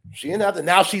 She didn't have to.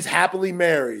 Now she's happily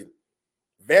married.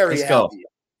 Very happy.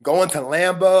 Going to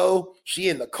Lambeau. She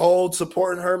in the cold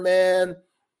supporting her man.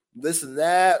 This and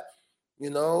that.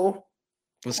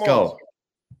 Let's go.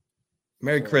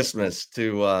 Merry Christmas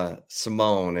to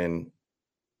Simone and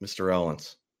Mr.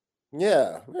 Owens.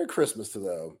 Yeah. Merry Christmas to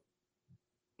them.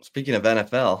 Speaking of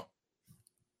NFL,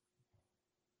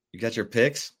 you got your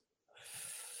picks?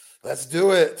 Let's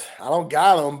do it. I don't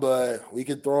got them, but we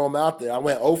could throw them out there. I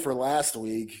went 0 for last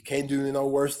week. Can't do no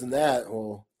worse than that.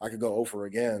 Well, I could go 0 for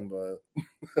again,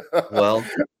 but well,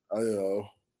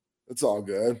 it's all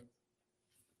good.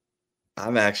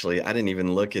 I didn't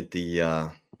even look at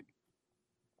the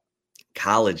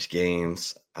college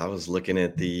games. I was looking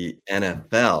at the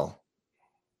NFL.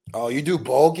 Oh, you do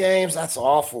bowl games? That's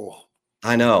awful.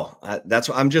 I know. That's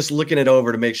what I'm just looking it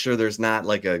over to make sure there's not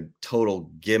like a total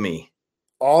gimme.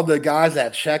 All the guys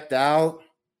that checked out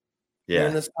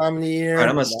during this time of the year. All right,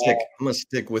 I'm gonna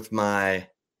stick with my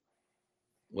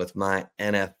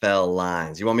NFL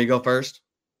lines. You want me to go first?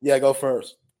 Yeah, go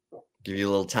first. Give you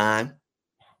a little time.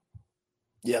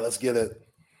 Yeah, let's get it.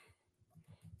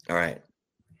 All right.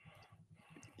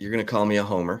 You're gonna call me a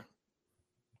homer,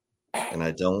 and I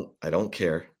don't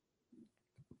care.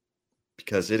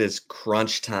 Because it is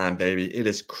crunch time, baby. It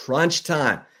is crunch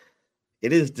time.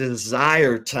 It is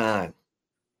desire time.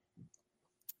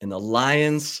 And the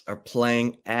Lions are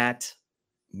playing at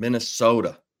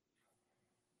Minnesota.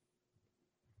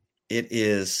 It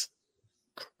is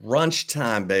crunch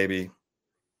time, baby.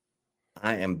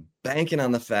 I am banking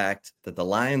on the fact that the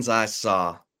Lions I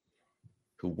saw,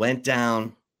 who went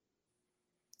down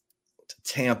to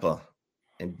Tampa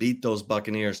and beat those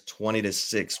Buccaneers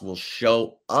 20-6, will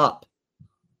show up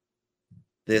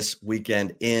this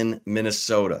weekend in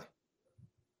Minnesota.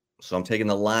 So I'm taking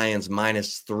the Lions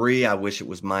 -3. I wish it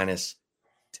was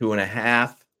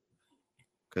 -2.5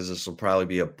 because this will probably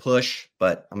be a push,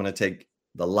 but I'm going to take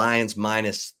the Lions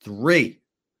 -3.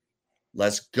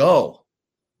 Let's go.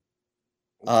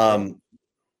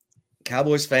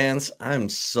 Cowboys fans, I'm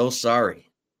so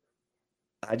sorry.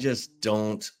 I just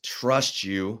don't trust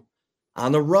you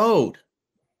on the road.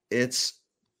 It's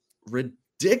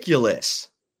ridiculous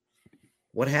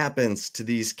what happens to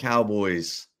these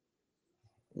Cowboys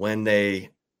when they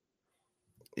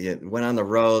went on the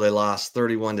road. They lost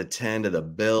 31-10 to the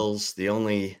Bills. They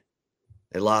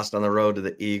lost on the road to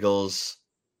the Eagles.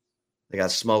 They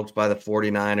got smoked by the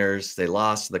 49ers. They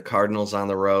lost to the Cardinals on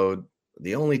the road.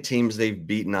 The only teams they've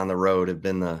beaten on the road have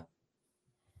been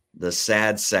the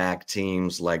sad sack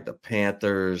teams like the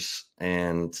Panthers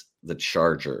and the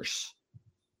Chargers.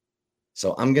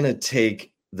 So I'm going to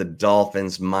take the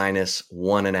Dolphins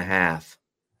 -1.5.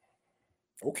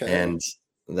 Okay. And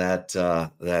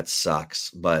that sucks,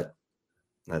 but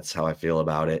that's how I feel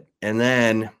about it. And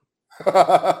then,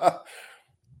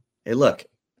 hey, look,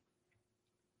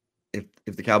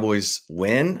 if the Cowboys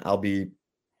win, I'll be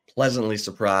pleasantly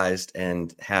surprised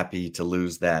and happy to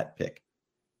lose that pick.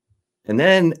 And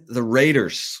then the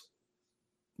Raiders.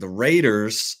 The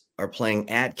Raiders are playing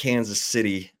at Kansas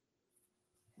City.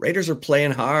 Raiders are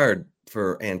playing hard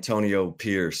for Antonio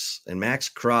Pierce, and Max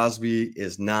Crosby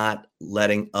is not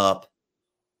letting up.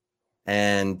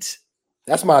 And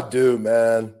that's my dude,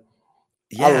 man.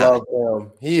 Yeah. I love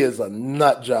him. He is a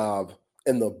nut job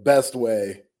in the best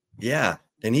way. Yeah.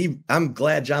 And I'm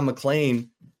glad John McClain,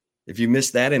 if you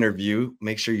missed that interview,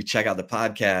 make sure you check out the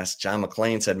podcast. John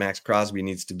McClain said Max Crosby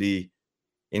needs to be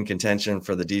in contention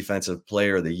for the Defensive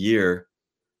Player of the Year.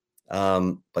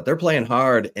 But they're playing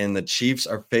hard, and the Chiefs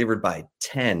are favored by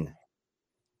 10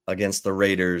 against the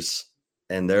Raiders.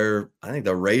 And I think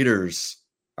the Raiders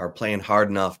are playing hard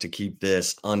enough to keep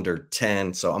this under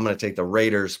 10. So I'm going to take the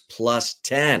Raiders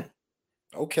 +10.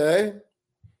 Okay.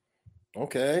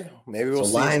 Maybe we'll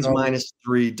see. Lions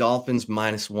 -3, Dolphins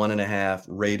 -1.5,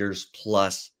 Raiders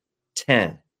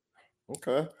 +10.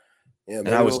 Okay. Yeah. And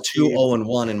I was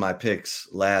 2-0-1 in my picks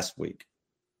last week.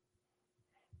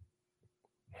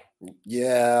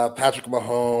 Yeah, Patrick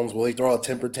Mahomes, will he throw a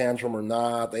temper tantrum or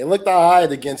not? They looked all right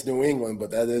against New England,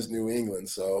 but that is New England.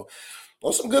 So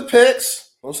those some good picks.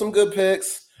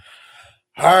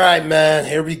 All right, man,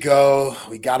 here we go.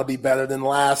 We got to be better than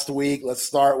last week. Let's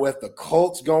start with the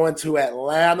Colts going to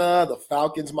Atlanta, the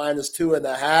Falcons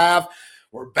 -2.5.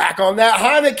 We're back on that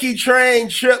Heineke train,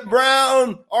 Chip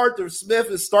Brown. Arthur Smith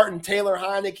is starting Taylor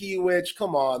Heineke, which,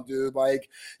 come on, dude. Like,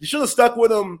 you should have stuck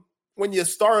with him when you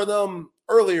started him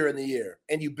earlier in the year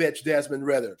and you bitched Desmond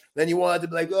Ridder. Then you wanted to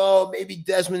be like, oh, maybe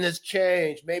Desmond has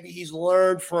changed. Maybe he's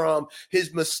learned from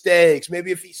his mistakes.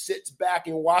 Maybe if he sits back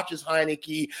and watches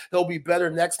Heineke, he'll be better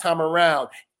next time around.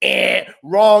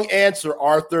 Wrong answer,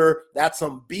 Arthur. That's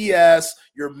some BS.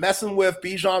 You're messing with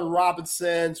Bijan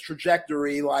Robinson's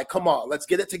trajectory. Like, come on, let's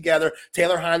get it together.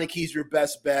 Taylor Heineke's your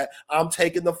best bet. I'm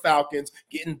taking the Falcons,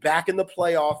 getting back in the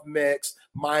playoff mix,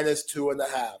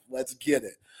 -2.5. Let's get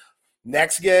it.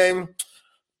 Next game,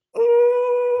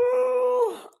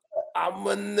 I'm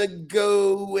going to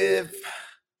go with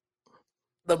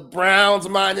the Browns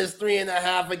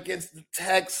 -3.5 against the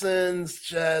Texans.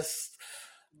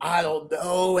 I don't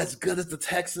know, as good as the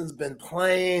Texans been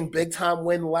playing. Big time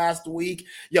win last week.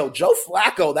 Yo, Joe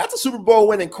Flacco, that's a Super Bowl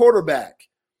winning quarterback.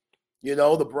 You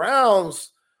know, the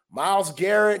Browns, Myles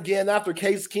Garrett getting after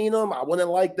Case Keenum. I wouldn't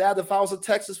like that if I was a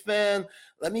Texas fan.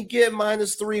 Let me get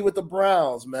 -3 with the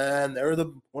Browns, man. They're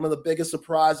one of the biggest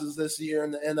surprises this year in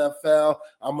the NFL.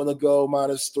 I'm going to go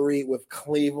 -3 with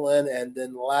Cleveland. And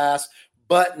then last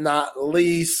but not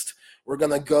least, we're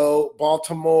going to go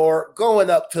Baltimore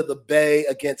going up to the Bay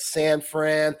against San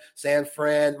Fran. San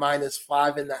Fran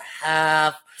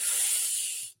 -5.5.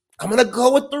 I'm going to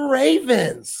go with the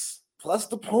Ravens plus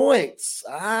the points.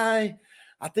 I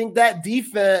think that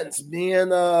defense being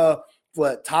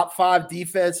top 5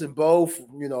 defense in both,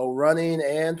 running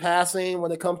and passing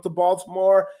when it comes to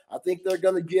Baltimore. I think they're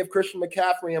going to give Christian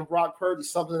McCaffrey and Brock Purdy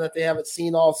something that they haven't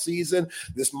seen all season.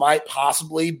 This might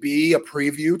possibly be a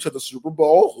preview to the Super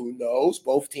Bowl. Who knows?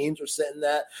 Both teams are sitting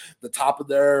at the top of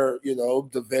their,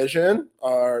 division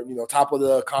or, top of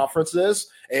the conferences,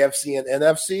 AFC and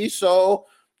NFC. So,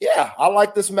 yeah, I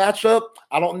like this matchup.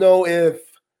 I don't know if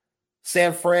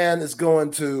San Fran is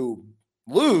going to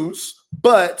lose,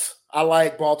 but I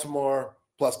like Baltimore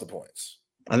plus the points.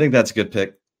 I think that's a good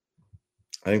pick.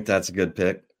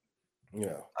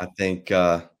 Yeah. I think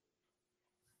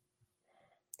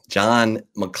John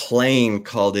McClain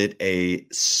called it a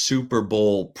Super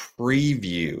Bowl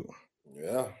preview.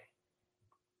 Yeah.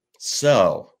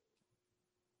 So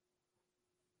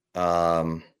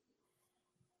I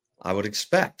would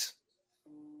expect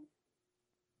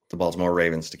the Baltimore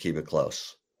Ravens to keep it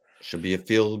close. Should be a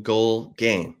field goal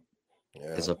game.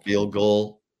 Yeah. It's a field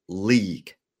goal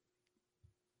league.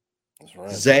 That's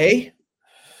right. Zay,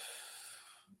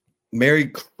 Merry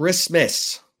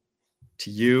Christmas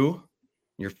to you,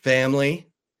 your family,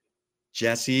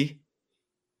 Jesse,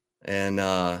 and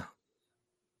I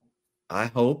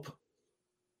hope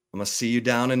I'm going to see you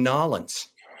down in Nolens.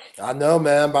 I know,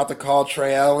 man. About to call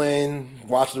Trey Elling,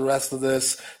 watch the rest of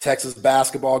this Texas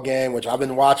basketball game, which I've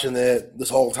been watching it this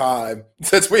whole time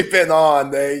since we've been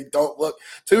on. They don't look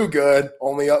too good,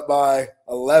 only up by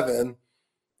 11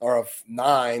 or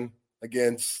 9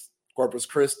 against Corpus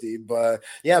Christi. But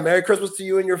yeah, Merry Christmas to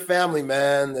you and your family,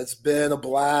 man. It's been a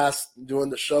blast doing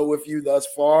the show with you thus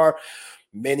far.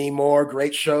 Many more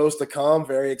great shows to come.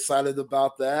 Very excited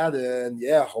about that. And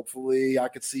yeah, hopefully I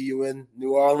could see you in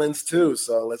New Orleans too.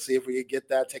 So let's see if we can get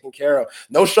that taken care of.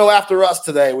 No show after us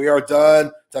today. We are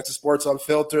done. Texas Sports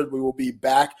Unfiltered. We will be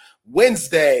back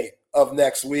Wednesday of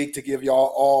next week to give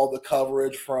y'all all the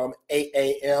coverage from 8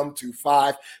 a.m. to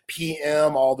 5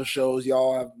 p.m. All the shows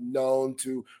y'all have known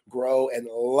to grow and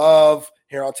love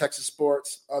here on Texas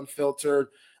Sports Unfiltered.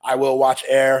 I will watch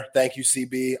air. Thank you,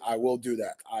 CB. I will do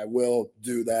that. I will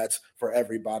do that for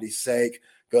everybody's sake.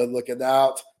 Good looking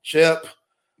out. Chip,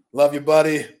 love you,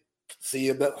 buddy. See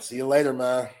you later,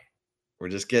 man. We're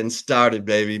just getting started,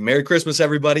 baby. Merry Christmas,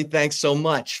 everybody. Thanks so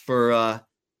much for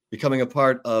becoming a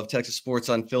part of Texas Sports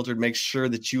Unfiltered. Make sure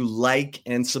that you like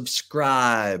and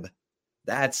subscribe.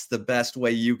 That's the best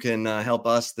way you can help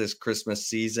us this Christmas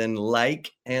season.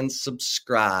 Like and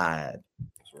subscribe.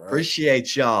 Right.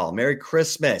 Appreciate y'all. Merry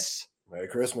Christmas. Merry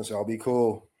Christmas. Y'all be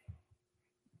cool.